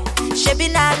pocket,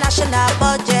 shaping our national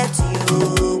budget,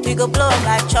 we go blow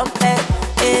like trumpet.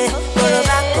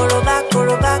 Koroba, koroba,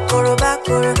 koroba, koroba,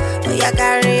 koro, oh yeah,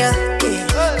 carry ya.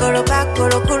 Koroba,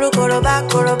 koro, koro, koroba,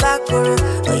 koroba, koro,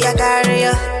 oh yeah, carry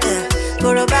ya.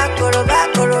 Koroba,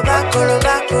 koroba, koroba,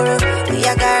 koroba, koro, oh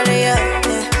yeah, carry ya.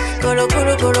 Koro,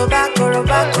 koro, koroba,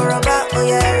 koroba, koroba, oh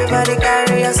yeah, everybody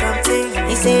carry ya something.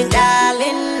 He say,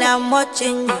 darling, I'm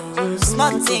watching you,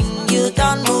 small thing, you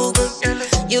don't move.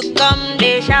 You come,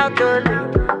 they shout to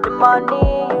the money,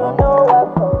 you know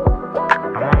what.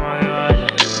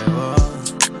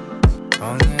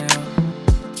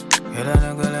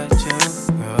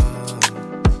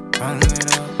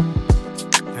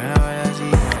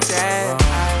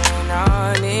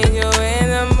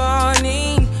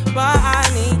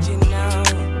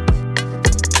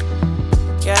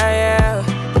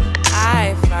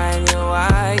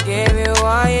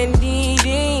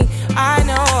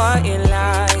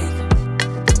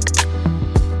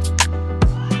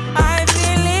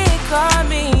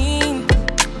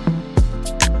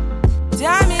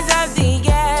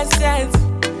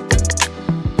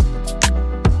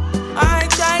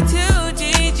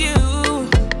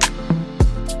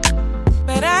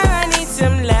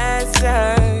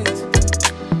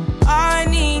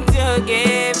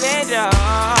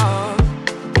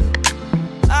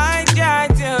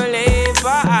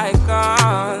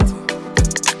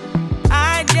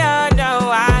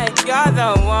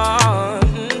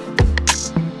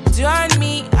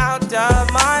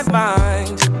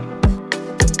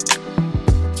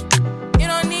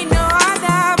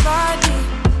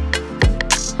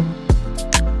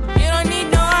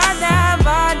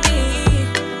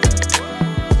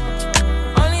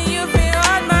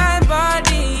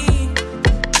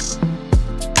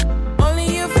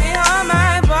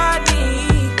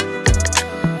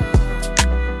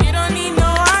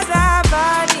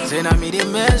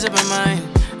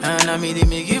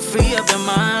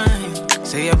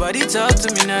 Talk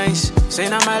to me nice. Say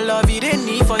now my love you didn't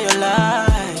need for your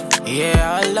life.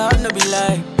 Yeah, our love no be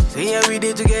lie. Say yeah we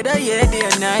did together, yeah, day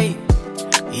and night.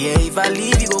 Yeah, if I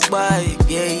leave you go by.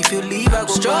 Yeah, if you leave I go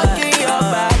by. Stroking your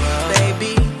back,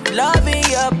 baby.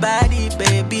 your body,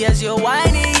 baby, as you're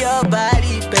whining your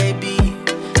body, baby.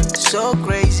 So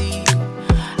crazy.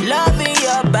 Loving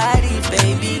your body,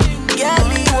 baby.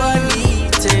 Girl, you want me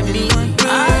to me.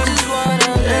 I just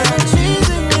wanna let you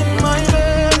in my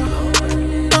bed.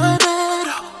 My bed.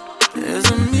 There's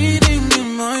a meeting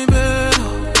in my bed.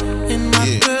 In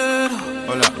my bed.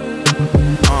 Hold up.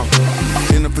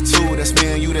 Dinner for two, that's me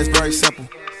and you, that's very simple.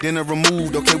 Dinner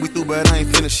removed, okay, we through, but I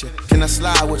ain't finished yet. Can I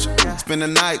slide with you? Spend the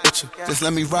night with you? Just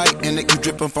let me write, and that you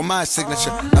dripping from my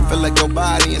signature. I feel like your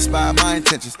body inspired my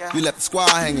intentions. You left the squad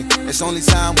hanging, it's only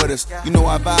time with us. You know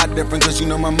I vibe different, cause you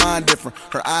know my mind different.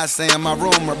 Her eyes saying my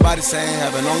room, her body saying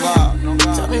heaven on God.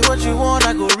 Tell me what you want,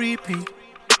 I go repeat.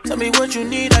 Tell me what you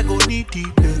need, I go knee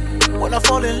deep. Yeah. When I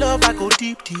fall in love, I go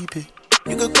deep, deep. Yeah.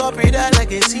 You could copy that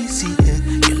like a CC. Yeah.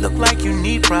 You look like you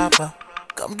need proper.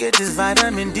 Come get this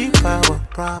vitamin D power,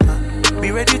 proper.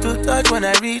 Be ready to touch when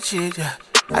I reach it, yeah.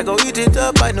 I go eat it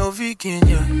up, I know vegan,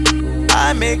 yeah.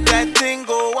 I make that thing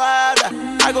go wilder.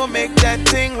 I go make that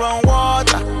thing run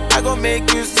water. I go make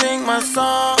you sing my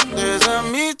song. There's a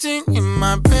meeting in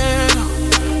my bed,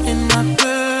 in my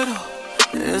bed.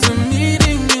 There's a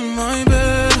meeting in my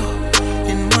bed,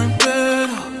 in my bed.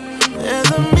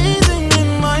 There's a meeting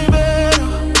in my bed,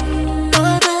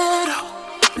 my bed.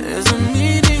 There's a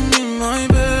meeting in my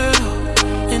bed,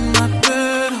 in my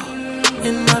bed,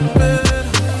 in my bed.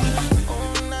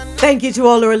 Thank you to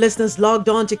all our listeners logged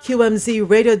on to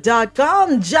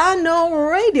QMZRadio.com,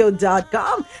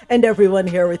 JanoRadio.com, and everyone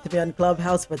here with me on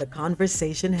Clubhouse where the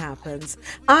conversation happens.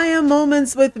 I am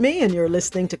Moments with Me, and you're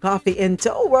listening to Coffee in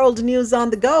Tow, World News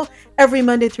on the Go, every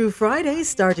Monday through Friday,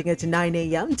 starting at 9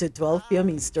 a.m. to 12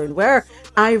 p.m. Eastern, where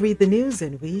I read the news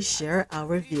and we share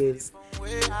our views.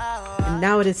 And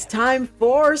now it is time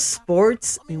for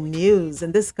sports news,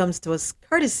 and this comes to us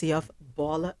courtesy of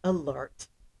Baller Alert.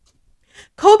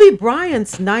 Kobe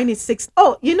Bryant's 96th.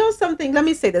 Oh, you know something? Let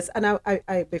me say this, and I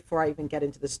before I even get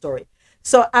into the story.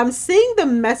 So I'm seeing the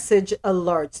message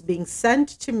alerts being sent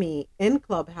to me in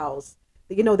Clubhouse.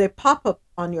 You know, they pop up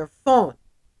on your phone,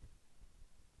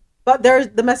 but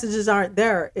the messages aren't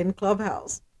there in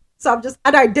Clubhouse. So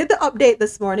I did the update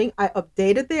this morning. I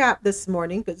updated the app this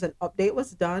morning because an update was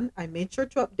done. I made sure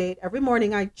to update every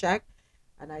morning. I check,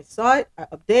 and I saw it. I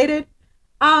updated.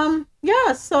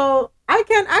 So I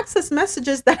can access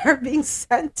messages that are being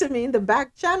sent to me in the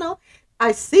back channel.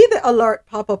 I see the alert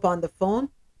pop up on the phone,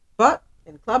 but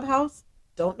in Clubhouse,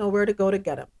 don't know where to go to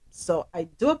get them. So I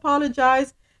do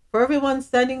apologize for everyone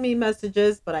sending me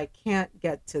messages, but I can't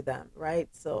get to them, right?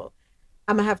 So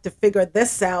I'm going to have to figure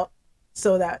this out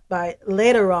so that by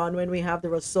later on when we have the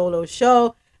Rosolo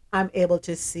show, I'm able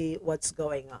to see what's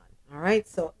going on. All right.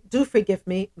 So do forgive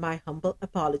me. My humble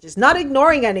apologies. Not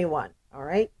ignoring anyone. All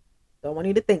right. Don't want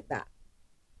you to think that.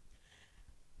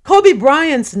 Kobe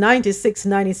Bryant's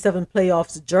 96-97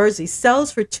 playoffs jersey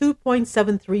sells for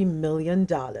 $2.73 million.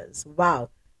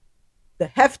 Wow. The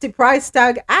hefty price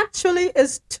tag actually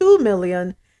is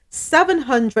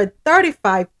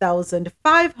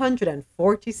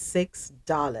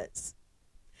 $2,735,546.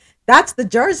 That's the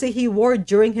jersey he wore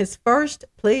during his first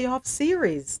playoff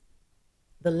series.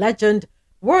 The legend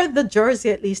wore the jersey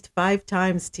at least 5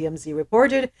 times, TMZ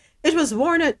reported. It was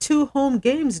worn at 2 home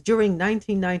games during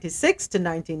 1996 to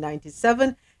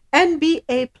 1997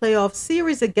 NBA playoff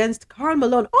series against Karl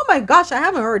Malone. Oh my gosh, I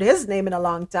haven't heard his name in a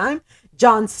long time.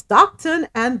 John Stockton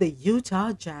and the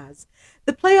Utah Jazz.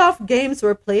 The playoff games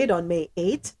were played on May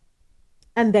 8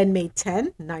 and then May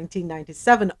 10,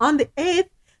 1997. On the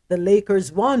 8th, the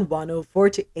Lakers won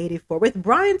 104-84 with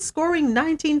Bryant scoring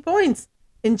 19 points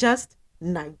in just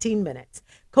 19 minutes.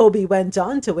 Kobe went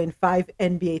on to win 5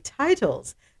 NBA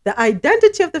titles. The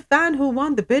identity of the fan who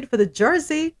won the bid for the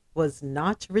jersey was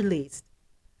not released.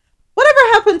 Whatever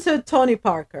happened to Tony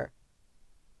Parker?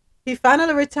 He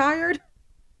finally retired?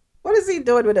 What is he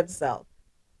doing with himself?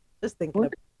 Just thinking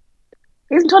of.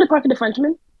 Isn't Tony Parker the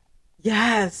Frenchman?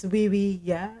 Yes,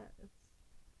 yes.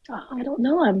 Oh, I don't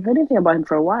know. I haven't heard anything about him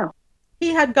for a while.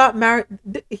 He had got married.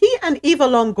 He and Eva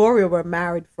Longoria were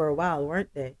married for a while,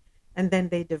 weren't they? And then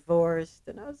they divorced,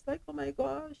 and I was like, "Oh my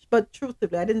gosh!" But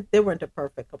truthfully, they weren't a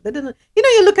perfect couple. They didn't. You know,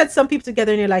 you look at some people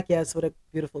together, and you're like, "Yes, what a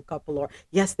beautiful couple," or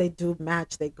 "Yes, they do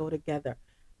match. They go together."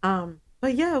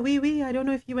 But yeah, I don't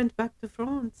know if he went back to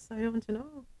France. I don't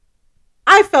know.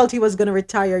 I felt he was going to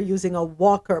retire using a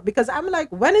walker because I'm like,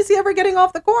 when is he ever getting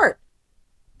off the court?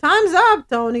 Time's up,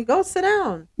 Tony. Go sit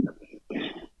down.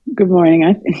 Good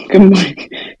morning.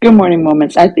 Good morning,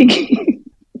 Moments. I think he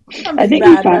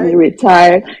finally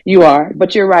retired. You are,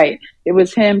 but you're right. It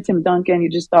was him, Tim Duncan. You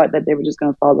just thought that they were just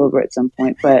going to fall over at some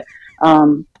point, but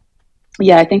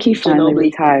yeah, I think he finally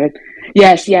retired.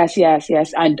 Yes.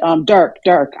 And Dirk.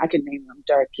 I could name him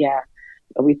Dirk. Yeah,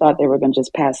 we thought they were going to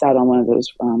just pass out on one of those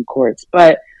courts,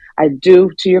 but I do.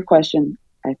 To your question,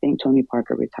 I think Tony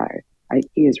Parker retired.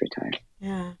 He is retired.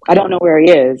 Yeah. I don't know where he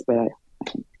is, but I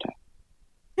think he's retired.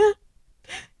 Yeah.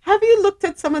 Have you looked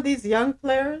at some of these young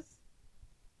players?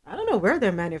 I don't know where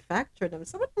they're manufacturing them.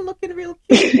 Some of them looking real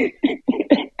cute.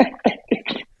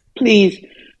 Please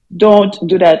don't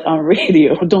do that on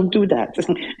radio. Don't do that.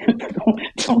 Don't do that.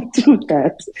 Don't do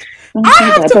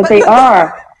that. But they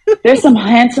are. There's some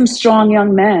handsome, strong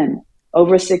young men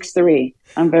over 6'3".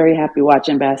 I'm very happy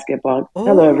watching basketball. Oh,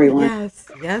 hello, everyone.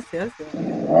 Yes.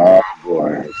 Oh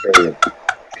boy, I tell you.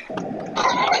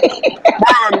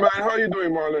 Marlon, man, how you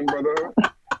doing, Marlon, brother?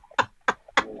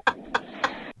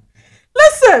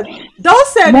 Listen, don't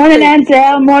say Morning, anything.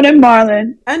 Ansel. Morning,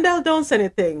 Marlon. Andel, don't say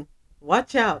anything.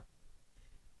 Watch out.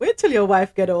 Wait till your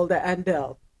wife get older,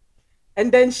 Andel.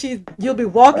 And then you'll be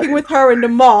walking with her in the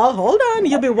mall. Hold on.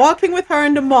 You'll be walking with her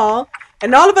in the mall.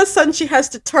 And all of a sudden she has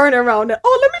to turn around and,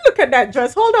 let me look at that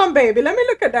dress. Hold on, baby. Let me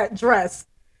look at that dress.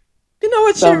 You know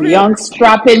what Some young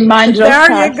strapping man just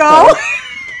There you go.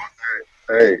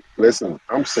 Hey, listen,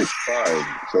 I'm 6'5",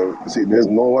 so see, there's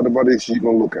no other body she's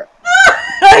gonna look at.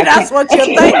 That's what you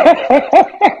think.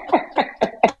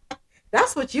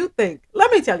 That's what you think.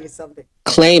 Let me tell you something.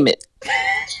 Claim it.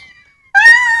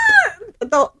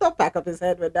 Don't back up his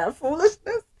head with that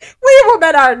foolishness. We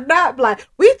women are not blind.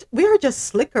 We are just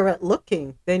slicker at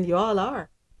looking than you all are.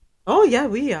 Oh yeah,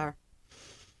 we are.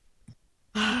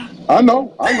 I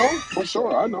know, for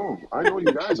sure. I know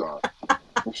you guys are,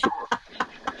 for sure.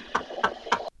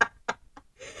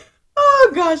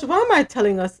 Oh gosh, why am I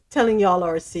telling y'all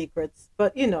our secrets?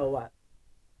 But you know what?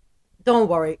 Don't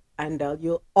worry, Andel.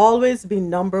 You'll always be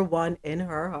number one in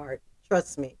her heart.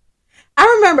 Trust me. I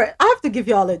remember, I have to give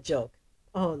y'all a joke.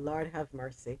 Oh, Lord have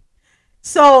mercy.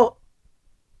 So,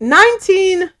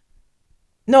 18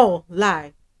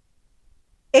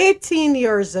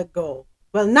 years ago.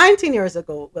 Well, 19 years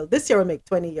ago. Well, this year will make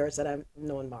 20 years that I've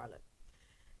known Marlon.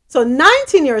 So,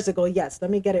 19 years ago, yes, let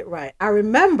me get it right. I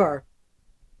remember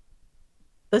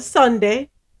the Sunday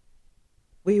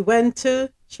we went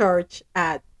to church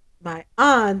at my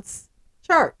aunt's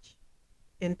church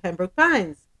in Pembroke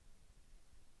Pines.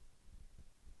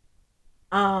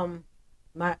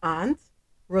 My aunt,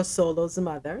 Rosolo's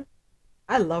mother,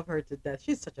 I love her to death.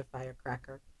 She's such a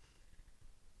firecracker.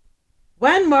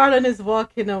 When Marlon is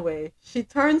walking away, she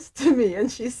turns to me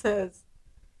and she says,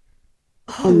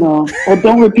 Oh no. Oh,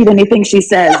 don't repeat anything she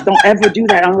says. Don't ever do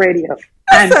that on radio.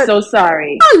 I'm so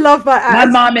sorry. I love my aunt. My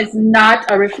mom is not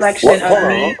a reflection of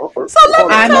me. So let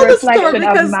me I'm tell a the story reflection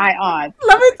of because my aunt.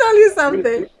 let me tell you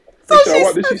something. So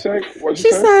What did she say?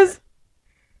 She says,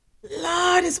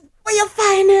 Lord, is where you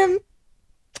find him?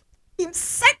 He's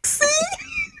sexy.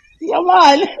 Come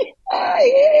on.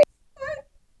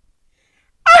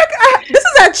 This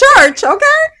is at church,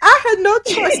 okay? I had no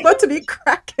choice but to be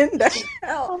cracking the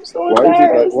hell. I'm so Why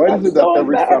embarrassed. is it that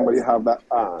every family have that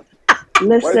aunt?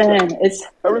 Listen, it's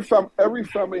every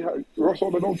family has,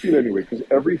 Russell, but don't feel anyway, because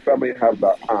every family have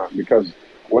that aunt. Because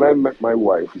when I met my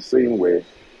wife, the same way,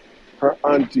 her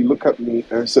auntie looked at me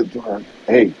and said to her,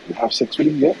 "Hey, you have sex with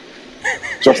him yet?"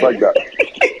 Just like that.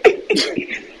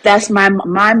 That's my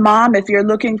mom. If you're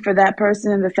looking for that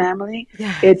person in the family,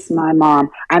 it's my mom.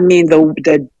 I mean,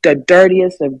 the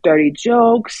dirtiest of dirty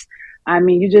jokes. I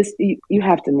mean, you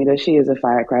have to meet her. She is a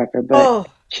firecracker, but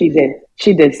she did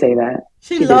say that.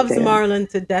 She loves Marlon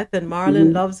to death, and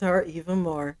Marlon loves her even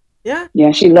more. Yeah.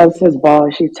 Yeah, she loves his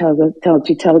bald. She tells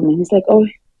me, he's like, oh,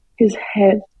 his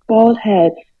head, bald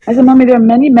head. I said, Mommy, there are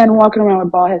many men walking around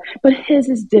with bald heads, but his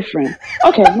is different.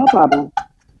 Okay, no problem.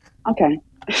 Okay.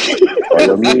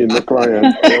 I mean, the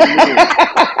client.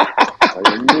 I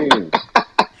mean.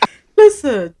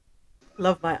 Listen,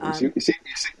 love my aunt.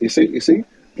 You see,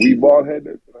 we bald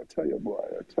headed. I tell you, boy.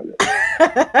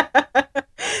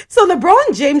 So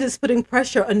LeBron James is putting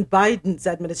pressure on Biden's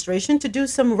administration to do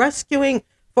some rescuing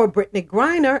for Brittany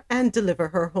Griner and deliver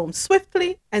her home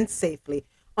swiftly and safely.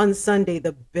 On Sunday,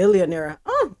 the billionaire,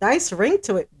 nice ring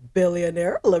to it,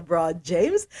 billionaire LeBron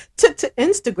James, took to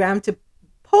Instagram to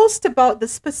post about the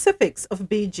specifics of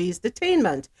BG's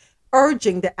detainment,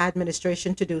 urging the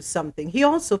administration to do something. He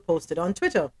also posted on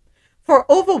Twitter. For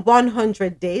over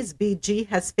 100 days, BG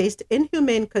has faced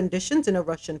inhumane conditions in a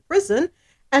Russian prison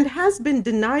and has been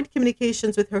denied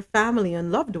communications with her family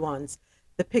and loved ones.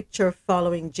 The picture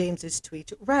following James's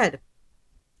tweet read,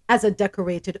 as a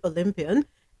decorated Olympian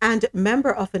and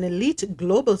member of an elite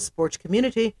global sports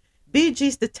community,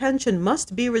 BG's detention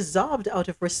must be resolved out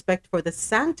of respect for the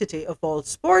sanctity of all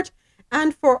sport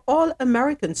and for all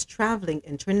Americans traveling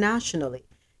internationally.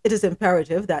 It is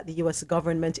imperative that the U.S.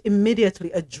 government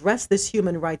immediately address this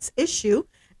human rights issue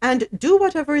and do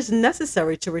whatever is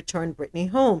necessary to return Britney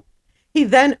home. He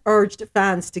then urged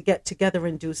fans to get together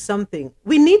and do something.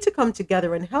 We need to come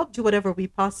together and help do whatever we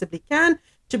possibly can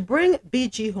to bring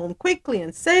BG home quickly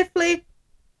and safely.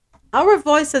 Our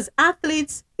voice as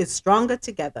athletes is stronger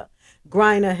together.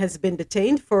 Griner has been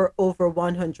detained for over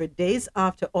 100 days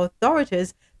after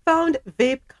authorities found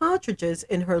vape cartridges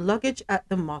in her luggage at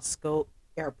the Moscow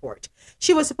airport.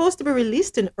 She was supposed to be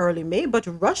released in early May, but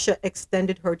Russia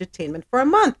extended her detainment for a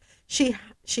month. She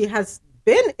has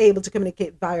been able to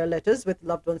communicate via letters with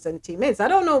loved ones and teammates. I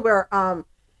don't know where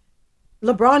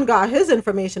LeBron got his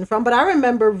information from, but I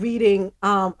remember reading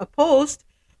a post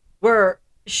where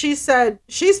she said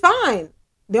she's fine.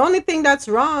 The only thing that's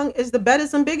wrong is the bed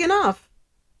isn't big enough.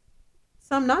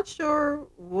 So I'm not sure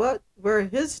where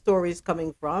his story is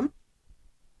coming from.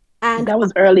 And that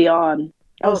was early on.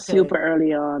 That was Okay. super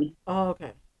early on. Oh,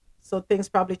 okay. So things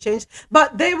probably changed.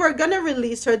 But they were gonna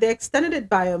release her. They extended it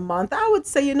by a month. I would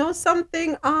say, you know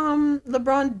something,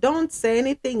 LeBron, don't say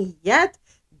anything yet.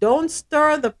 Don't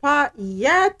stir the pot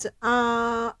yet.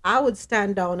 I would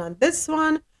stand down on this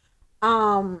one.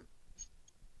 I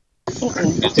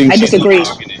disagree.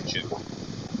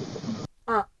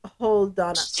 Hold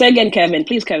on. Say again, Kevin.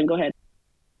 Please, Kevin, go ahead.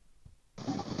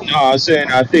 No, I was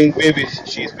saying I think maybe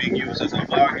she's being used as a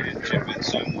bargaining chip in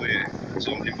some way,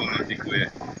 some diplomatic way,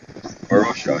 for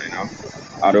Russia. You know,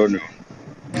 I don't know.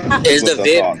 Is the What's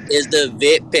the thought?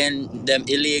 vape pen them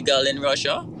illegal in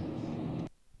Russia?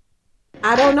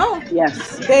 I don't know.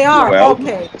 Yes. They are. Well-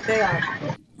 Okay. They are.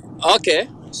 Okay,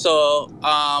 so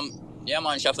yeah,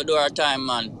 man, she have to do her time,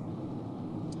 man.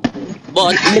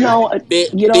 But You know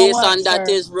based what, on that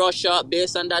sir? is Russia.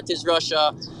 Based on that is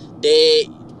Russia.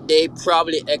 They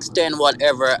probably extend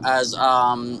whatever as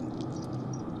the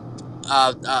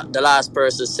last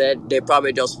person said. They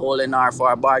probably just holding her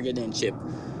for a bargaining chip,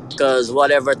 because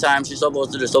whatever time she's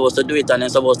supposed to do it, and they're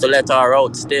supposed to let her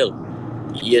out still.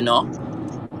 You know.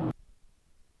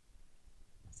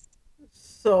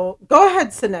 So go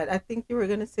ahead, Sinette. I think you were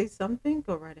gonna say something.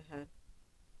 Go right ahead.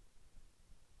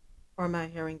 Or am I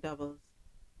hearing doubles?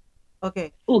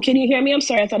 Okay. Oh, can you hear me? I'm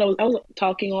sorry. I thought I was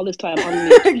talking all this time on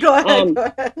mute. Go ahead. Go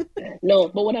ahead. No,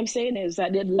 but what I'm saying is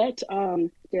that they let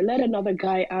another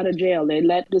guy out of jail. They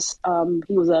let this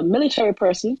he was a military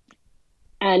person,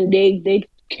 and they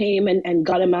came and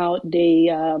got him out. They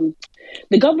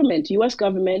the government, U.S.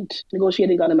 government,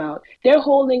 negotiated, got him out. They're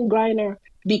holding Griner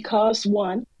because,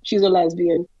 one, she's a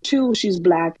lesbian, two, she's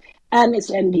black, and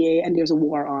it's NBA and there's a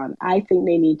war on. I think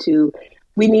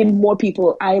we need more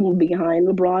people. I'm behind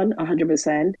LeBron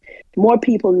 100%. More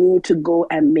people need to go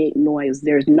and make noise.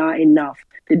 There's not enough.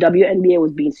 The WNBA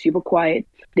was being super quiet.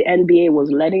 The NBA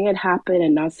was letting it happen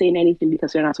and not saying anything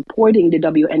because they're not supporting the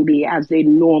WNBA as they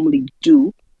normally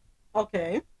do.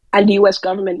 Okay. And the U.S.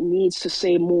 government needs to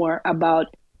say more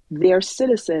about their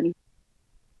citizen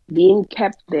being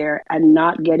kept there and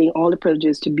not getting all the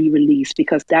privileges to be released,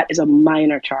 because that is a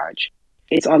minor charge.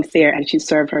 It's unfair, and she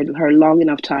served her long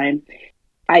enough time.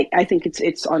 I think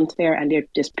it's unfair, and they're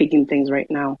just picking things right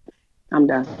now. I'm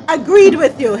done. Agreed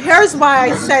with you. Here's why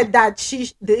I said that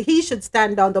he should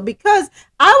stand down, though, because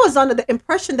I was under the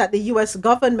impression that the U.S.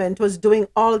 government was doing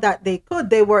all that they could.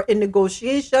 They were in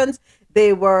negotiations.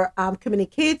 They were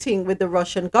communicating with the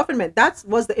Russian government. That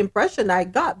was the impression I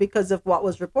got because of what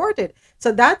was reported.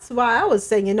 So that's why I was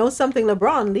saying, you know something,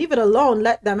 LeBron, leave it alone.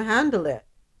 Let them handle it.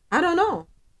 I don't know.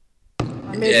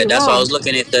 Yeah, that's why I was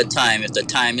looking at the time. If the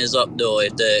time is up, though,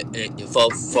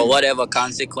 for whatever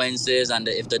consequences, and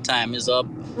if the time is up,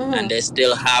 and they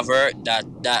still have her,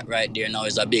 that right there now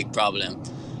is a big problem.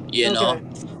 You know.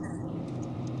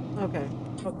 Okay.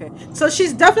 So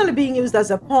she's definitely being used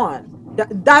as a pawn.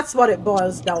 That's what it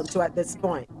boils down to at this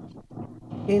point.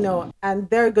 You know, and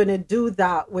they're gonna do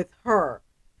that with her.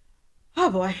 Oh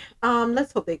boy.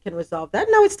 Let's hope they can resolve that.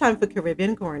 Now it's time for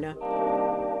Caribbean Corner.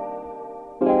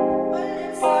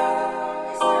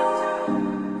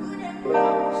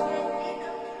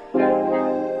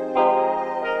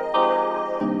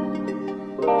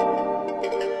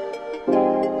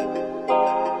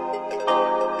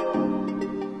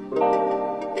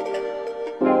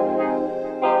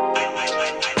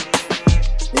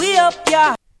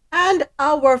 And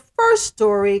our first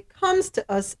story comes to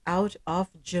us out of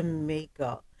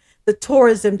Jamaica. The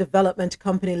Tourism Development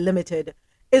Company Limited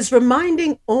is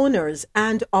reminding owners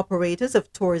and operators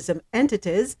of tourism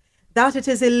entities that it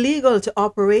is illegal to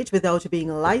operate without being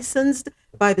licensed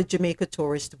by the Jamaica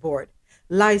Tourist Board.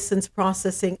 License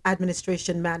Processing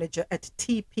Administration Manager at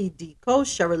TPDCO,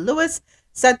 Cheryl Lewis,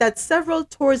 said that several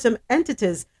tourism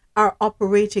entities are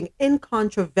operating in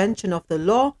contravention of the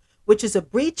law, which is a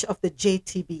breach of the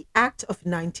JTB Act of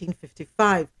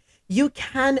 1955, you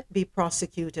can be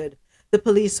prosecuted. The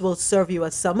police will serve you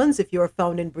a summons if you are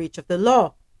found in breach of the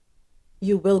law.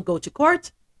 You will go to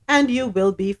court and you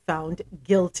will be found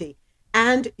guilty.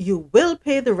 And you will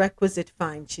pay the requisite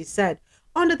fine, she said.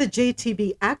 Under the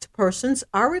JTB Act, persons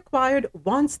are required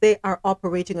once they are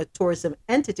operating a tourism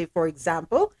entity, for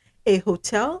example, a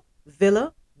hotel,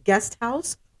 villa, guest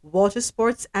house, water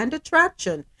sports, and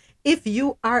attraction. If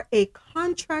you are a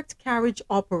contract carriage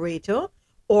operator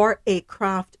or a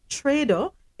craft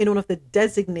trader in one of the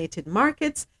designated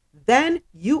markets, then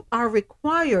you are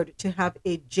required to have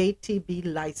a JTB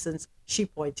license, she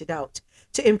pointed out.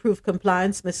 To improve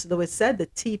compliance, Ms. Lewis said the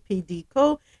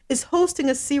TPDCO is hosting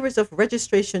a series of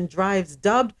registration drives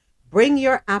dubbed Bring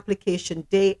Your Application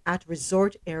Day at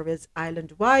resort areas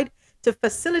island-wide to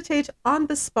facilitate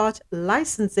on-the-spot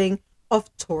licensing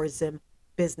of tourism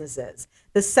businesses.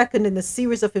 The second in the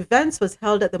series of events was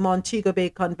held at the Montego Bay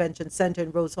Convention Center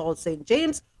in Rose Hall, St.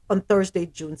 James on Thursday,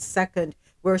 June 2nd,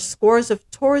 where scores of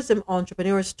tourism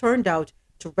entrepreneurs turned out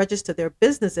to register their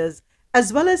businesses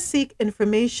as well as seek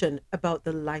information about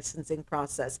the licensing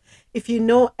process. If you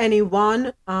know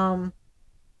anyone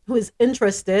who is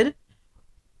interested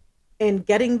in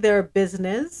getting their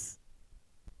business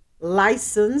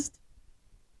licensed,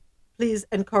 please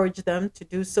encourage them to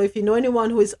do so. If you know anyone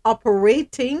who is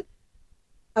operating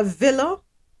a villa,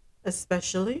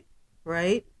 especially,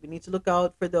 right? We need to look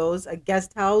out for those, a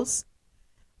guest house.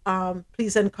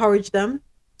 Please encourage them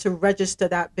to register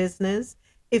that business.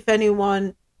 If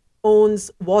anyone owns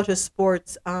water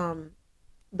sports,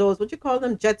 those, what you call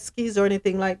them, jet skis or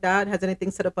anything like that, has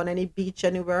anything set up on any beach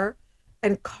anywhere,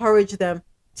 encourage them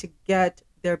to get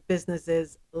their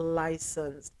businesses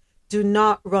licensed. Do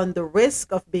not run the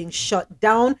risk of being shut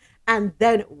down. And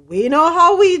then we know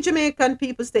how we Jamaican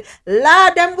people say,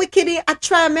 Lord, them wicked, I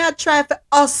try for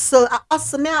hustle. I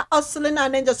hustle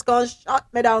and then just go and shut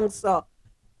me down. So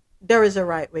there is a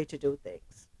right way to do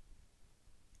things.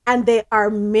 And they are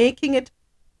making it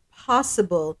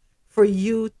possible for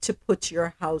you to put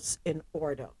your house in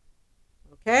order.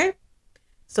 Okay?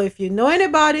 So if you know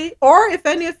anybody, or if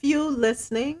any of you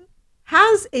listening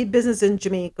has a business in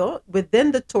Jamaica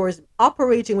within the tourism,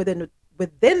 operating within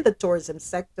the tourism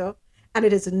sector, and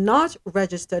it is not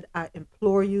registered, I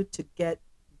implore you to get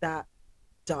that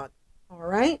done. All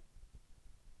right?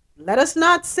 Let us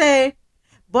not say,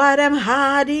 boy, them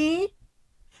hardy.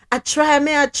 I try,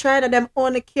 and them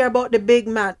only care about the big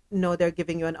man. No, they're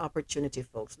giving you an opportunity,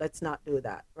 folks. Let's not do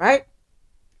that, right?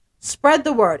 Spread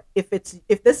the word. If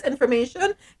this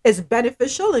information is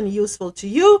beneficial and useful to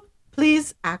you,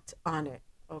 please act on it,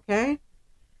 okay?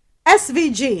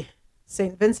 SVG,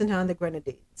 St. Vincent and the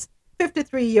Grenadines.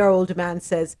 53-year-old man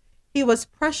says he was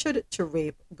pressured to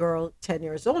rape girl 10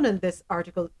 years old, and this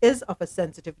article is of a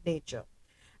sensitive nature.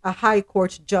 A high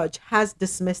court judge has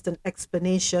dismissed an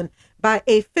explanation by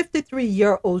a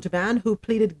 53-year-old man who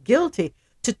pleaded guilty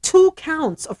to 2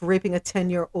 counts of raping a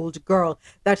 10-year-old girl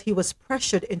that he was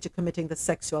pressured into committing the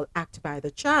sexual act by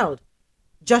the child.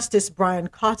 Justice Brian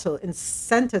Cottle, in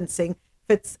sentencing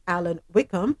Fitzalan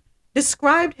Wickham,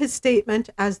 described his statement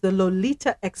as the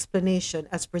Lolita explanation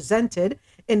as presented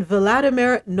in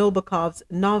Vladimir Nabokov's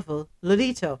novel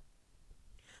Lolita.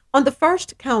 On the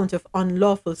first count of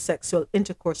unlawful sexual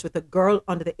intercourse with a girl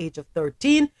under the age of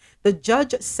 13, the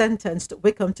judge sentenced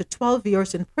Wickham to 12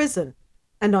 years in prison,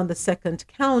 and on the second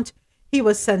count, he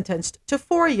was sentenced to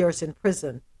 4 years in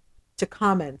prison, to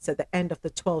commence at the end of the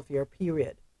 12-year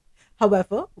period.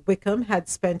 However, Wickham had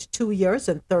spent 2 years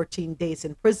and 13 days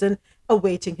in prison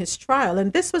awaiting his trial,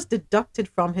 and this was deducted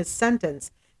from his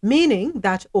sentence, meaning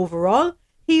that overall,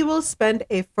 he will spend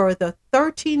a further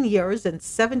 13 years and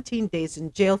 17 days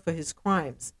in jail for his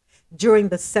crimes. During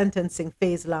the sentencing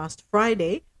phase last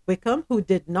Friday, Wickham, who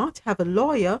did not have a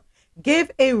lawyer,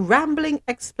 gave a rambling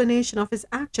explanation of his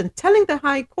action, telling the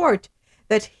High Court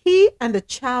that he and the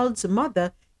child's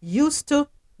mother used to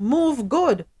move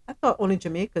good. I thought only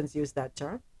Jamaicans use that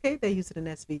term. Okay, they use it in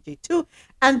SVG too.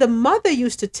 And the mother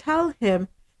used to tell him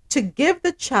to give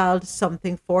the child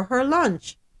something for her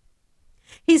lunch.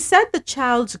 He said the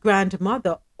child's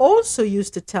grandmother also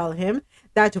used to tell him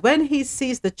that when he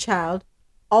sees the child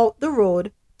out the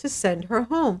road to send her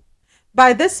home.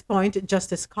 By this point,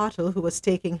 Justice Cottle, who was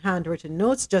taking handwritten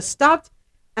notes, just stopped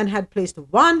and had placed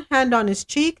one hand on his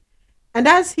cheek. And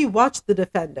as he watched the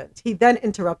defendant, he then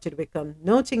interrupted Wickham,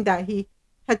 noting that he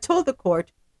had told the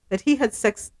court that he had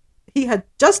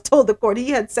just told the court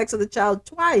he had sex with the child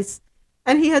twice.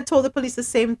 And he had told the police the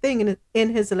same thing in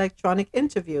his electronic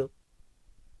interview.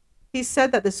 He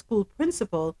said that the school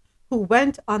principal, who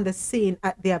went on the scene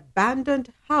at the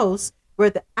abandoned house where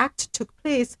the act took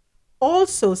place,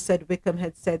 also said Wickham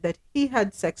had said that he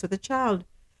had sex with a child.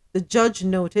 The judge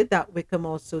noted that Wickham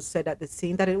also said at the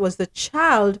scene that it was the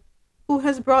child who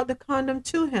has brought the condom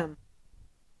to him.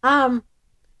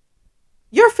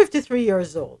 You're 53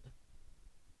 years old.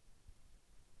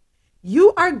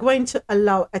 You are going to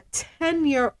allow a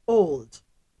 10-year-old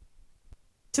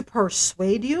to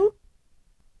persuade you?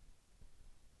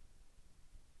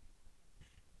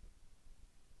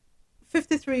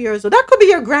 "53 years old. That could be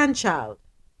your grandchild.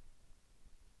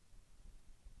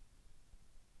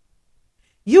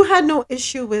 You had no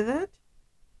issue with it.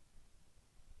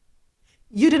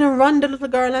 You didn't run the little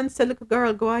girl and say, little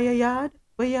girl, go out your yard.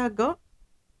 Where you go?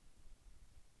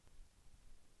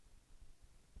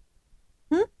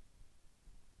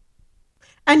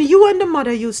 And you and the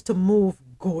mother used to move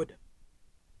good.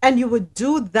 And you would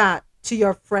do that to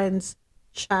your friend's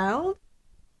child?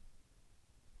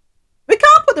 We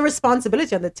can't put the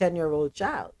responsibility on the 10-year-old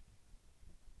child.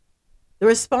 The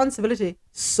responsibility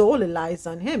solely lies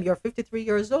on him. You're 53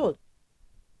 years old.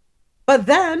 But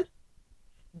then,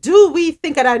 do we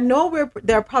think, and I know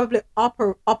they're probably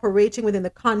operating within the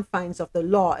confines of the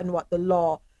law and what the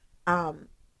law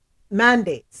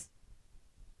mandates.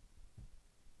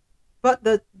 But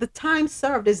the time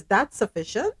served, is that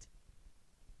sufficient?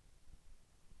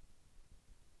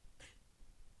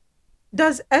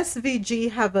 Does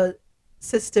SVG have a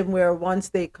system where once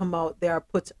they come out, they are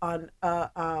put on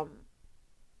a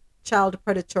child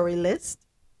predatory list?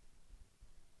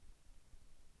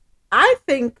 I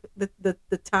think the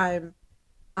time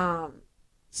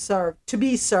served, to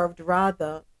be served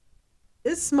rather,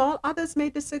 is small. Others may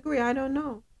disagree. I don't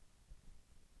know.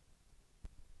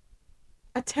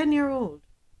 A 10-year-old.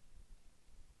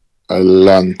 A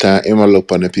long time. Him a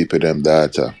look on the people them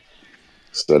data.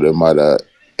 So the mother,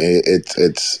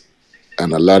 it's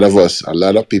and a lot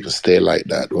of people stay like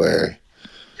that where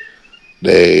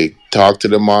they talk to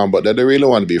the mom, but they don't really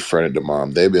want to be a friend of the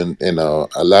mom. They've been,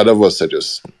 a lot of us are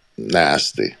just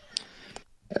nasty.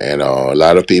 A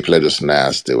lot of people are just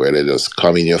nasty where they just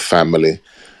come in your family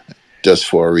just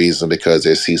for a reason because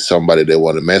they see somebody they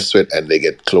want to mess with and they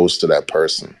get close to that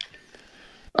person.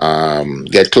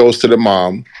 Get close to the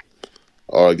mom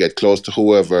or get close to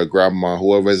whoever, grandma,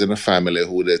 whoever is in the family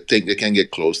who they think they can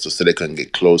get close to so they can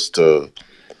get close to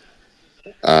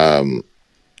the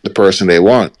person they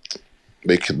want.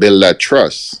 They can build that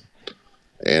trust.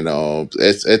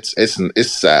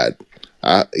 It's sad.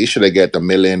 He should have get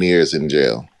 1,000,000 years in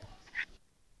jail.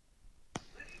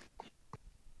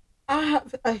 I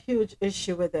have a huge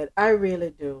issue with it. I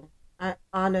really do. I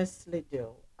honestly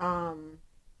do.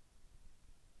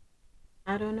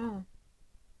 I don't know.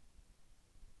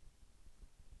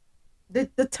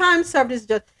 The time served is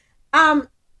just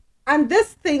and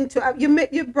this thing too.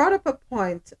 You brought up a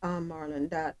point, Marlon,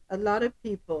 that a lot of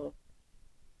people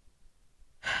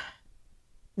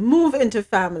move into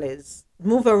families,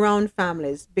 move around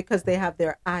families because they have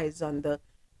their eyes on the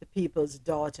people's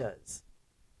daughters.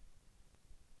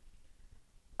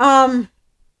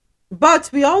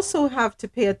 But we also have to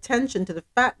pay attention to the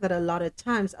fact that a lot of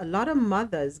times, a lot of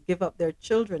mothers give up their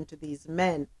children to these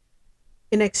men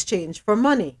in exchange for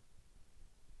money,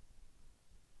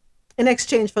 in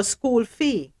exchange for school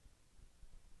fee,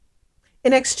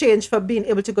 in exchange for being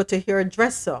able to go to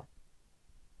hairdresser,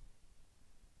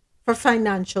 for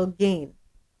financial gain.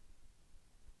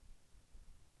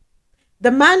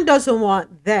 The man doesn't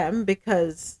want them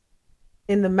because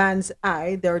in the man's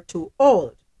eye, they're too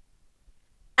old.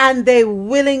 And they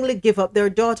willingly give up their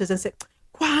daughters and say,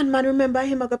 "Go on, man, remember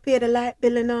him, I got pay the light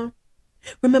bill, you know.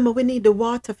 Remember, we need the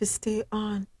water to stay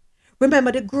on.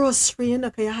 Remember the grocery, you know,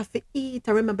 'cause you have to eat.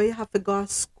 I remember you have to go to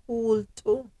school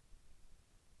too."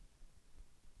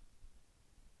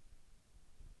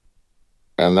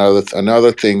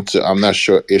 Another thing too, I'm not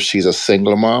sure if she's a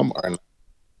single mom or not.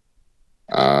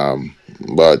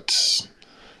 But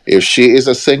if she is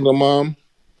a single mom,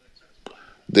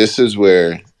 this is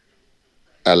where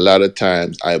a lot of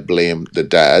times I blame the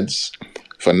dads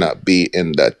for not being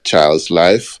in that child's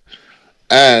life.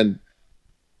 And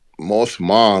most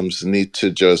moms need to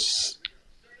just,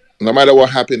 no matter what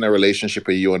happened in a relationship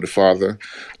with you and the father,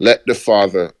 let the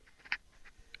father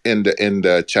in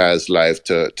the child's life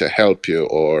to help you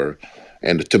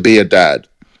and to be a dad.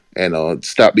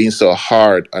 Stop being so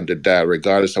hard on the dad,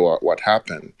 regardless of what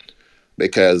happened.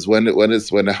 Because when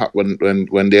there's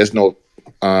no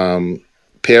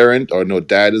parent or no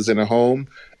dad is in a home,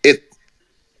 it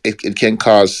can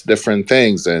cause different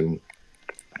things. And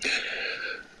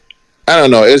I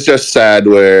don't know, it's just sad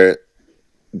where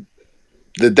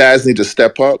the dads need to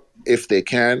step up if they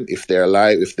can, if they're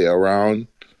alive, if they're around,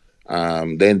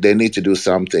 then they need to do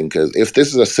something. Because if this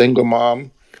is a single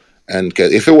mom, and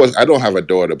cause if it was, I don't have a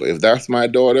daughter, but if that's my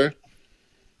daughter,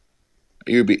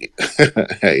 you be,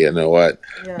 you know what?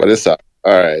 Yeah. But it's all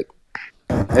right.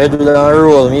 Head with a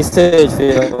roll. Me stage for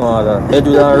your mother. Head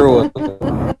with a roll.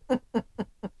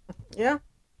 Yeah.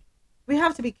 We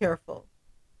have to be careful.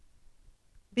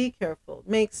 Be careful.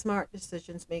 Make smart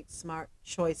decisions. Make smart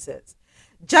choices.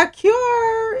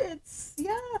 Jacure, it's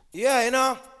Yeah, you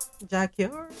know.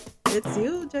 Jacure, it's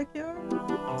you, Jacure.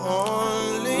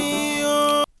 Only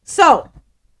you. So,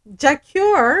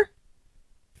 Jacure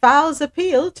files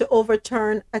appeal to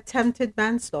overturn attempted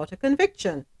manslaughter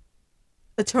conviction.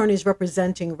 Attorneys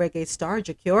representing reggae star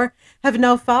Jacure have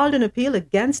now filed an appeal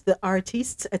against the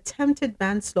artist's attempted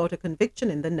manslaughter conviction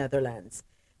in the Netherlands.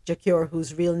 Jacure,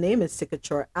 whose real name is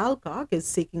Sikachor Alcock, is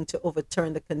seeking to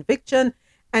overturn the conviction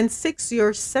and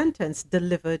 6-year sentence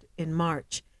delivered in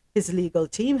March. His legal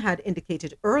team had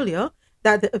indicated earlier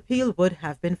that the appeal would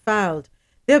have been filed.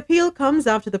 The appeal comes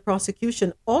after the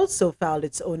prosecution also filed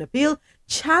its own appeal,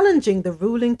 challenging the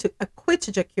ruling to acquit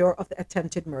Jacure of the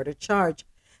attempted murder charge.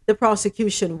 The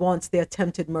prosecution wants the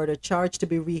attempted murder charge to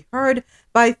be reheard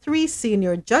by 3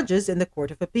 senior judges in the Court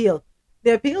of Appeal.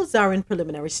 The appeals are in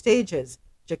preliminary stages.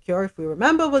 Jacure, if we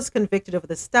remember, was convicted of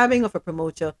the stabbing of a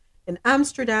promoter in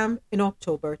Amsterdam in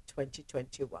October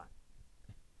 2021.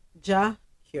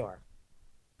 Jacure.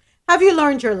 Have you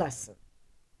learned your lesson?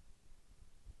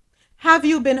 Have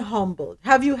you been humbled?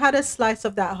 Have you had a slice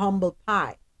of that humble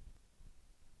pie?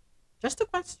 Just a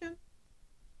question.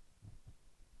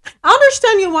 I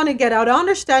understand you want to get out. I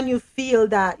understand you feel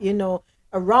that,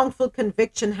 a wrongful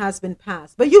conviction has been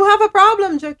passed. But you have a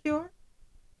problem, Jacure.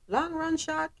 Long run,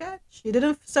 short catch. You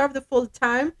didn't serve the full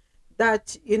time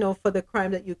that, for the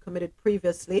crime that you committed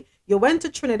previously. You went to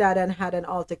Trinidad and had an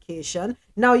altercation.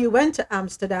 Now you went to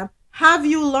Amsterdam. Have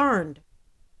you learned?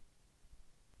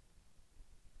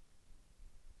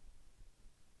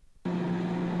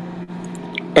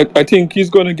 I think he's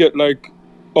going to get like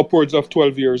upwards of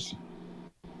 12 years.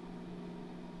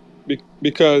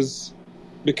 Because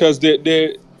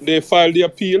they filed the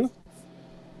appeal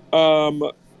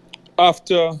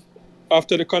after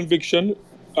the conviction,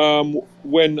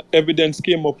 when evidence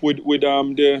came up with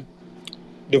the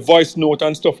voice note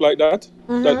and stuff like that,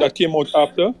 that came out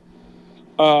after.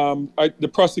 The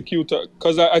prosecutor,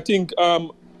 because I think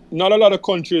not a lot of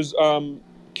countries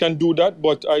can do that,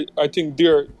 but I think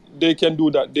they can do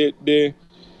that. They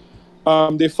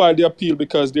filed the appeal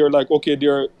because they're like, okay,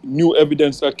 there are new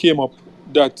evidence that came up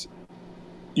that,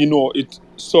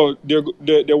 so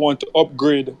they want to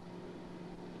upgrade,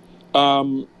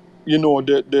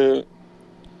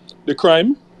 the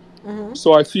crime.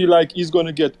 So I feel like he's going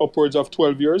to get upwards of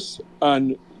 12 years.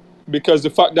 And because the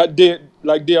fact that they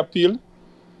appeal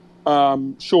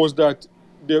shows that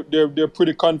they're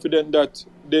pretty confident that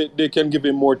they can give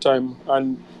him more time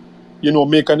and,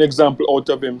 make an example out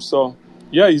of him. So,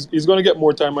 yeah, he's going to get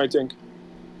more time, I think.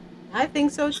 I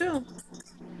think so, too.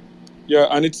 Yeah,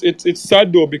 and it's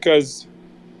sad, though, because,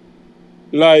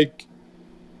 like,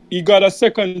 he got a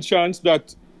second chance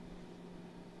that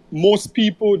most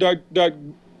people that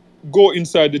go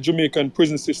inside the Jamaican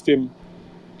prison system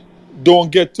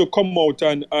don't get to come out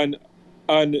and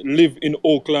live in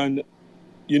Oakland,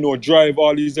 drive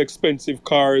all these expensive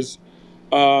cars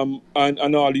and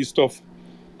all these stuff.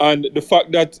 And the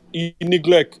fact that he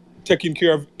neglect taking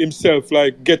care of himself,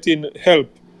 like getting help,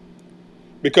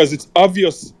 because it's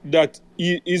obvious that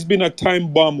he's been a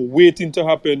time bomb waiting to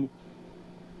happen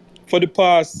for the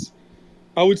past,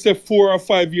 I would say, 4 or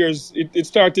 5 years. It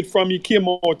started from he came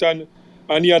out and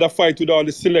he had a fight with all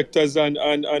the selectors and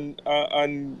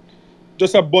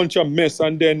just a bunch of mess.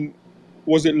 And then,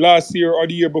 was it last year or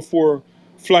the year before,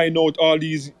 flying out all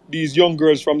these young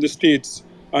girls from the States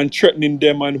and threatening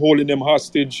them and holding them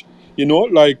hostage.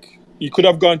 Like, he could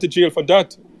have gone to jail for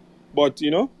that. But,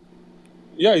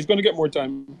 yeah, he's going to get more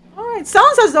time. All right.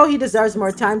 Sounds as though he deserves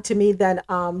more time to me than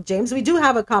James. We do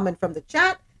have a comment from the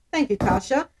chat. Thank you,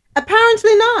 Tasha.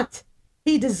 Apparently not.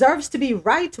 He deserves to be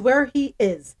right where he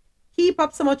is. Keep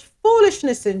up so much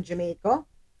foolishness in Jamaica.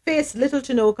 Face little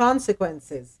to no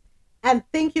consequences. And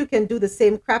think you can do the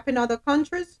same crap in other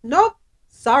countries? Nope.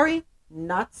 Sorry,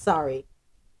 not sorry.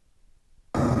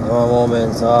 No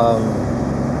moments.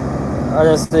 I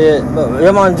just say, but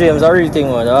yeah, man, James, I really think,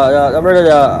 man, that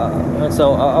brother,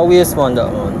 so I waste, man,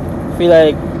 that man. Feel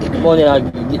like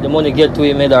the money get to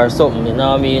him head or something, you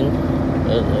know what I mean?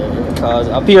 Because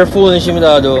I appear foolish him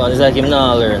that though, and it's like him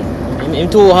not learn. Him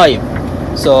too hype.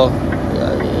 So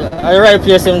I right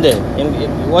place him there.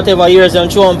 Whatever years I'm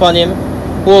showing upon him,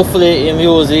 hopefully him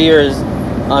use the years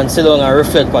and sit down and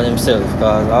reflect on himself.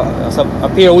 Because a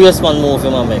pure waste man move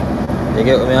him and make. You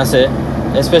get what me I say?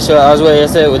 Especially as well you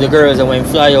say with the girls and when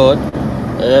fly out.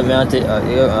 And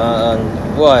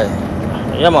boy,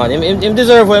 yeah man, him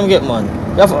deserve what him get, man.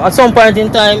 At some point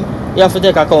in time, you have to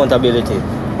take accountability.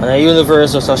 And the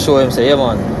universe just show him say, yeah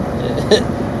man,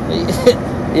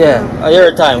 yeah, at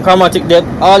your time, karmatic debt,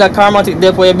 all that karmatic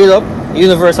debt where you build up, the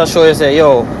universe will show you say,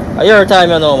 yo, at your time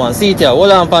you know man, see it here,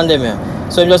 hold on pandemic.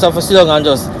 So you just have to sit down and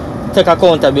just take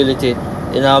accountability, you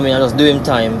know what I mean, and just do him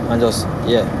time and just,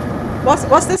 yeah.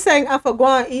 What's the saying? I for go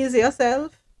on easy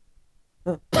yourself.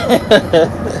 But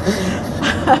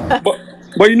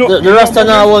you know, the Rasta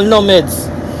now will no meds.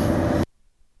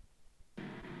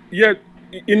 Yeah,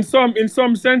 in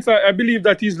some sense, I believe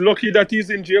that he's lucky that he's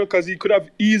in jail because he could have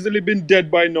easily been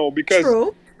dead by now. Because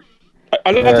true.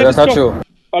 A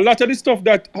lot of the stuff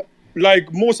that,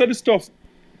 like most of the stuff,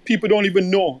 people don't even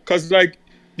know. Because like,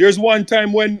 there's one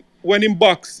time when in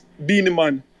box Beanie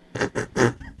Man.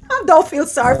 I don't feel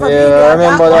sorry for me. I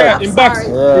remember that. Yeah, in box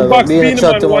Beanie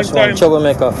Man one time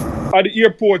troublemaker at the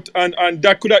airport, and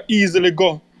that could have easily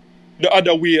go the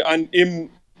other way. And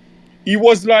he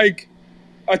was like,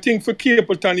 I think for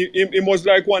Capleton, he was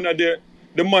like one of the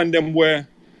man them were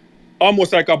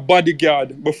almost like a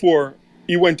bodyguard before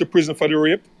he went to prison for the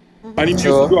rape. Mm-hmm. And he used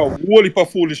to do a whole heap of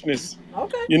foolishness.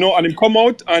 Okay. You know, and him come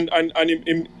out and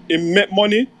him make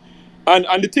money. And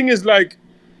the thing is like,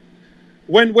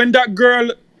 when that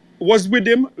girl was with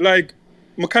him, like,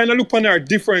 I kind of look on her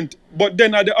different. But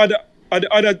then at the other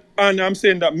and I'm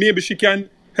saying that maybe she can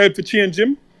help to change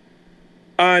him.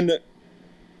 And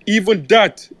even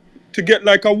that, to get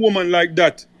like a woman like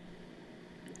that,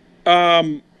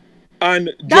 and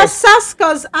that's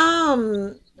Saska's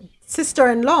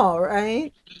sister-in-law,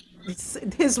 right?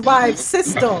 His wife's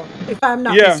sister, if I'm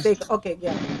not mistaken. Okay,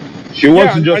 yeah. She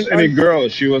wasn't just any girl;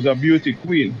 she was a beauty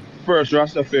queen, first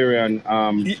Rastafarian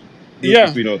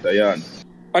beauty queen out there.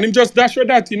 And him just dash her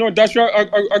that, you know, dash her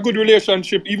a good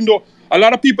relationship, even though a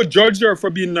lot of people judge her for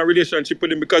being in a relationship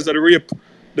with him because of the rape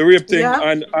thing,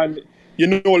 and you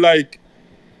know, like.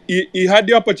 He had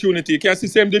the opportunity. You can't say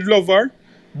him did love her,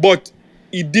 but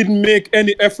he didn't make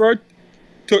any effort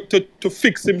to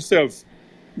fix himself,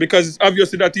 because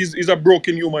obviously that he's a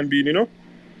broken human being, you know.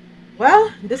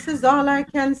 Well, this is all I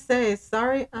can say.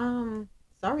 Sorry,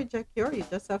 Jack, you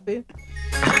just have it.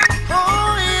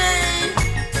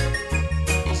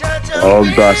 Oh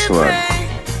gosh, man.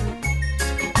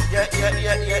 Yeah.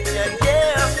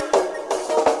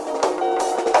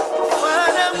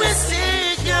 Father, we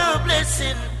seek your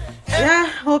blessing. Yeah,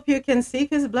 hope you can see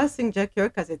his blessing, Jack,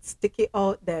 because it's sticky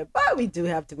out there. But we do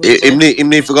have to move Him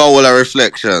need to go all our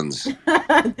reflections.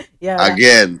 Yeah.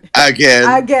 Again.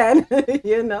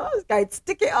 You know, it's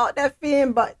sticky out there for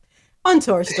him, but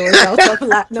onto our stories out of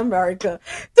Latin America.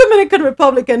 Dominican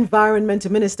Republic Environment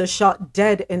Minister shot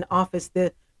dead in office.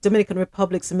 The Dominican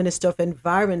Republic's Minister of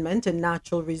Environment and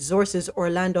Natural Resources,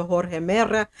 Orlando Jorge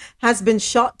Mera, has been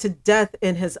shot to death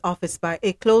in his office by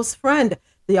a close friend,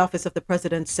 the Office of the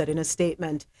President said in a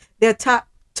statement. The attack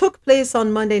took place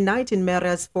on Monday night in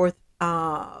Mera's fourth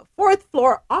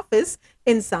floor office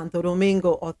in Santo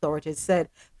Domingo, authorities said.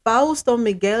 Fausto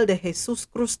Miguel de Jesus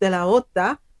Cruz de la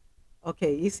Ota.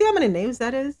 Okay, you see how many names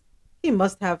that is? He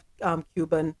must have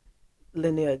Cuban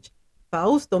lineage.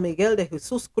 Fausto Miguel de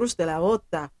Jesus Cruz de la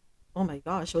Ota, oh my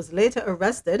gosh, was later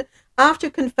arrested after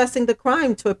confessing the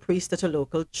crime to a priest at a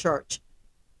local church.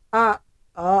 Was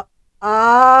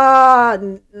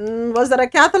that a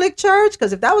Catholic church?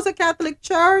 Because if that was a Catholic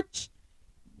church,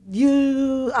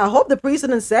 I hope the priest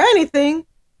didn't say anything.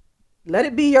 Let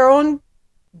it be your own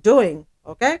doing,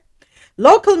 okay?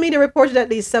 Local media reported at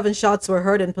least 7 shots were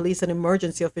heard and police and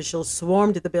emergency officials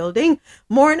swarmed the building.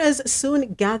 Mourners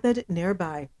soon gathered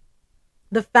nearby.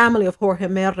 The family of Jorge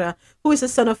Mera, who is the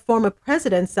son of former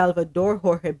President Salvador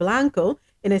Jorge Blanco,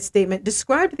 in a statement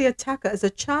described the attacker as a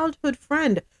childhood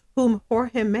friend whom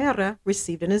Jorge Mera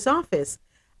received in his office.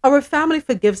 Our family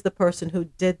forgives the person who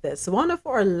did this. One of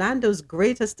Orlando's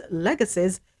greatest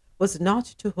legacies was not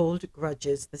to hold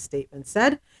grudges, the statement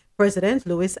said. President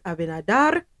Luis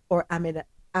Abinader,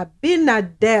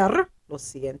 Abinader, lo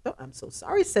siento, I'm so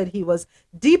sorry, said he was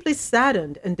deeply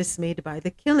saddened and dismayed by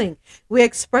the killing. We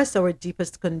express our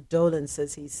deepest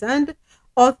condolences, he said.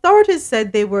 Authorities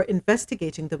said they were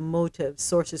investigating the motives.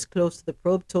 Sources close to the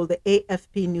probe told the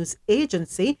AFP news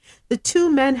agency the 2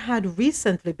 men had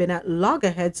recently been at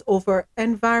loggerheads over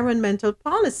environmental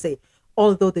policy,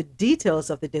 although the details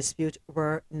of the dispute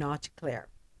were not clear.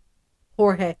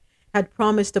 Jorge had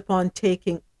promised upon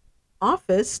taking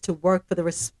office to work for the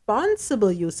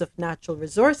responsible use of natural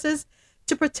resources,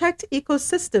 to protect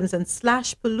ecosystems and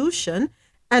slash pollution,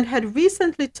 and had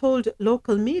recently told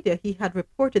local media he had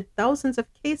reported thousands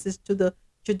of cases to the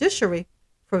judiciary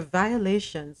for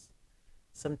violations.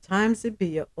 Sometimes it be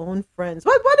your own friends.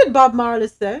 What did Bob Marley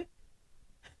say?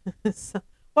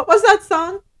 What was that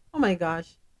song? Oh my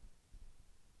gosh.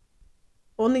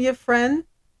 Only your friend.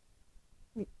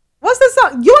 What's the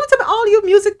song? You want to tell me, all you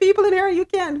music people in here, you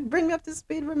can bring me up to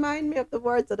speed, remind me of the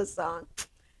words of the song.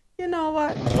 You know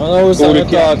what?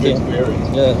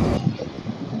 Yeah.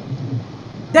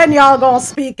 Then y'all gonna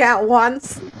speak at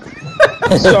once.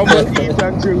 Someone eat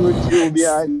and drink with you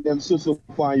behind them, so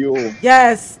upon you.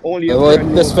 Yes. Only your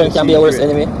friend best friend can be your worst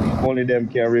enemy. Only them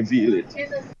can reveal it.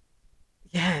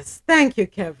 Yes. Thank you,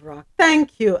 Kev Rock.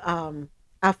 Thank you.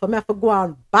 I for go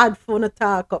on bad phone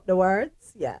talk up the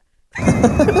words. Yeah.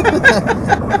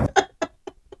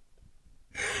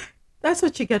 That's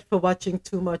what you get for watching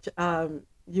too much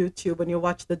YouTube when you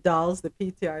watch the dolls, the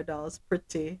PTR dolls,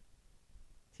 Pretty,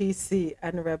 TC,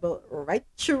 and Rebel. Right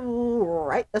true,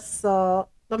 right so.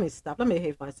 Let me stop. Let me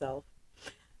behave myself.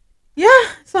 Yeah,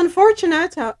 it's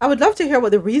unfortunate. I would love to hear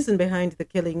what the reason behind the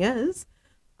killing is.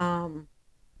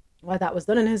 Why that was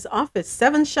done in his office.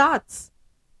 7 shots.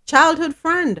 Childhood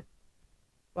friend.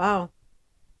 Wow.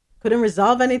 Couldn't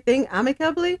resolve anything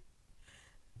amicably.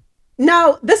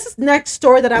 Now, this next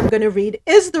story that I'm going to read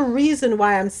is the reason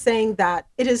why I'm saying that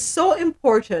it is so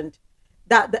important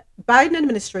that the Biden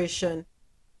administration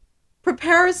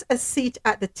prepares a seat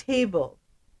at the table,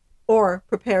 or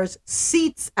prepares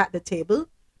seats at the table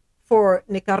for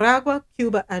Nicaragua,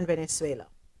 Cuba, and Venezuela.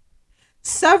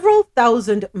 Several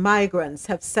thousand migrants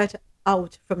have set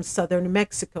out from southern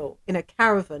Mexico in a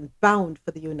caravan bound for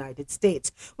the United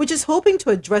States, which is hoping to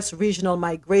address regional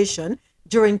migration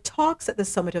during talks at the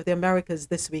Summit of the Americas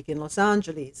this week in Los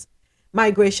Angeles.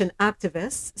 Migration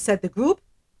activists said the group,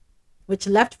 which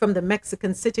left from the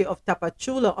Mexican city of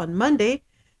Tapachula on Monday,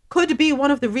 could be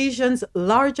one of the region's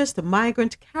largest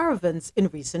migrant caravans in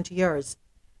recent years.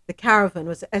 The caravan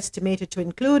was estimated to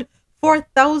include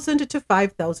 4,000 to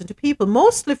 5,000 people,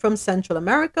 mostly from Central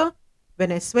America,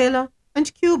 Venezuela,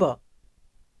 and Cuba.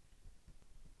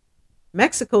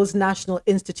 Mexico's National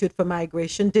Institute for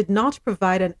Migration did not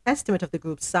provide an estimate of the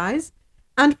group's size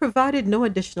and provided no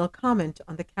additional comment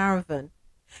on the caravan.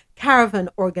 Caravan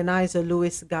organizer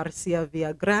Luis Garcia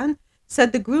Villagran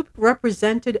said the group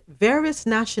represented various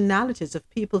nationalities of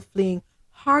people fleeing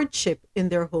hardship in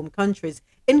their home countries,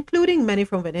 including many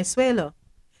from Venezuela.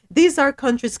 These are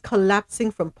countries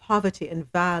collapsing from poverty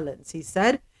and violence, he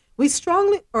said. We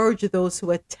strongly urge those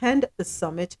who attend the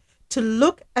summit to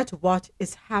look at what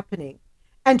is happening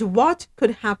and what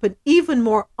could happen even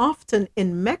more often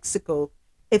in Mexico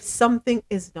if something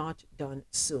is not done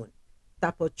soon.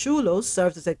 Tapachula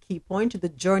serves as a key point in the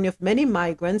journey of many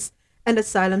migrants and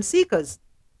asylum seekers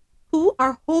who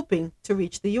are hoping to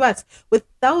reach the U.S., with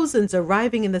thousands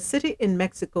arriving in the city in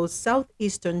Mexico's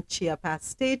southeastern Chiapas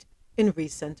state in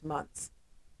recent months.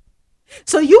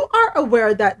 So you are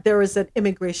aware that there is an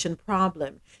immigration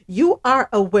problem. You are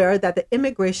aware that the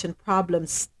immigration problem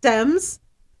stems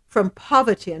from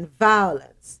poverty and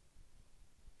violence.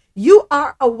 You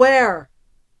are aware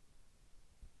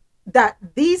that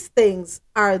these things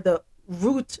are the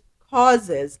root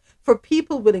causes for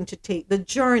people willing to take the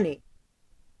journey.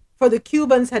 For the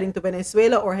Cubans heading to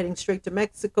Venezuela or heading straight to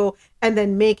Mexico and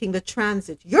then making the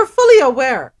transit. You're fully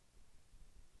aware.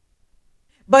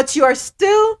 But you are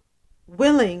still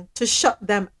willing to shut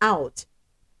them out.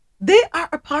 They are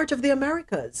a part of the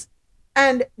Americas.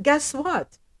 And guess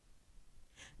what?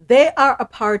 They are a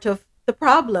part of the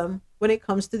problem when it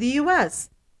comes to the U.S.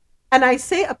 And I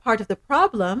say a part of the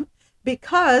problem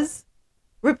because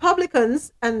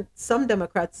Republicans and some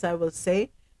Democrats, I will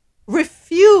say,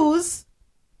 refuse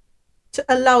to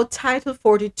allow Title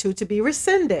 42 to be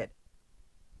rescinded.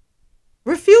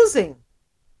 Refusing.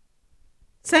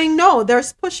 Saying no,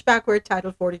 there's pushback where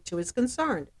Title 42 is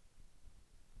concerned.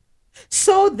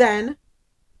 So then,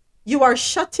 you are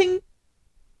shutting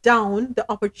down the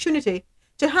opportunity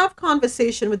to have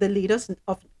conversation with the leaders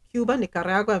of Cuba,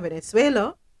 Nicaragua, and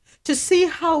Venezuela to see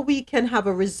how we can have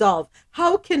a resolve.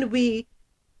 How can we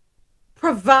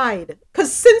provide?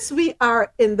 Because since we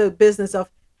are in the business of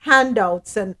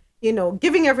handouts and,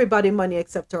 giving everybody money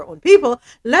except our own people,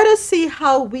 let us see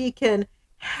how we can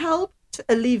help to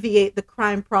alleviate the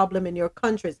crime problem in your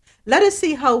countries. Let us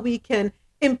see how we can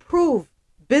improve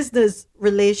business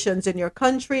relations in your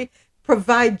country,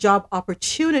 provide job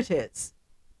opportunities.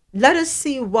 Let us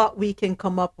see what we can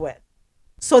come up with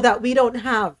so that we don't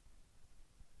have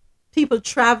people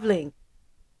traveling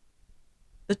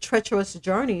the treacherous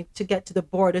journey to get to the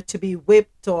border to be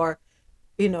whipped or,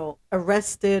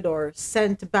 arrested or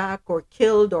sent back or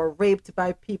killed or raped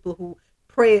by people who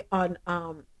prey on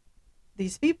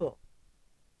these people.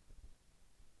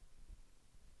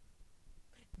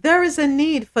 There is a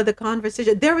need for the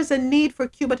conversation. There is a need for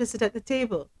Cuba to sit at the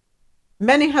table.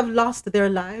 Many have lost their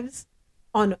lives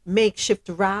on makeshift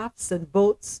rafts and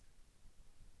boats,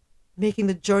 making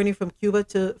the journey from Cuba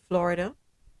to Florida.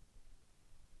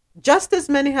 Just as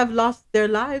many have lost their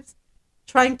lives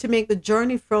trying to make the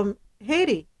journey from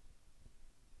Haiti.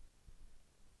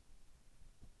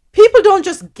 People don't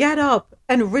just get up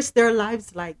and risk their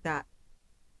lives like that.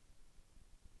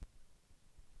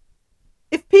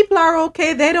 If people are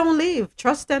okay, they don't leave.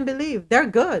 Trust and believe. They're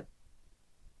good.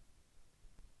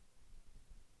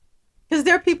 Because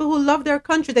there are people who love their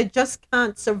country. They just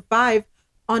can't survive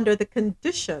under the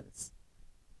conditions.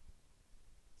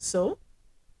 So,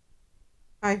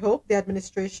 I hope the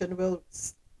administration will...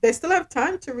 They still have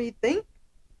time to rethink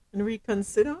and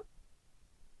reconsider.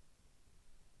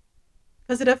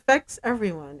 Because it affects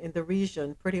everyone in the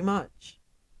region, pretty much.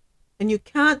 And you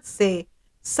can't say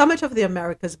Summit of the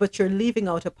Americas, but you're leaving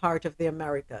out a part of the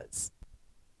Americas.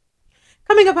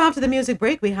 Coming up after the music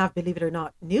break, we have, believe it or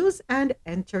not, news and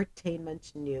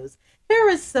entertainment news. Here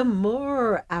is some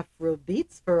more Afro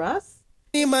beats for us.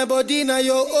 My body now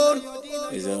your own.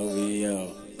 It's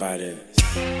OVO, body.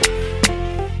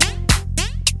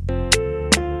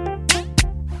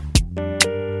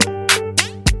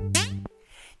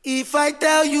 If I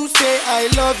tell you, say I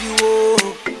love you,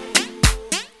 oh.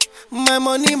 My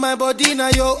money, my body, now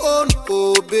your own,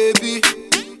 oh baby.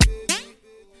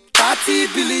 30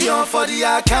 billion for the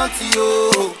account,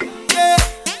 yo. Yeah,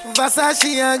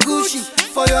 Versace and Gucci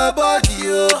for your body,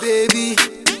 oh baby.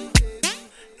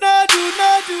 No do,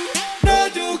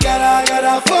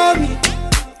 gotta for me.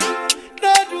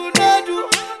 No do,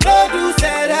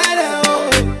 say that, oh.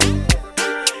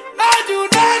 No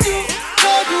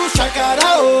do,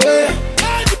 shakara, oh.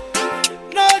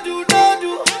 No do,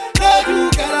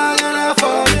 gotta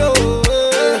for me, oh.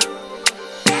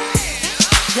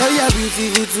 Girl, you're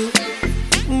beautiful too.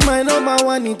 My number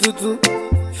one in tutu.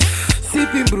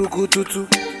 Sipping bruku tutu.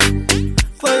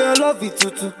 For your love it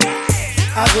tutu.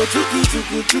 I go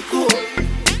chuku.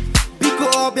 Biko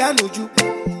obianuju.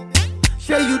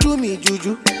 Say you do me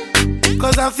juju.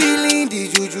 Cause I'm feeling the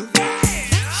juju.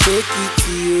 Shake it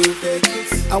to you. Take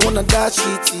it. I wanna dash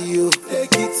it to you.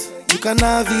 Take it. You can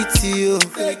have it to you.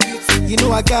 Take it. You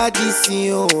know I got this in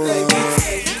you. Take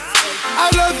it. I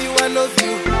love you.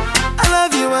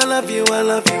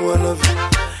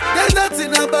 There's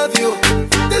nothing above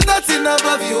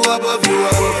you. Above you.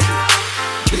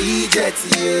 Bridget,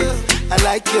 you. I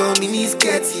like your mini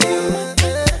skirt, you.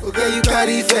 Okay, you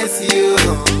carry fancy, you.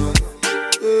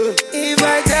 If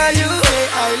I tell you, hey,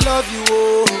 I love you,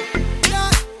 oh.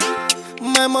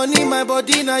 My money, my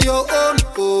body, now your own,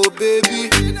 oh baby.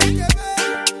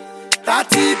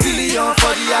 30 billion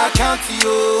for the account,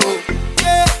 yo.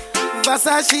 Yeah.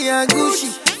 Versace and Gucci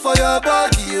for your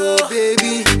body, oh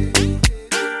baby.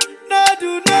 No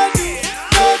do,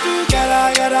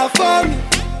 gotta for me.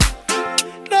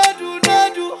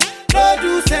 No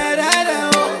do, say that,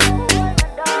 oh.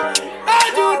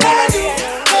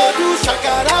 No do,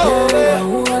 shakara, oh.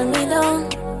 Hold me down.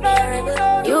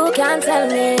 You can't tell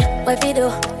me what we do,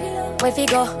 where we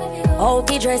go, how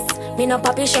we dress. Me no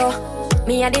papi show.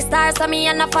 Me a the star, so me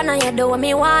a no fan of you. Do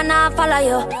me wanna follow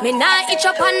you. Me nah itch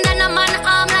up under no man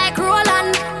arm like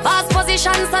Roland. Boss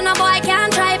position, so no boy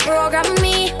can't try program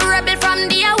me. Rebel from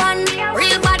day one.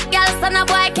 Real bad girl, so no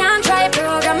boy can't try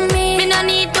program me. Me no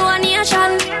need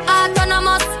donation.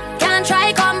 Autonomous, can't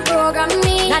try come program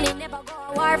me. Nanny never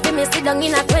go war for me. Sit down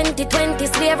in a 2020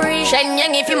 slavery.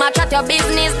 Shenyang if you match at your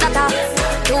business data.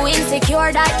 Too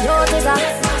insecure that you is a.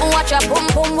 Watch your boom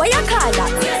boom, what you call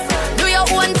that? Your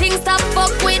own things stop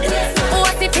fuck with.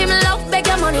 What if him love beg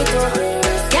your money too?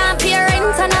 Can't pay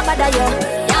rent and a bother you.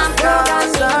 Can't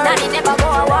program me. Daddy never go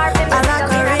a war for me. I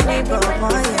like her any but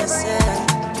what you said.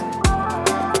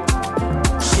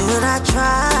 Should I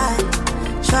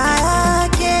try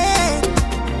again?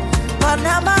 But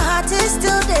now my heart is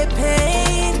still they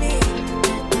pain me.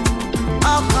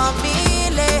 Oh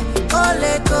Camille,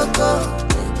 ole coco.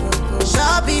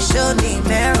 Shabby shoni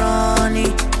meroni,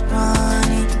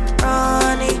 Ronnie.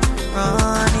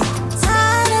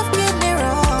 Tired of getting it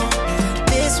wrong.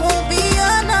 This won't be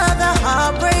another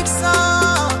heartbreak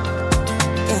song.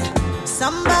 Yeah.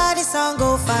 Somebody song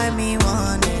go find me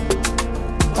one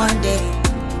day.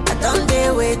 I don't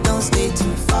dare wait, don't stay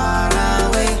too far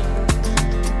away.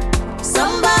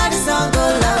 Somebody song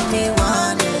go love me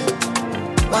one day.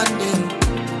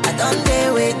 I don't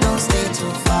dare wait, don't stay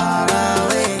too far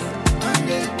away. One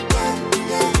day.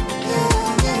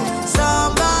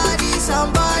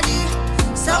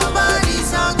 Somebody's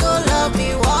song go love me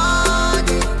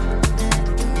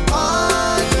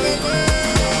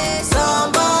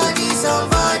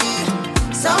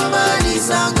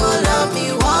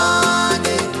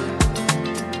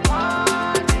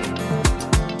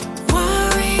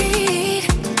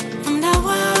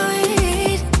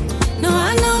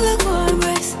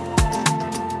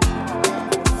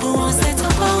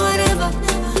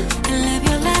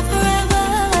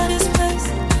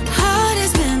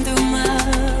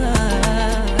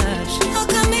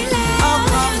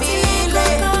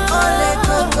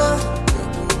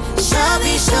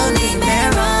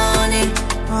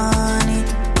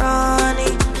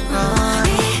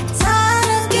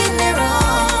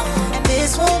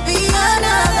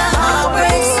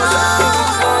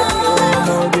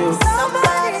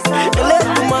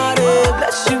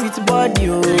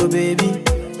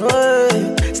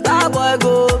Hey, star boy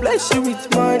go bless you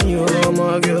with money, oh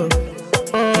my girl.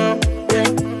 Yeah,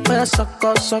 well, suck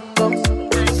up, suck up,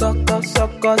 suck up,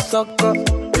 suck up, suck up,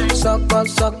 suck up,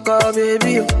 suck up,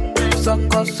 baby.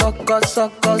 Suck up, suck up,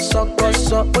 suck up, suck up,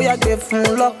 suck up. Oh, yeah, give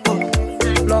him lock up,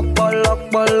 lock up,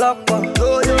 lock up, lock up.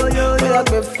 Yo, yo, yo, yo, yeah,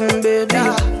 give him, baby.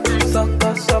 Suck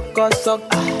up, suck up, suck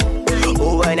up.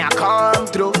 Oh, when I come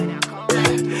through,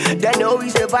 they know we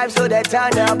survive, so they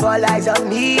turn up all eyes on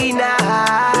me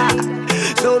now.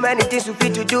 So many things we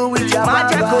fit to do with your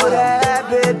mama,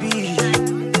 baby.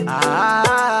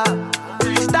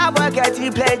 Stop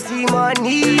getting plenty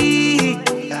money.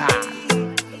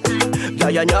 Yeah,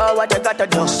 you know what I gotta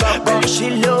do. Baby, she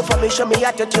low for me, show me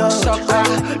how to do.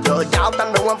 No doubt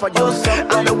I'm the one for you.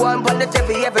 I'm the one for the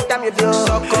TV every time you do.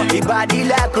 Your body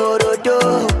like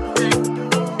Orodo.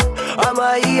 I'm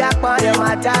a yakman,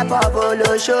 my type of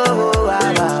polo show.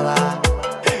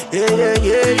 Yeah,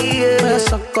 yeah, yeah.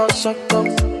 Suck up, suck up,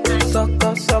 suck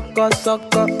up, suck up,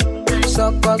 suck up,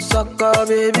 suck up, suck up,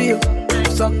 baby.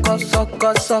 Suck up, suck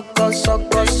up, suck up,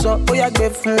 suck up, suck up. Oh, yeah,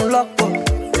 give him lock up,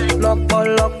 lock up,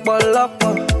 lock up, lock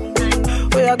up.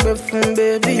 Oh, yeah, give him,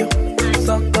 baby.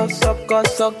 Suck up, suck up,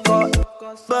 suck up.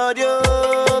 Body,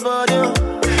 body,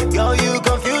 girl, you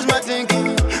confuse my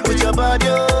thinking with your body,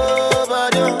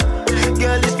 body.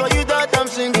 Girl, it's for you that I'm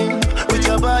singing with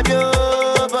your body,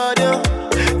 body.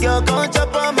 Girl, can't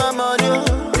chop on my money.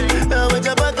 With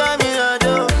your back on me, I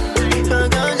do. Girl,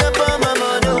 can't chop on my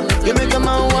money. You make a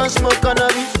man want smoke on a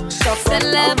beat.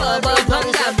 Celeb on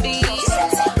the beat.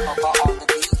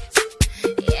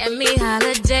 Yeah, me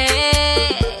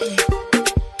holiday.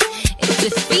 It's the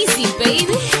species,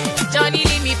 baby. Johnny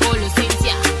leave me follow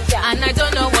Cynthia, and I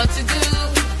don't know what to do.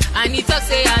 And he talk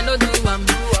say I no do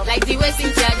like the way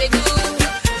Cynthia they do.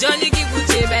 Johnny give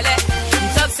Uche belle. He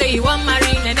talk say he want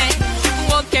marry nene.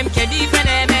 Walk him kedi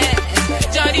peneme.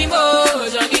 Johnny Mo,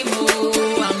 Johnny Mo.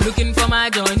 I'm looking for my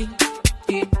Johnny.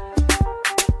 Yeah.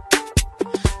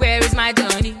 Where is my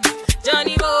Johnny?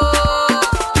 Johnny Mo.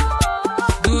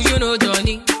 Do you know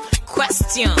Johnny?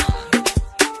 Question.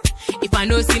 If I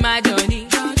know see my Johnny,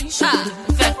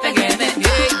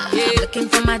 looking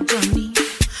for my Johnny.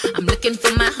 I'm looking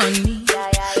for my honey.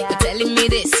 You're telling me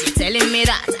this, you're telling me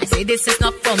that. I say this is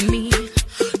not for me.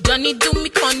 Johnny do me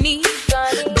funny.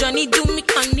 Johnny do me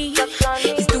funny.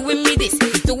 He's doing me this,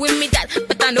 he's doing me that.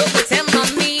 But I know what's him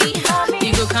on me.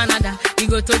 He go Canada, he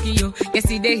go Tokyo.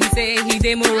 Yesterday he say he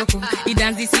dey Morocco. He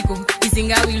dance the sicko, he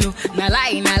sing a willow. Na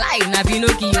lie, na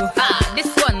Pinocchio.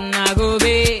 This one na go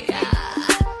be.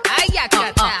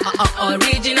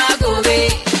 Original go be.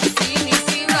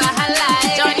 See wahala.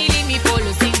 Johnny leave me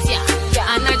follow Cynthia,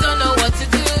 and I don't know what to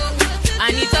do.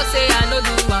 And he talk say I no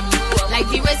do like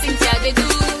the way Cynthia they do.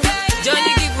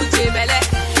 Johnny give Uche belle.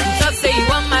 He talk say he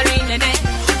want marry nene.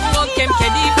 Walk him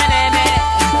kedi peneme.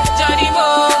 Johnny Mo,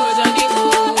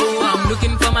 I'm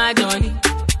looking for my Johnny.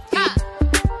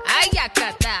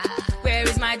 Ayakata, where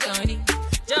is my Johnny?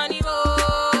 Johnny Mo,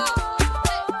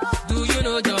 do you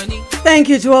know Johnny? Thank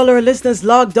you to all our listeners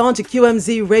logged on to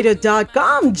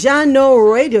QMZRadio.com,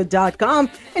 JanoRadio.com,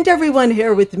 and everyone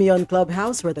here with me on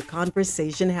Clubhouse where the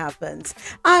conversation happens.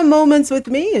 I'm Moments with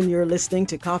Me, and you're listening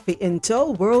to Coffee in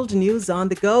Tow, World News on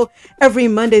the Go, every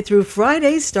Monday through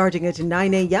Friday, starting at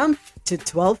 9 a.m. to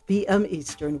 12 p.m.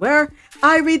 Eastern, where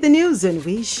I read the news and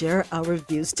we share our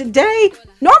views. Today,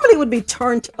 normally would be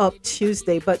Turned Up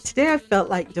Tuesday, but today I felt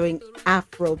like doing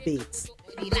Afro beats.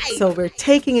 So we're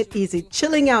taking it easy,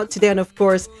 chilling out today. And of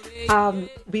course,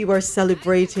 we were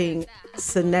celebrating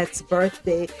Sinette's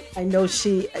birthday. I know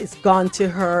she is gone to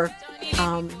her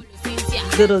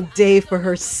little day for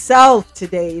herself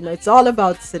today. You know, it's all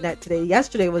about Sinette today.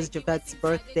 Yesterday was Javette's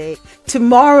birthday.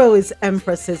 Tomorrow is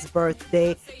Empress's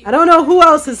birthday. I don't know who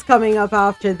else is coming up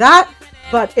after that,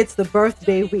 but it's the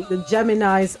birthday week. The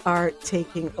Geminis are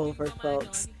taking over,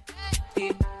 folks.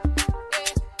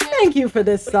 Thank you for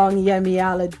this song, Yemi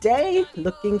Alade.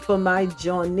 Looking for my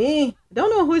Johnny. Don't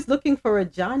know who's looking for a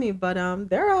Johnny, but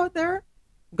they're out there.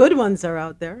 Good ones are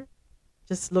out there.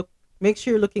 Just look, make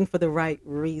sure you're looking for the right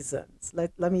reasons.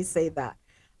 Let me say that.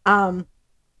 When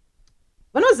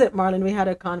was it, Marlon? We had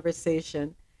a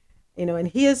conversation, you know, and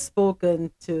he has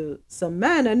spoken to some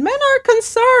men, and men are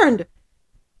concerned.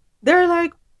 They're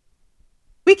like,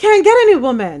 we can't get any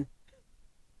woman.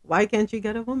 Why can't you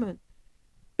get a woman?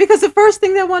 Because the first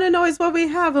thing they want to know is what we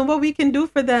have and what we can do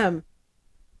for them.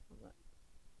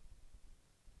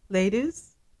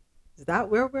 Ladies, is that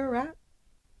where we're at?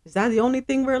 Is that the only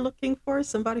thing we're looking for?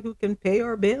 Somebody who can pay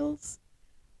our bills?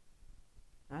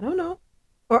 I don't know.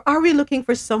 Or are we looking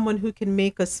for someone who can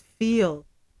make us feel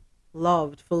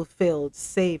loved, fulfilled,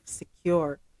 safe,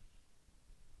 secure?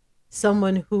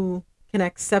 someone who can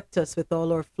accept us with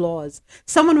all our flaws,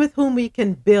 someone with whom we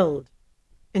can build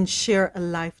and share a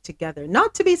life together,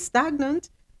 not to be stagnant,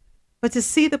 but to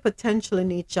see the potential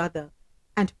in each other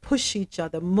and push each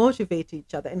other, motivate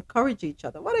each other, encourage each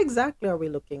other. What exactly are we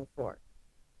looking for?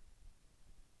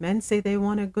 Men say they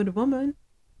want a good woman,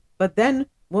 but then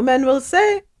women will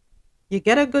say, you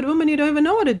get a good woman, you don't even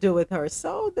know what to do with her.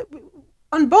 So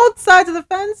on both sides of the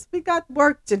fence, we got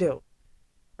work to do,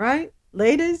 right?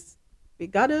 Ladies, we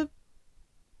got to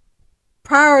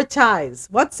prioritize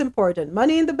what's important,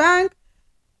 money in the bank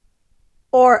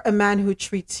or a man who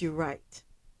treats you right.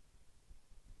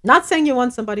 Not saying you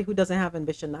want somebody who doesn't have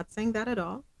ambition, not saying that at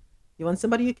all. You want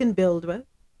somebody you can build with.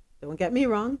 Don't get me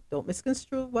wrong. Don't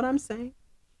misconstrue what I'm saying.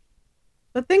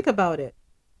 But think about it.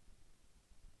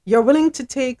 You're willing to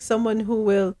take someone who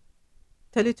will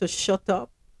tell you to shut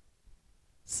up,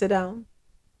 sit down,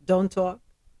 don't talk,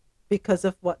 because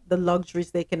of what the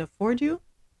luxuries they can afford you,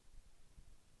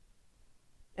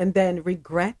 and then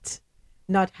regret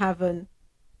not having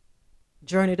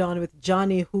journeyed on with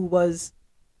Johnny, who was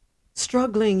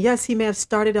struggling. Yes, he may have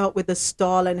started out with a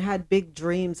stall and had big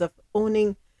dreams of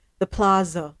owning the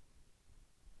plaza.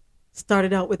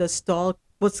 Started out with a stall,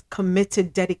 was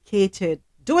committed, dedicated,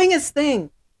 doing his thing.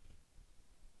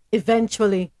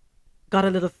 Eventually got a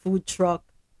little food truck,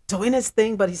 doing his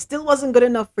thing, but he still wasn't good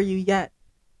enough for you yet.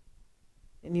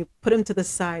 And you put him to the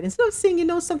side. Instead of saying, you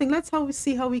know something, let's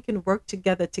see how we can work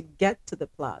together to get to the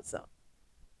plaza.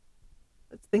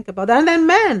 Let's think about that. And then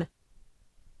men,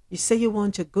 you say you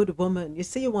want a good woman. You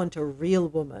say you want a real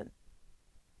woman,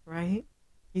 right?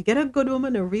 You get a good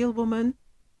woman, a real woman.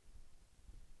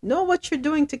 Know what you're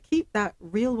doing to keep that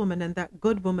real woman and that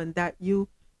good woman that you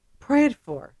prayed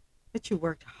for, that you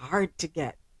worked hard to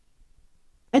get.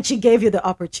 And she gave you the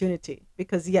opportunity.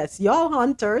 Because yes, y'all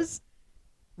hunters,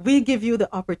 we give you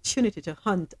the opportunity to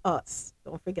hunt us.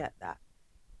 Don't forget that.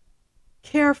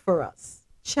 Care for us,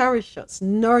 cherish us,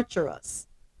 nurture us,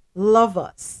 love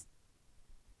us.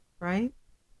 Right?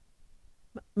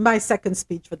 My second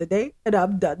speech for the day, and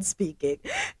I'm done speaking.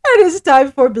 It is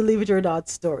time for Believe It or Not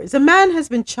stories. A man has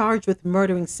been charged with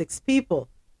murdering 6 people.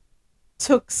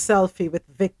 Took selfie with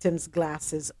victim's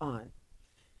glasses on.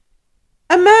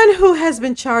 A man who has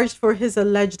been charged for his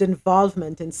alleged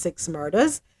involvement in 6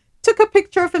 murders took a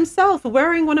picture of himself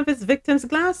wearing one of his victim's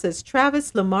glasses.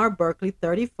 Travis Lamar Berkeley,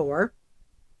 34,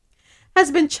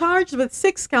 has been charged with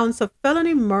 6 counts of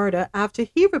felony murder after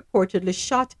he reportedly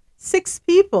shot 6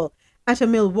 people at a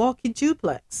Milwaukee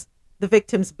duplex. The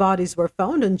victims' bodies were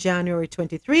found on January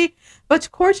 23,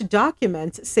 but court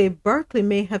documents say Berkeley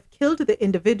may have killed the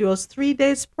individuals 3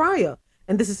 days prior,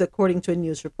 and this is according to a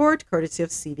news report courtesy of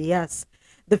CBS.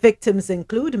 The victims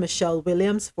include Michelle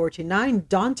Williams, 49,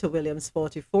 Donta Williams,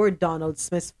 44, Donald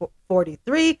Smith,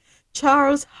 43,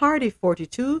 Charles Hardy,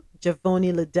 42,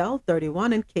 Javoni Liddell,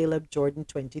 31, and Caleb Jordan,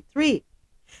 23.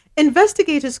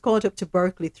 Investigators caught up to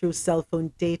Berkeley through cell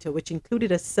phone data, which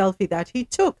included a selfie that he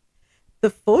took. The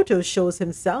photo shows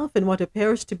himself in what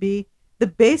appears to be the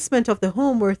basement of the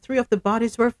home where 3 of the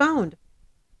bodies were found.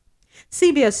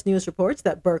 CBS News reports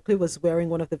that Berkeley was wearing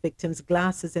one of the victims'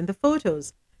 glasses in the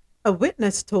photos. A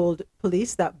witness told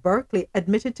police that Berkeley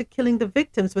admitted to killing the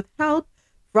victims with help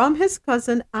from his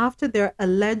cousin after their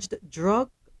alleged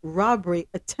drug robbery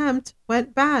attempt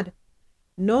went bad.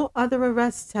 No other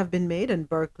arrests have been made, and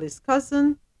Berkeley's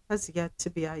cousin has yet to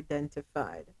be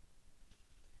identified.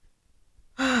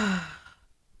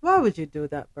 Why would you do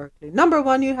that, Berkeley? Number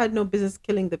 1, you had no business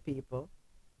killing the people.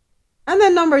 And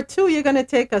then number 2, you're going to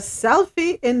take a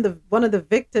selfie in one of the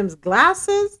victims'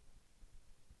 glasses?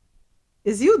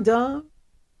 Is you dumb?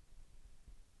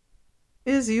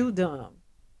 Is you dumb?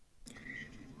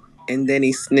 And then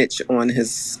he snitched on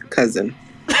his cousin.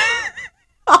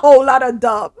 A whole lot of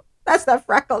dumb. That's that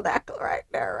freckle knackle right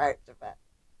there, right, Javette?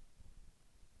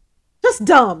 Just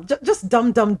dumb. Just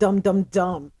dumb, dumb, dumb, dumb,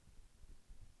 dumb.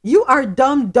 You are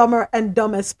dumb, dumber, and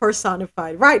dumbest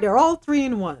personified. Right there, all 3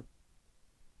 in 1.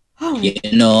 Oh. You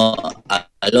know, I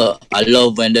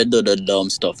love when they do the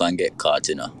dumb stuff and get caught,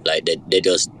 you know. Like they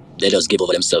just give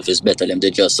over themselves. It's better them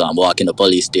they just walk in the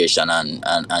police station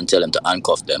and tell them to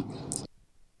handcuff them.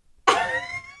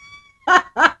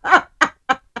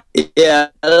 Yeah,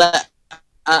 I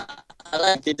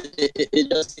like it. It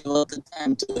just give up the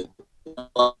time to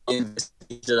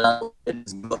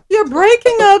You're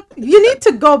breaking up. You need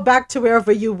to go back to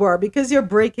wherever you were because you're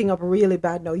breaking up really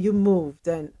bad. No, you moved,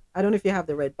 and I don't know if you have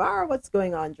the red bar or what's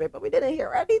going on, Dre, but we didn't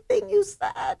hear anything you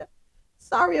said.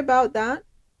 Sorry about that.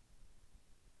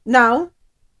 Now,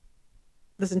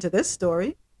 listen to this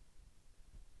story.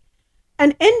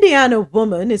 An Indiana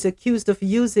woman is accused of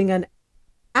using an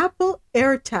Apple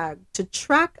AirTag to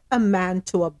track a man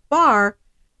to a bar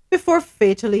before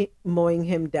fatally mowing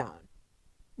him down.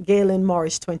 Galen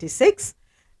Morris, 26,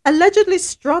 allegedly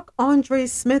struck Andre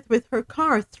Smith with her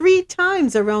car 3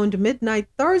 times around midnight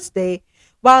Thursday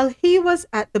while he was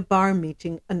at the bar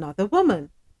meeting another woman.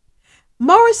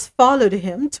 Morris followed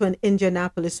him to an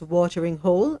Indianapolis watering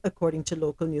hole, according to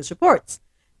local news reports.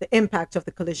 The impact of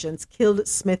the collisions killed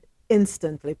Smith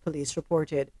instantly, police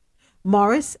reported.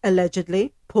 Morris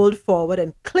allegedly pulled forward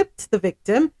and clipped the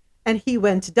victim, and he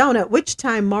went down, at which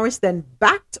time Morris then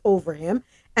backed over him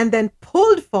and then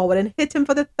pulled forward and hit him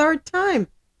for the 3rd time.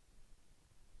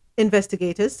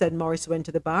 Investigators said Morris went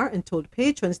to the bar and told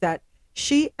patrons that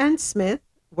she and Smith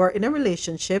were in a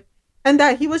relationship and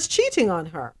that he was cheating on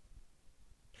her.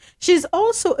 She's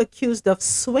also accused of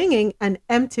swinging an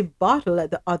empty bottle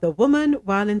at the other woman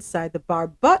while inside the bar,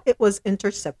 but it was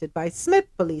intercepted by Smith,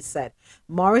 police said.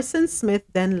 Morris and Smith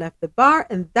then left the bar,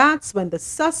 and that's when the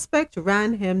suspect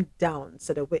ran him down,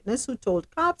 said a witness who told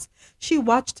cops she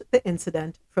watched the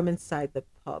incident from inside the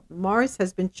pub. Morris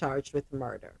has been charged with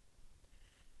murder.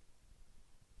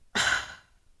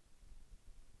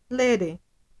 Lady,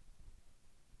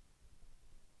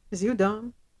 is you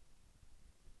dumb?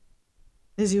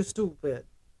 Is you stupid?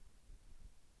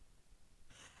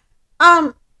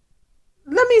 Let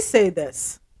me say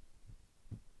this.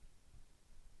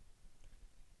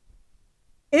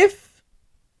 If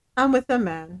I'm with a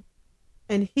man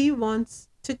and he wants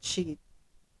to cheat,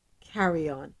 carry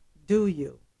on. Do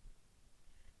you?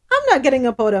 I'm not getting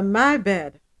up out of my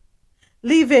bed,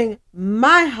 leaving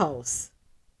my house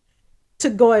to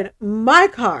go in my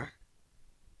car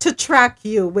to track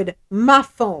you with my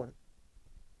phone.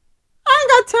 I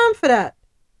ain't got time for that.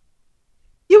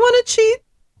 You want to cheat?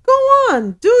 Go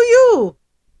on. Do you?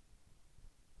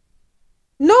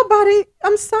 Nobody,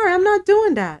 I'm sorry, I'm not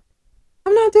doing that.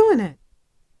 I'm not doing it.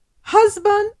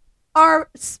 Husband or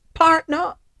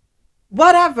partner,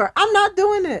 whatever, I'm not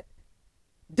doing it.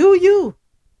 Do you?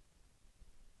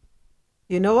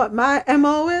 You know what my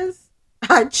MO is?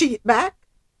 I cheat back.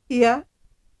 Yeah.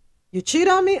 You cheat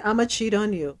on me, I'm going to cheat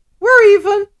on you. We're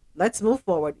even. Let's move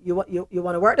forward. You want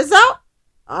to work this out?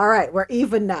 All right, we're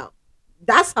even now.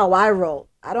 That's how I roll.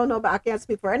 I don't know, but I can't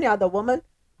speak for any other woman.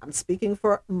 I'm speaking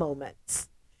for moments.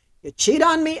 You cheat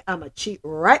on me, I'm going to cheat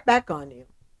right back on you.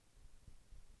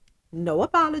 No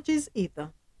apologies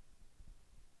either.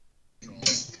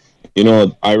 You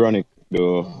know, ironic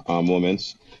though,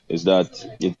 moments is that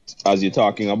it, as you're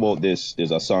talking about this,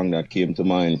 there's a song that came to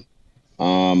mind.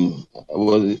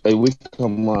 We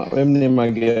come what name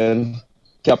again?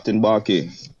 Captain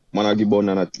Barkey. Man, I give bun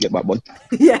and I get back bun.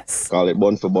 Yes. Call it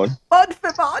bun for bun. Bun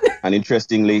for bun. And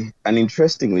interestingly,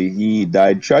 he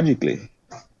died tragically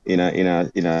in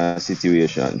a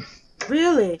situation.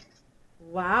 Really?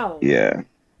 Wow. Yeah.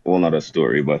 Whole nother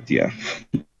story, but yeah.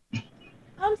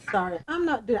 I'm sorry. I'm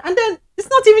not doing it. And then it's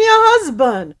not even your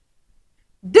husband.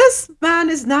 This man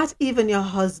is not even your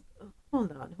husband.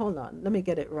 Hold on. Let me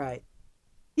get it right.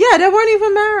 Yeah, they weren't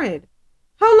even married.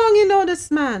 How long you know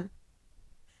this man?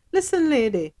 Listen,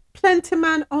 lady. Plenty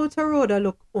man out a road a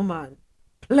look woman.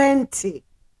 Plenty.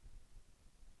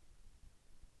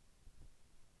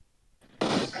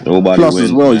 Nobody Plus, wins,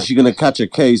 as well, man. she's gonna catch a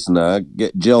case now,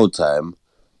 get jail time,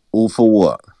 all for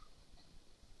what?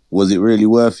 Was it really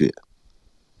worth it?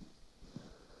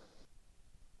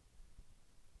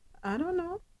 I don't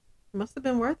know. Must have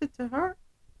been worth it to her.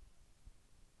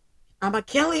 I'ma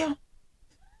kill you.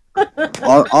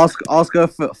 Ask her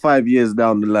 5 years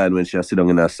down the line when she'll sit down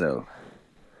in her cell.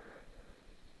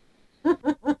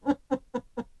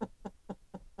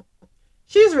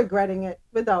 She's regretting it,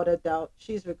 without a doubt.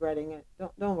 She's regretting it.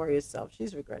 Don't worry yourself.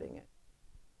 She's regretting it.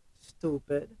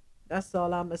 Stupid. That's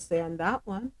all I'm gonna say on that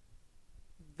one.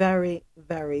 Very,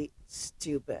 very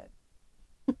stupid.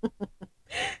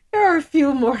 There are a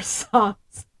few more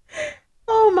songs.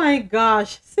 Oh my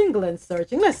gosh. Single and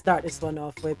Searching. Let's start this one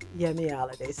off with Yemi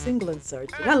Holiday. Single and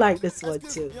Searching. I like this one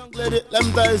too. Lady, let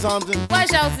me tell you something. Why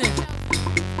shouting?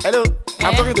 Hello,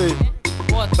 I'm talking to you.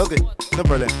 What? Okay, no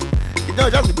problem. You know,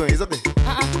 just be going, it's okay.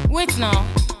 Wait now.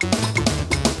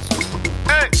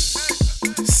 Hey.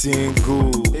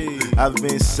 Single, I've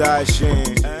been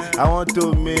searching. I want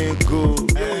to mingle.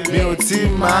 Me ò tí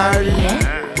marry.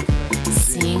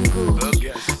 Single,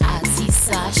 àti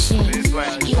searching.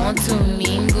 You want to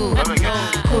mingle.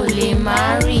 Kò lè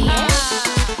marry.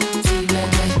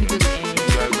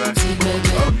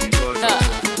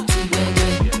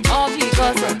 All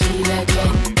because of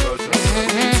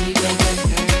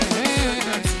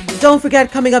Don't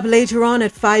forget, coming up later on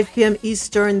at 5 p.m.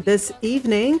 Eastern this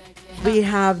evening, We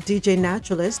have DJ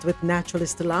Naturalist with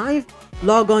Naturalist Live.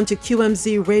 Log on to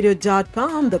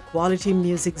QMZRadio.com, the Quality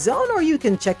Music Zone, or you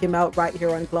can check him out right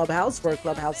here on Clubhouse for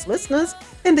Clubhouse listeners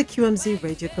in the QMZ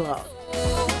Radio Club.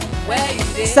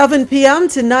 7 p.m.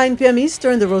 to 9 p.m.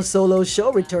 Eastern, the Rosolo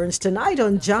Show returns tonight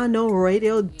on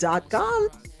JanoRadio.com.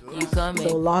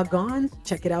 So log on,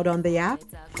 check it out on the app.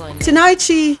 Tonight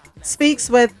she speaks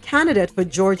with candidate for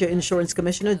Georgia Insurance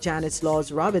Commissioner Janice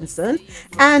Laws Robinson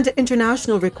and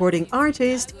international recording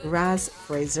artist Raz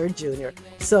Fraser Jr.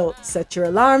 So set your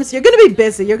alarms. You're going to be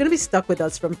busy. You're going to be stuck with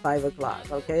us from 5 o'clock.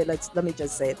 Okay, let me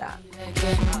just say that.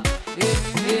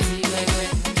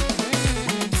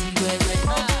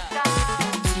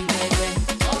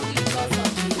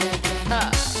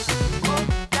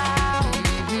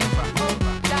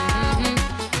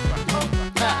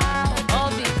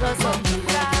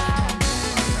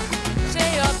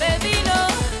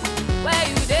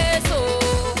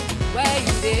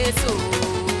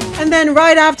 And then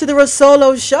right after the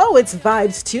Rosolo Show, it's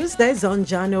Vibes Tuesdays on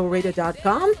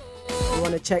JanoRadio.com. You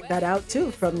want to check that out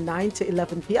too from 9 to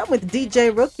 11 p.m. with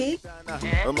DJ Rookie.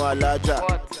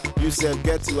 You said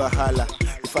get to a holla.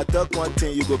 If I talk one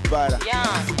thing, you go para.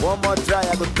 One more try,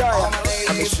 I go tire.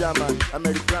 I'm a shaman,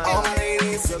 American. All my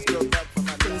ladies, just go back for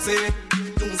my Tunze,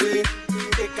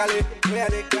 décalé, where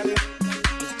décalé.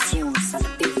 Tunes on the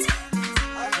beat.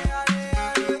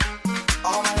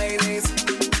 All my ladies,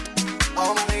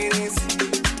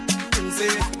 Tunze,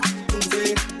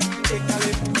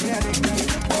 décalé, where décalé.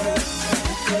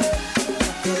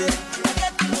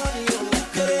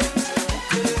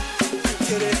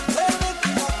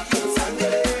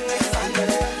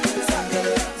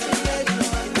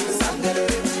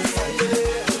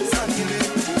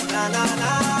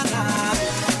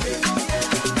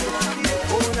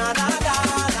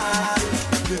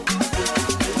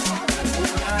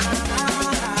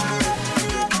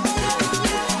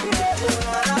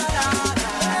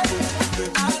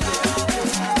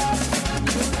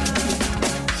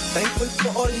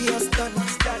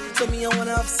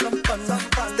 Some fun,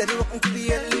 steady walking to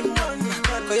the early morning.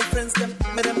 Call your friends, them,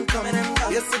 make them come.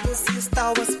 Yes, I go see a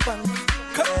Star Wars fun.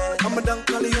 I'm a dunk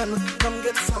Collian, come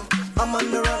get some. I'm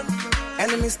on the run,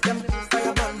 enemies, them,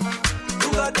 fire burn.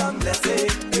 You got them, let's say,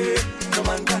 no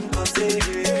man can go say,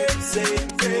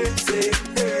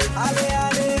 ale, ale,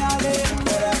 ale.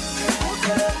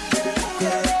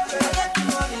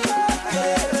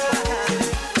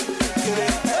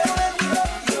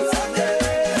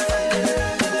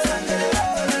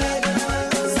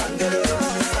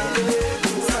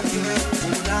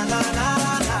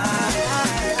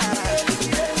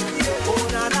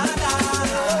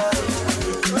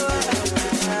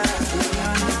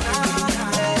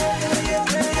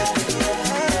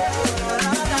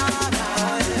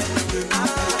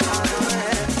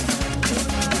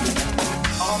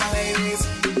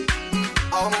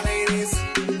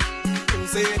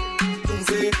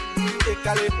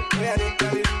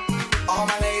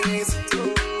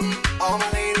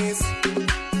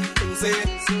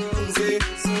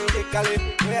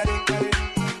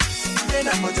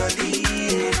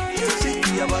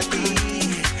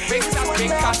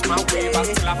 My way, but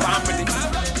still I can't believe.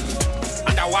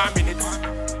 Under 1 minute,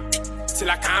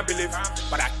 still I can't believe.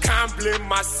 But I can't blame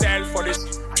myself for this.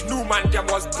 I knew man them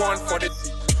was born for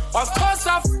this. Of course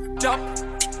I f***ed up.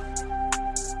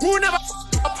 Who never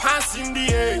f***ed up hands in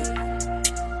the air?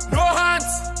 No hands.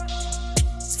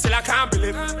 Still I can't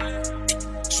believe.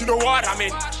 You know what I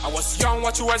mean? I was young,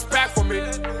 what you expect from me?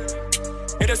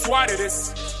 It is what it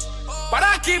is. But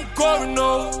I keep going,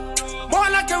 no. More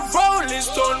like a rolling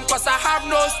stone, cause I have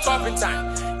no stopping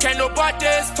time. Can nobody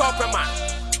stop a man?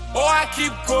 Oh, I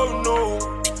keep going, no.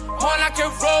 More like a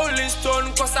rolling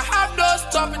stone, cause I have no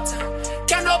stopping time.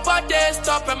 Can nobody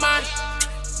stop a man?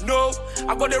 No,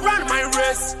 I'm gonna run my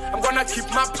race. I'm gonna keep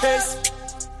my pace.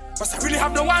 Cause I really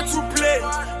have no one to play.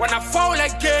 When I fall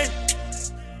again,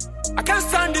 I can't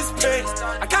stand this pain.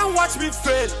 I can't watch me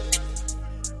fail.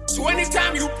 So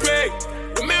anytime you pray,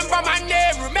 remember my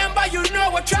name, remember you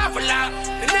know a traveler.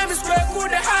 The name is Kweku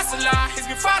the Hustler. He's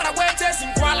been far away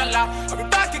chasing Kuala. I'll be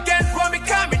back again, from me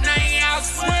coming. I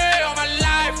swear on my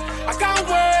life, I can't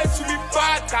wait to be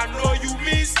back. I know you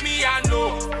miss me, I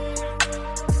know.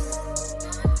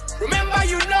 Remember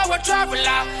you know a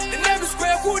traveler. The name is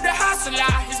Kweku the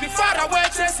Hustler. He's been far away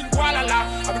chasing Kuala.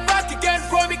 I'll be back again,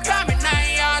 from me coming.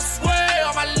 I swear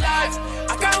on my life,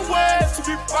 I can't wait to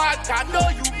be back. I know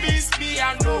you miss me,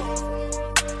 I know.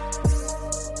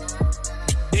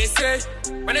 They say,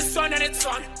 when it's on and it's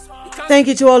on, you Thank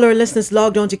you to all our listeners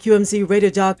logged on to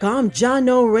QMZRadio.com,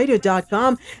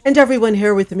 JohnORadio.com, and everyone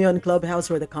here with me on Clubhouse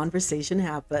where the conversation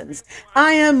happens.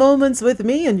 I am Moments with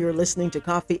Me, and you're listening to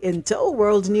Coffee in Tow,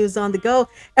 World News on the Go,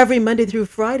 every Monday through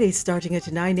Friday, starting at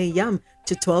 9 a.m.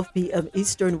 to 12 p.m.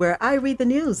 Eastern, where I read the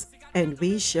news and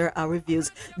we share our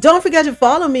reviews. Don't forget to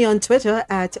follow me on Twitter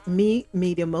at Me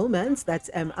Media Moments. That's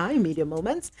MI Media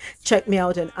Moments. Check me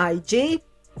out on IG.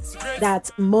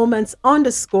 That's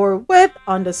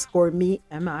moments_with_me,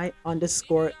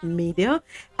 MI_media.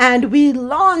 And we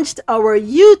launched our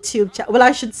YouTube channel. Well,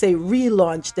 I should say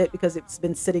relaunched it because it's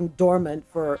been sitting dormant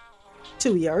for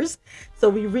 2 years. So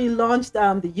we relaunched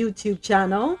the YouTube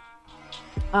channel.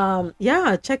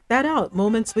 Yeah, check that out.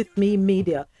 Moments with Me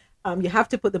Media. You have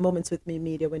to put the Moments with Me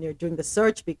Media when you're doing the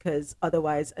search, because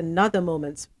otherwise another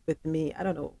Moments with Me, I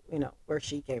don't know, where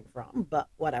she came from, but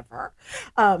whatever,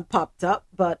 popped up.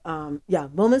 But yeah,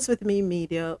 Moments with Me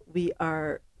Media, we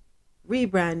are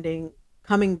rebranding,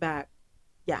 coming back.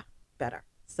 Yeah, better.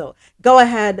 So go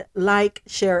ahead, like,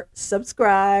 share,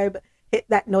 subscribe, hit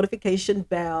that notification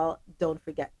bell. Don't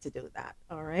forget to do that.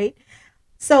 All right.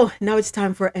 So now it's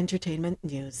time for entertainment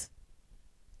news.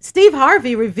 Steve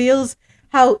Harvey reveals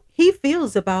how he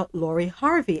feels about Lori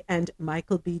Harvey and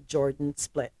Michael B. Jordan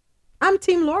split. I'm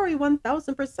Team Lori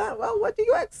 1000%. Well, what do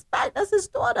you expect? That's his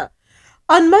daughter.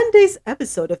 On Monday's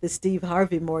episode of the Steve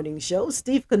Harvey Morning Show,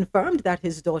 Steve confirmed that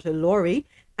his daughter Lori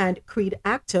and Creed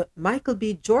actor Michael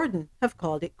B. Jordan have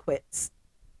called it quits.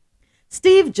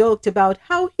 Steve joked about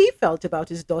how he felt about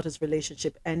his daughter's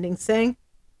relationship ending, saying,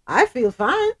 "I feel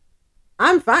fine.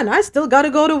 I'm fine. I still got to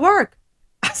go to work.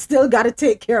 I still got to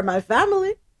take care of my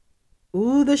family."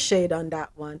 Ooh, the shade on that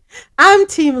one. I'm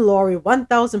Team Lori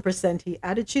 1000%. He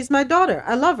added, "She's my daughter.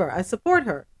 I love her. I support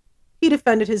her." He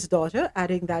defended his daughter,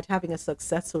 adding that having a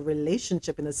successful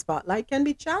relationship in the spotlight can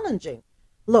be challenging.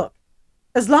 Look,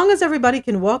 as long as everybody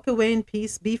can walk away in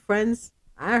peace, be friends.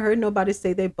 I heard nobody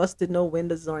say they busted no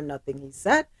windows or nothing, he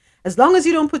said. As long as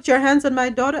you don't put your hands on my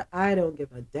daughter, I don't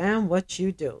give a damn what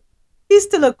you do. He's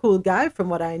still a cool guy from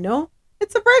what I know.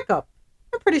 It's a breakup.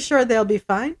 I'm pretty sure they'll be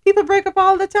fine. People break up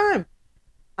all the time.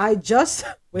 I just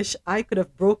wish I could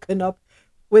have broken up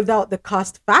without the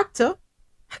cost factor.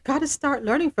 I gotta start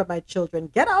learning from my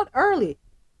children. Get out early.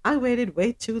 I waited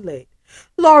way too late.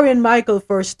 Lori and Michael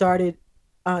first started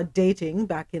dating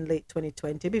back in late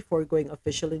 2020 before going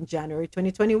official in January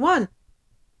 2021.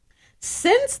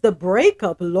 Since the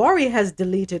breakup, Lori has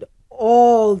deleted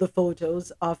all the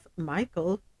photos of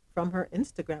Michael from her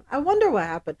Instagram. I wonder what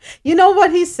happened. You know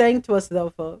what he's saying to us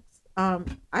though, folks?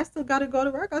 I still gotta go to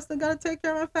work. I still gotta take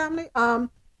care of my family.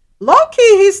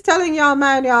 Low-key, he's telling y'all,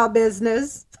 mind y'all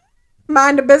business.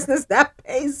 Mind the business that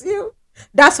pays you.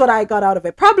 That's what I got out of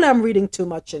it. Probably I'm reading too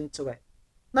much into it.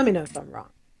 Let me know if I'm wrong.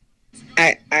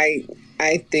 I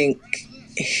think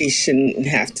he shouldn't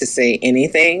have to say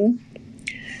anything.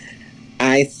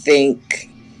 I think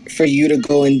for you to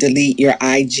go and delete your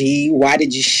IG, why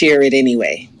did you share it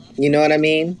anyway? You know what I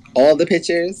mean? All the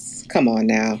pictures? Come on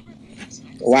now.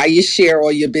 Why you share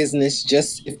all your business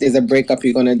just if there's a breakup,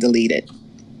 you're going to delete it?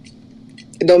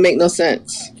 It don't make no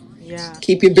sense. Yeah.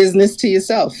 Keep your business to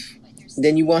yourself.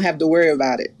 Then you won't have to worry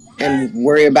about it and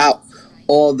worry about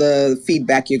all the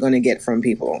feedback you're going to get from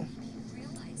people.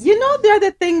 You know, the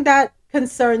other thing that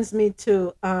concerns me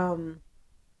too, I don't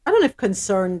know if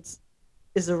concerns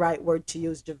is the right word to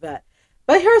use, Javette,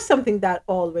 but here's something that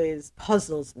always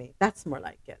puzzles me. That's more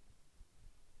like it.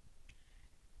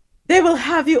 They will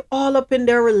have you all up in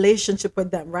their relationship with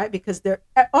them, right? Because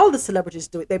all the celebrities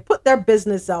do it. They put their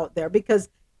business out there because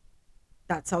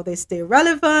that's how they stay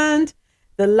relevant,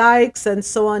 the likes and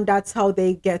so on. That's how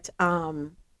they get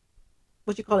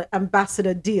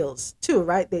ambassador deals too,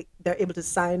 right? They're able to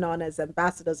sign on as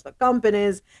ambassadors for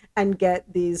companies and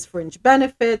get these fringe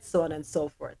benefits, so on and so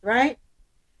forth, right?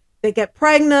 They get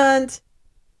pregnant.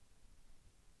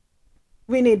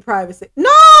 We need privacy.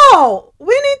 No,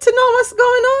 we need to know what's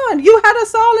going on. You had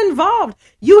us all involved.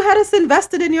 You had us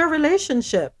invested in your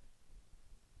relationship.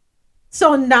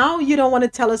 So now you don't want to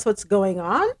tell us what's going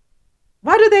on?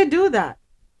 Why do they do that?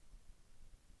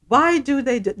 Why do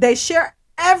they do? They share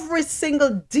every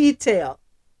single detail,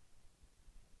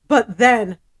 but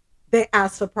then they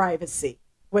ask for privacy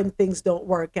when things don't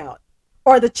work out.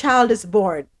 Or the child is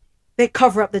born. They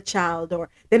cover up the child, or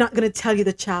they're not going to tell you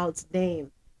the child's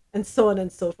name, and so on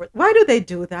and so forth. Why do they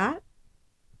do that?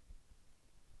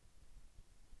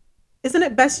 Isn't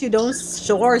it best you don't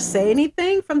show or say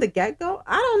anything from the get-go?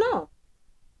 I don't know.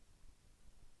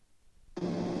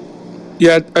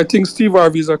 Yeah, I think Steve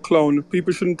Harvey is a clown.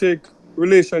 People shouldn't take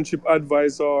relationship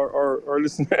advice or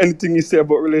listen to anything you say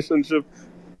about relationship.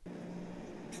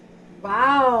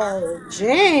 Wow,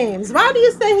 James. Why do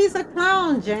you say he's a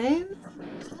clown, James?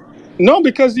 No,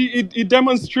 because he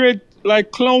demonstrate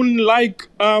like clown like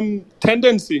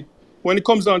tendency when it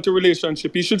comes down to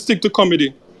relationship. He should stick to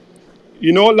comedy.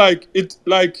 You know, like it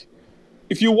like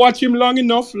if you watch him long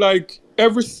enough, like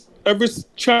every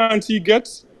chance he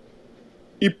gets,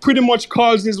 he pretty much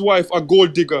calls his wife a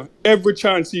gold digger every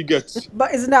chance he gets.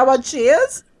 But isn't that what she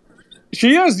is?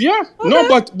 She is, yeah. Okay.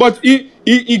 No, but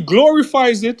he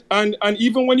glorifies it, and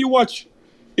even when you watch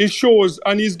his shows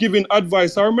and he's giving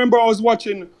advice. I remember I was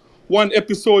watching one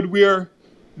episode where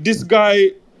this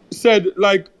guy said,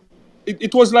 like,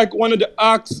 it was like one of the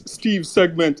Ask Steve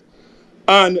segment,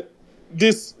 and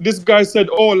this guy said,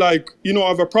 oh, like, you know, I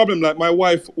have a problem, like my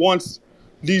wife wants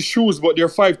these shoes but they're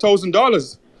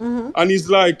 $5,000. And he's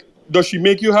like, does she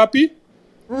make you happy?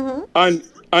 And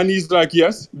he's like,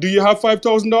 yes. Do you have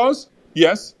 $5,000?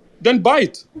 Yes. Then buy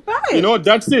it. You know,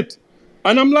 that's it.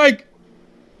 And I'm like,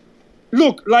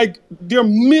 look, like there are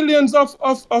millions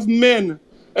of men,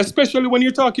 especially when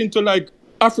you're talking to like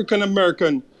African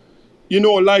American, you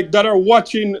know, like that are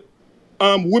watching,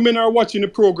 women are watching the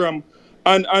program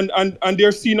and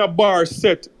they're seeing a bar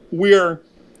set where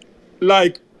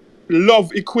like love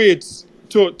equates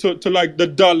to like the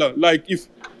dollar. Like if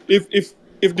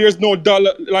there's no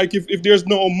dollar, like if there's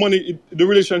no money, the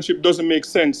relationship doesn't make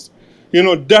sense. You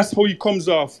know, that's how he comes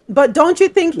off. But don't you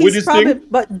think he's probably,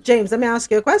 but James, let me ask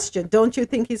you a question. Don't you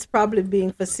think he's probably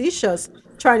being facetious,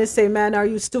 trying to say, man, are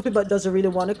you stupid, but doesn't really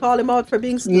want to call him out for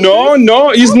being stupid?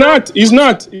 No, he's not. He's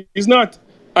not.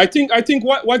 I think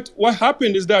what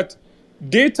happened is that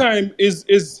daytime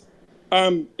is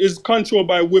controlled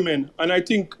by women. And I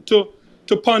think to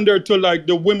pander to like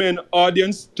the women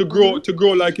audience, to grow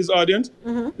like his audience,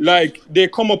 like they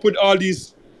come up with all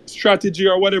these strategy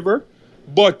or whatever,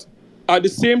 but at the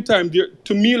same time,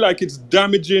 to me, like it's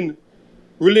damaging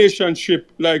relationship,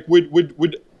 like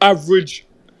with average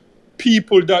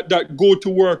people that go to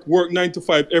work 9 to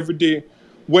 5 every day.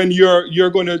 When you're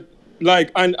gonna like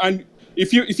and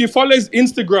if you follow his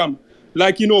Instagram,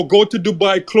 like, you know, go to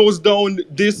Dubai, close down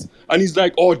this, and he's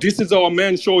like, oh, this is how a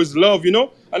man shows love, you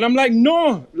know? And I'm like,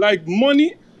 no, like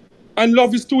money and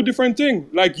love is two different things.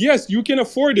 Like, yes, you can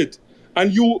afford it,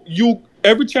 and you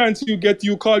every chance you get,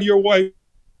 you call your wife.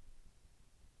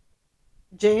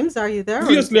 James, are you there?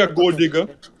 Obviously a gold digger,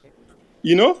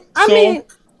 you know? I mean,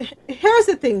 here's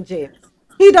the thing, James.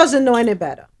 He doesn't know any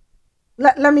better.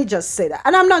 Let me just say that.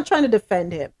 And I'm not trying to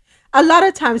defend him. A lot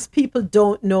of times people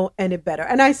don't know any better.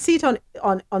 And I see it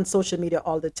on social media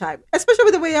all the time, especially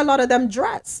with the way a lot of them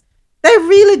dress. They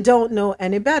really don't know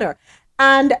any better.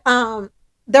 And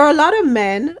there are a lot of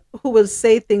men who will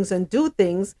say things and do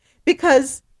things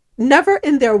because never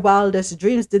in their wildest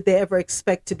dreams did they ever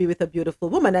expect to be with a beautiful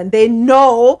woman. And they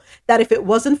know that if it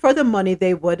wasn't for the money,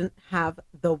 they wouldn't have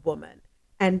the woman.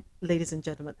 And ladies and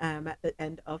gentlemen, I am at the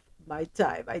end of my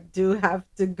time. I do have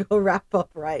to go wrap up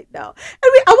right now.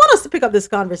 And I want us to pick up this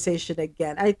conversation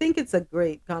again. I think it's a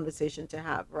great conversation to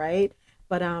have, right?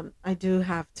 But I do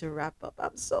have to wrap up.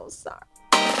 I'm so sorry.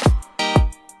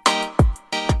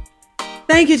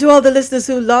 Thank you to all the listeners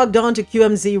who logged on to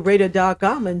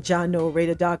QMZRadio.com and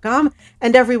JohnNoRadio.com,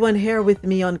 and everyone here with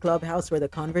me on Clubhouse where the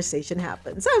conversation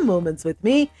happens. I'm Moments with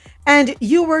Me, and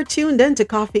you were tuned in to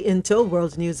Coffee in Tow,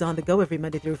 World News on the Go every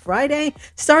Monday through Friday,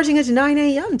 starting at 9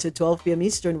 a.m. to 12 p.m.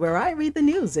 Eastern, where I read the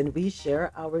news and we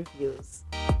share our views.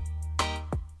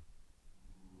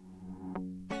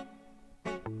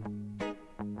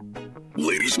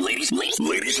 Ladies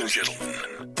and gentlemen,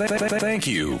 thank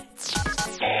you.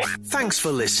 Thanks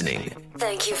for listening.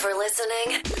 Thank you for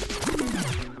listening.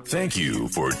 Thank you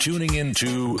for tuning in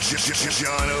to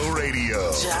Jono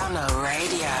Radio. Jono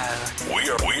Radio.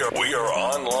 We are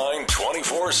online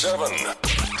 24/7.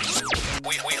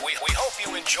 We hope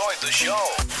you enjoyed the show.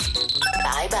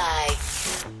 Bye-bye.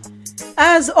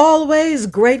 As always,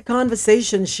 great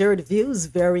conversation, shared views,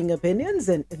 varying opinions,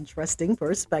 and interesting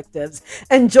perspectives.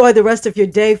 Enjoy the rest of your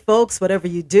day, folks, whatever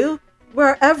you do.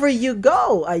 Wherever you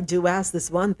go, I do ask this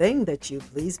one thing, that you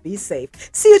please be safe.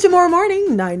 See you tomorrow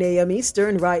morning, 9 a.m.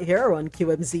 Eastern, right here on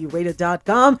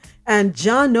QMZRadio.com and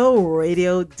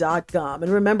JohnORadio.com.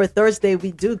 And remember, Thursday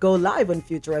we do go live on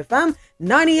Future FM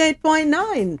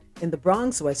 98.9 in the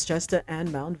Bronx, Westchester,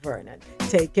 and Mount Vernon.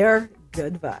 Take care.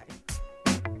 Goodbye.